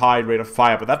fairly high rate of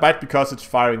fire, but that might be because it's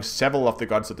firing several of the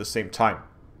guns at the same time.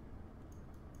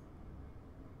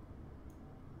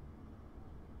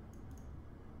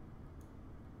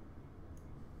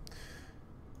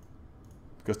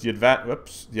 Because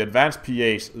the advanced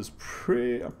PAs is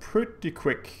pretty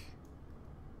quick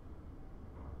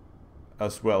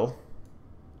as well.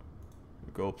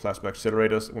 We go plasma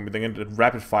accelerators. When we then get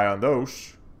rapid fire on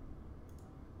those,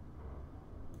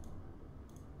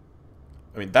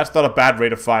 I mean, that's not a bad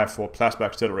rate of fire for a plasma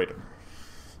accelerator.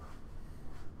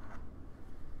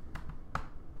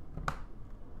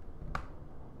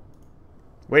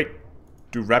 Wait,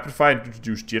 do rapid fire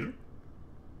introduce jitter?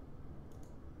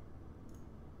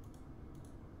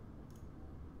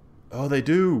 Oh, they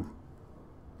do.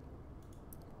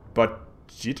 But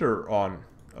jitter on,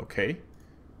 okay.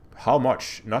 How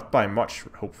much? Not by much,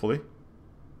 hopefully.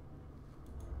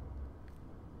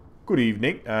 Good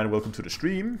evening and welcome to the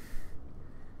stream.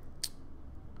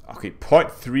 Okay,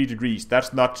 0.3 degrees.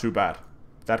 That's not too bad.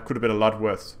 That could have been a lot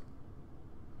worse.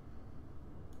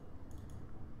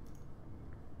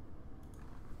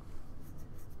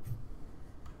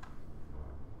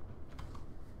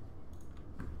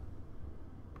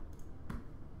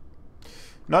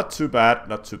 Not too bad,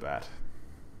 not too bad.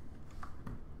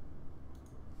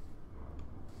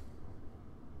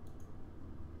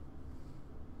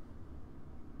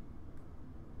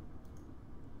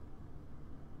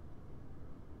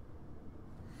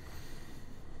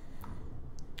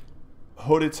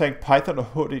 HD tank Python or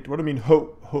HD? What do you mean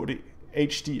HD?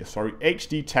 HD, sorry,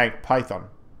 HD tank Python.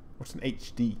 What's an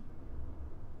HD?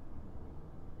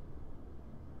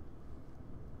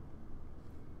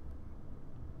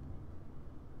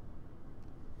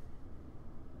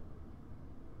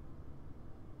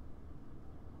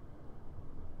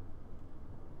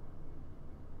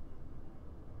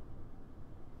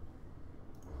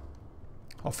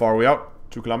 How far are we out?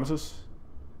 2 kilometers.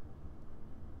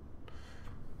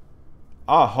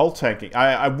 Ah, hull tanking.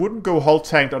 I wouldn't go hull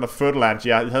tanked on a Furtherland.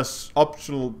 Yeah, it has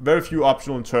optional, very few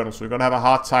optional internals, so you're gonna have a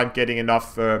hard time getting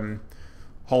enough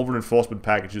hull reinforcement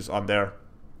packages on there.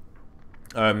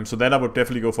 So then I would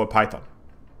definitely go for a Python.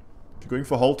 If you're going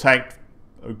for hull tanked,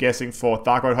 I'm guessing for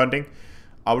Thargoid hunting,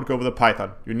 I would go with a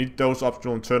Python. You need those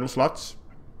optional internal slots.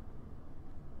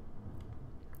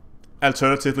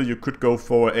 Alternatively, you could go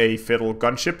for a Federal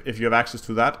gunship if you have access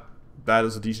to that. That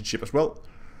is a decent ship as well.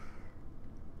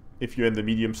 If you're in the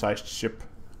medium-sized ship.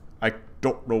 I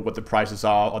don't know what the prices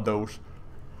are on those.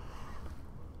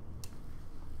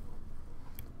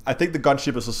 I think the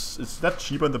gunship is that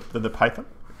cheaper than the Python?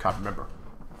 I can't remember.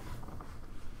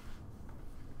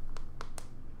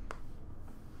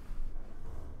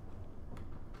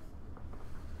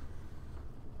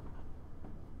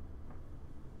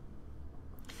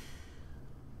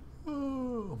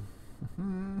 Oh.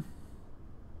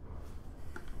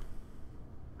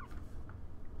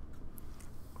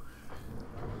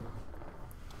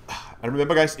 And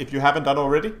remember, guys, if you haven't done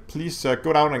already, please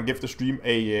go down and give the stream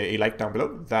a like down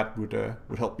below. That would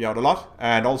help me out a lot.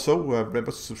 And also remember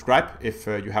to subscribe if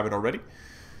you haven't already.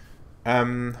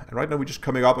 And right now we're just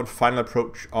coming up on final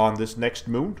approach on this next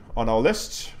moon on our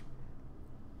list.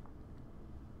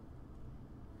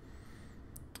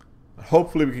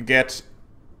 Hopefully we can get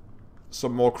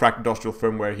some more cracked industrial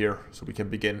firmware here so we can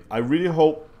begin. I really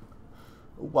hope...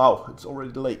 Wow, it's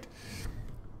already late.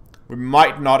 We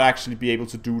might not actually be able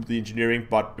to do the engineering,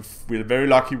 but if we're very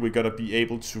lucky, we're gonna be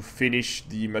able to finish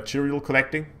the material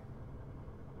collecting.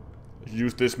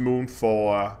 Use this moon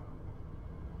for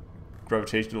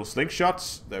gravitational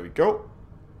slingshots. There we go.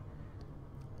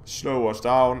 Slow us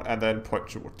down and then point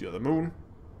toward the other moon.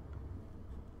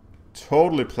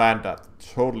 Totally planned that.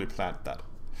 Totally planned that.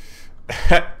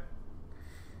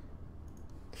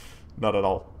 Not at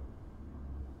all.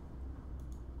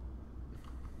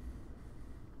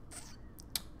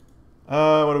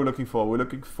 What are we looking for? We're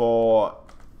looking for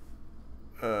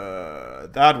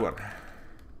that one.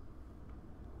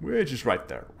 We're just right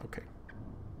there. Okay.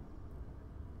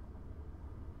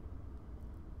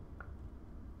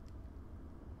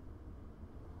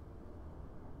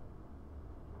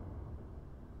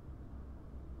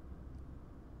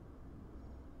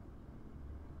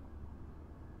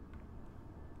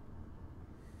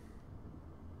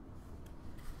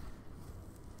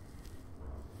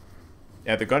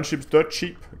 Yeah, the gunship's dirt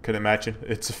cheap. I can imagine.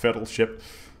 It's a Federal ship.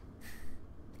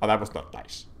 Oh, that was not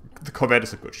nice. The Corvette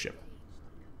is a good ship.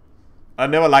 I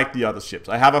never liked the other ships.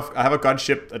 I have a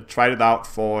gunship and tried it out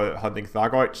for hunting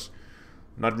Thargoids.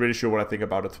 Not really sure what I think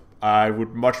about it. I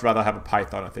would much rather have a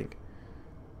Python, I think.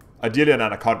 Ideally an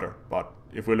Anaconda, but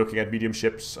if we're looking at medium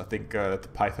ships, I think the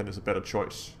Python is a better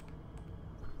choice.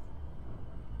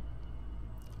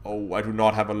 Oh, I do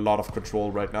not have a lot of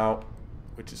control right now,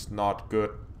 which is not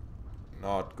good.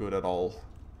 Not good at all.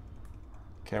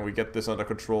 Can we get this under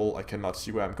control? I cannot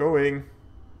see where I'm going.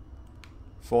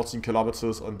 14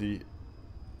 kilometers on the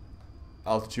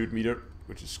altitude meter,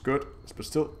 which is good. But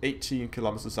still 18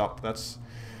 kilometers out.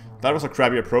 That was a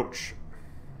crabby approach.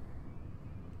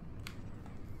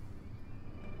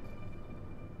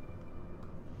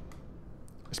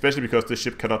 Especially because this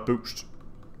ship cannot boost.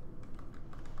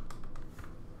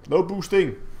 No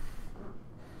boosting.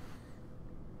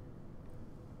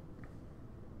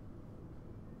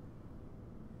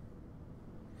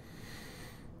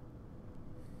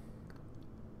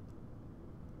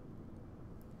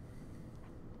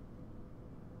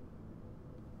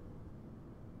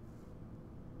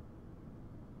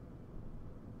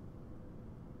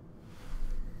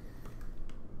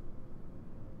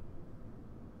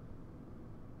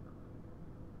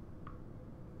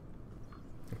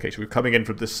 Okay, so we're coming in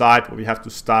from this side, but we have to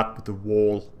start with the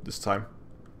wall this time.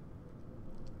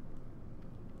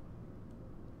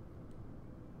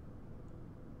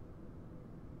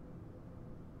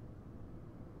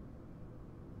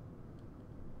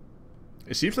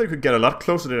 It seems like we could get a lot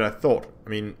closer than I thought. I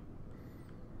mean,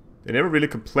 they never really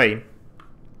complain.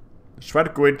 Let's try to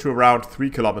go into around 3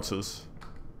 kilometers.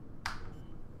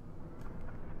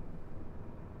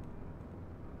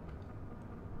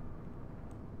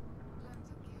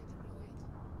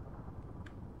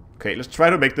 Okay, let's try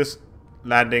to make this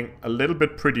landing a little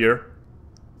bit prettier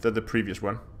than the previous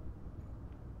one.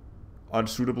 On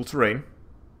suitable terrain.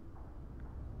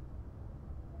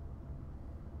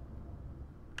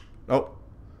 Oh.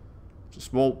 It's a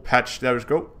small patch. There we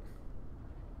go.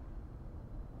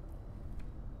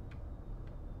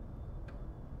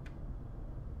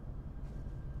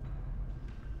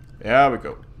 There we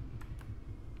go.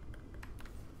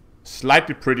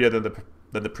 Slightly prettier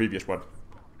than the previous one.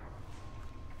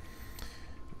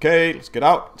 Okay, let's get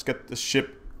out. Let's get the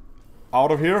ship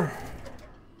out of here.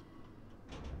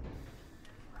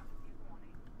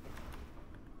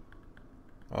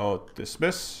 Oh,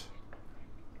 dismiss.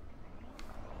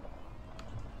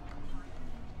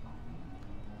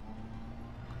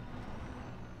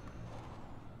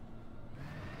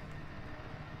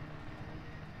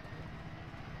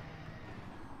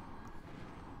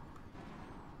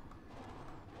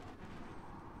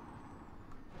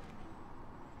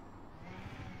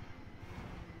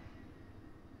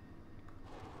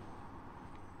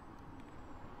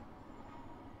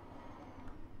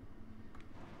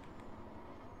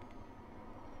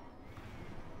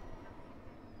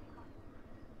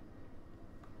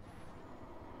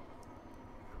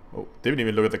 Oh, didn't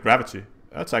even look at the gravity.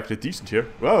 That's actually decent here.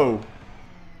 Whoa!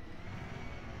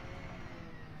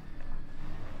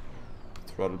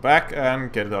 Throttle back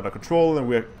and get it under control, and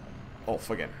we're off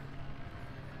again.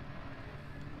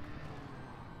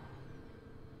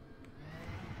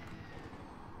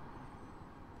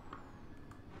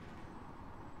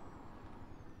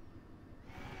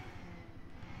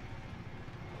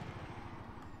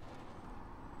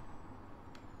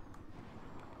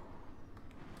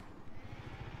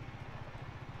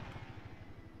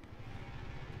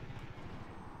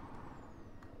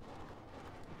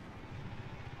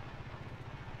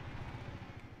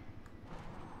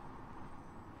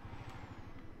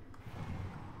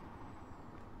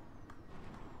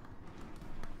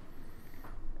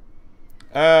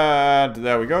 And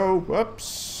there we go.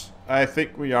 Whoops. I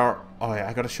think we are... Oh yeah,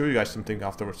 I gotta show you guys something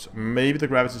afterwards. Maybe the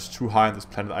gravity is too high on this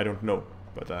planet, I don't know.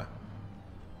 But I'm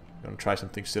gonna try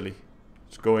something silly.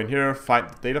 Let's go in here, find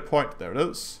the data point. There it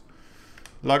is.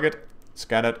 Log it,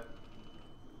 scan it.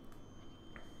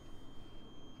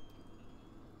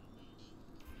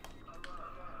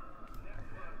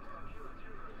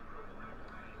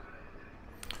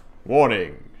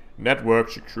 Warning. Network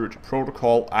security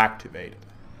protocol activated.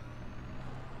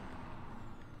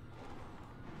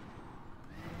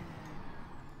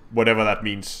 Whatever that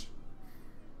means.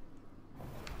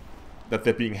 That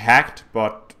they're being hacked,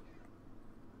 but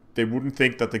they wouldn't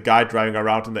think that the guy driving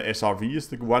around in the SRV is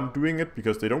the one doing it,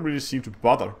 because they don't really seem to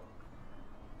bother.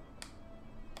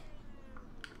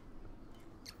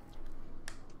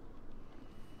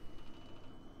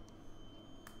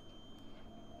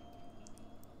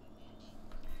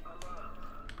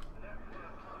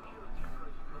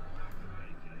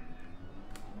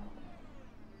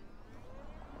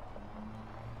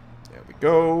 There we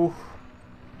go.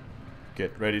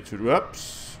 Get ready to do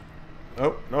ups.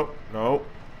 Oh, no, no.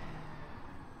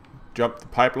 Jump the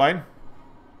pipeline.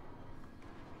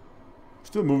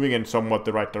 Still moving in somewhat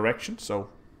the right direction, so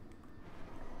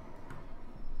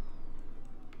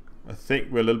I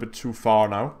think we're a little bit too far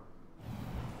now.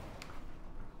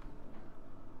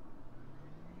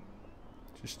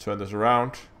 Just turn this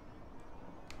around.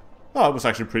 Oh, it was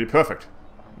actually pretty perfect.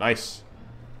 Nice.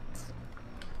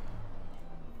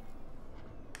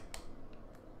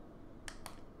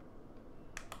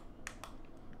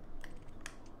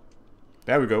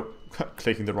 There we go.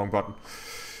 Clicking the wrong button.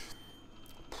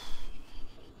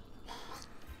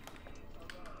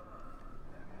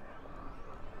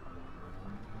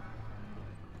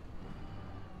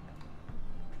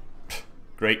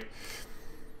 Great.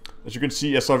 As you can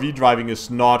see, SRV driving is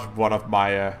not one of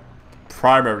my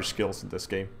primary skills in this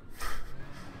game.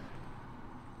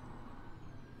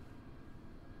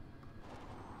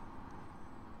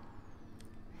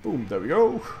 Boom, there we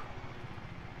go.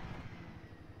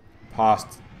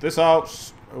 Past this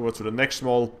house, over to the next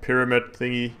small pyramid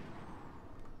thingy.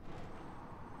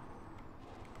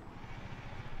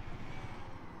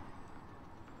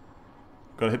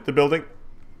 Gonna hit the building.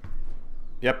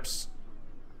 Yep.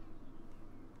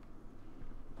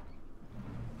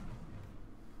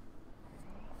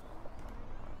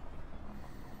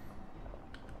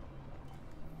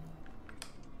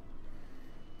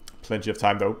 Plenty of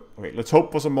time though. Okay, let's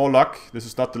hope for some more luck. This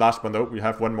is not the last one though. We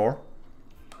have one more.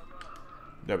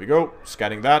 There we go.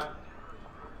 Scanning that.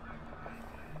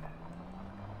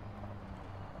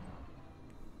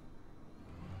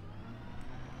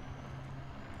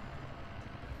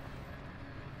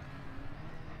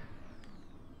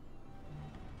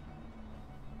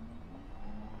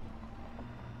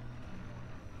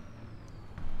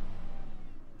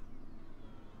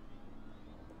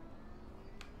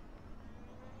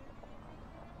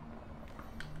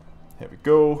 Here we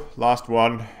go. Last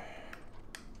one.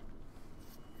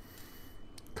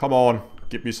 Come on.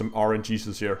 Give me some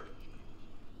RNGs here.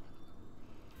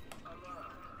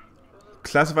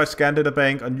 Classified scan data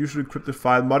bank, unusually encrypted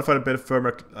file, modified embedded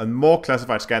firmware, and more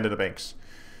classified scan data banks.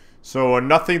 So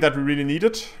nothing that we really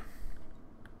needed.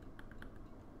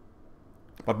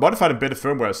 But modified embedded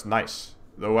firmware is nice,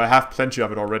 though I have plenty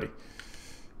of it already.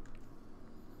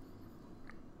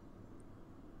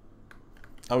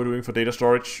 How are we doing for data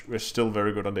storage? We're still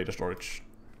very good on data storage.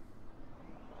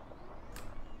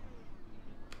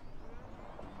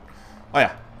 Oh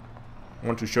yeah, I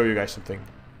want to show you guys something.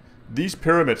 These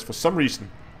pyramids, for some reason,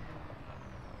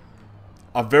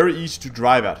 are very easy to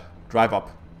drive up.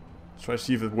 Let's try to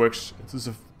see if it works. It is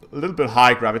a little bit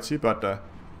high gravity, but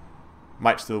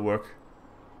might still work.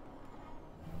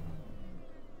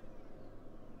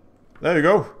 There you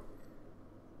go.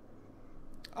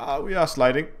 We are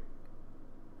sliding.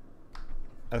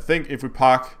 I think if we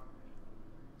park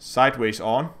sideways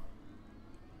on,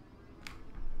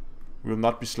 we will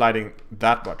not be sliding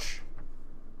that much.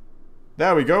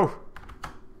 There we go.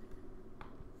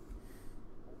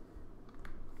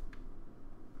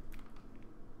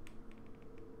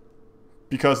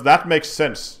 Because that makes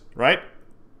sense, right?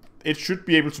 It should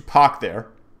be able to park there.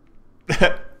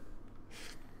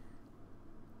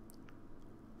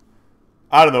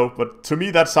 I don't know, but to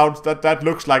me that sounds that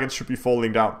looks like it should be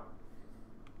falling down.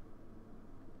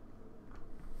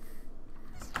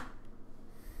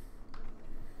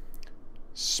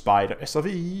 Spider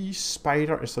SRV,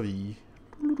 Spider SRV.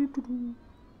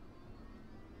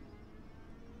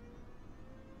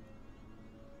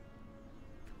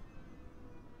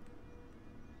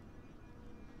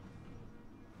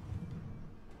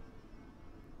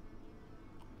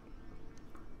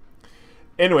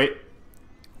 Anyway,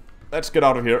 let's get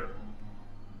out of here.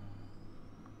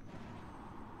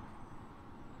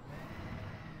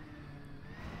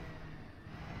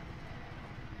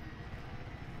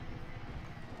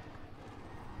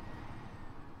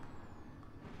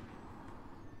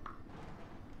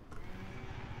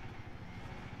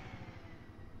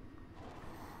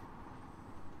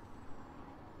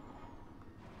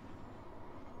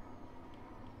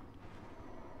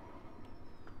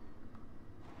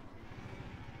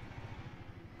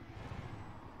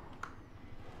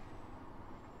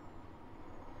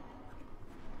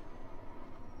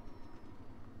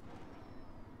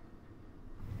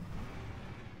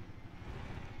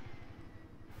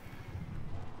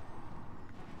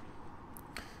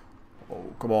 Oh,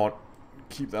 come on.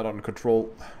 Keep that under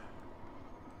control.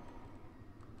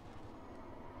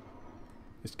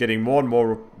 It's getting more and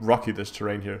more rocky, this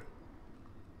terrain here.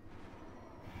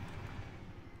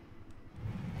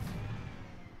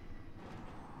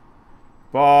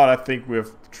 But I think we've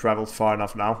traveled far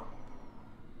enough now.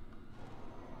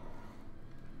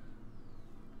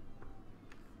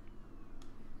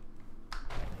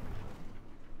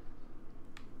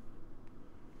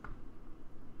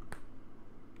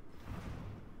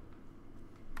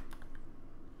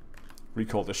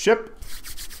 Recall the ship.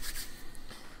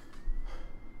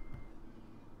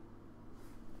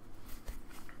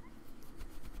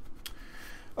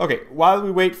 Okay, while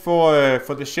we wait for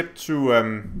the ship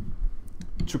to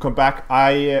come back,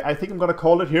 I think I'm gonna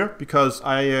call it here because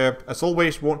I, as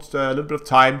always, want a little bit of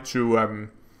time to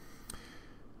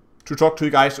talk to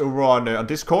you guys over on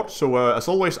Discord. So as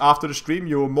always, after the stream,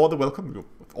 you're more than welcome. You're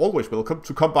always welcome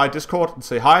to come by Discord and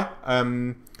say hi.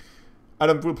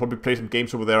 And we'll probably play some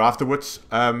games over there afterwards.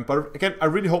 But again, I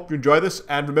really hope you enjoy this.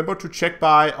 And remember to check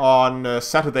by on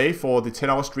Saturday for the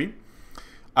 10-hour stream.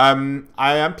 I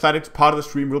am planning to, part of the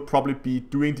stream will probably be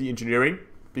doing the engineering.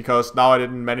 Because now I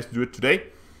didn't manage to do it today.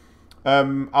 I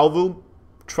will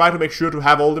try to make sure to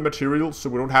have all the materials. So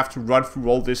we don't have to run through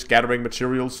all this gathering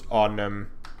materials on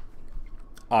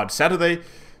Saturday.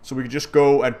 So we can just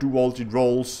go and do all the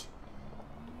rolls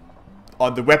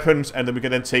on the weapons, and then we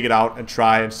can then take it out and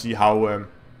try and see how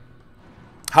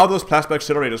those plasma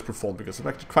accelerators perform, because I'm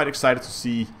actually quite excited to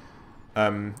see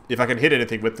if I can hit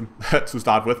anything with them to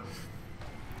start with.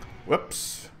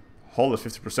 Whoops, hull is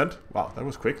 50%. Wow, that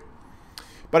was quick.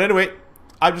 But anyway,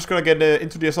 I'm just gonna get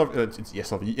into the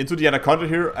SRV, into the Anaconda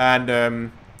here, and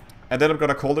then I'm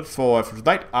gonna call it for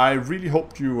tonight. I really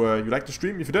hope you you liked the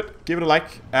stream. If you did, give it a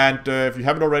like, and if you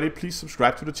haven't already, please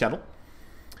subscribe to the channel.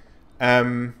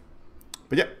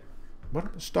 But yeah, what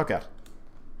am I stuck at?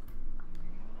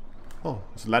 Oh,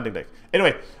 it's a landing deck.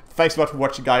 Anyway, thanks a lot for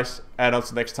watching, guys, and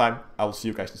until next time, I will see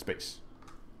you guys in space.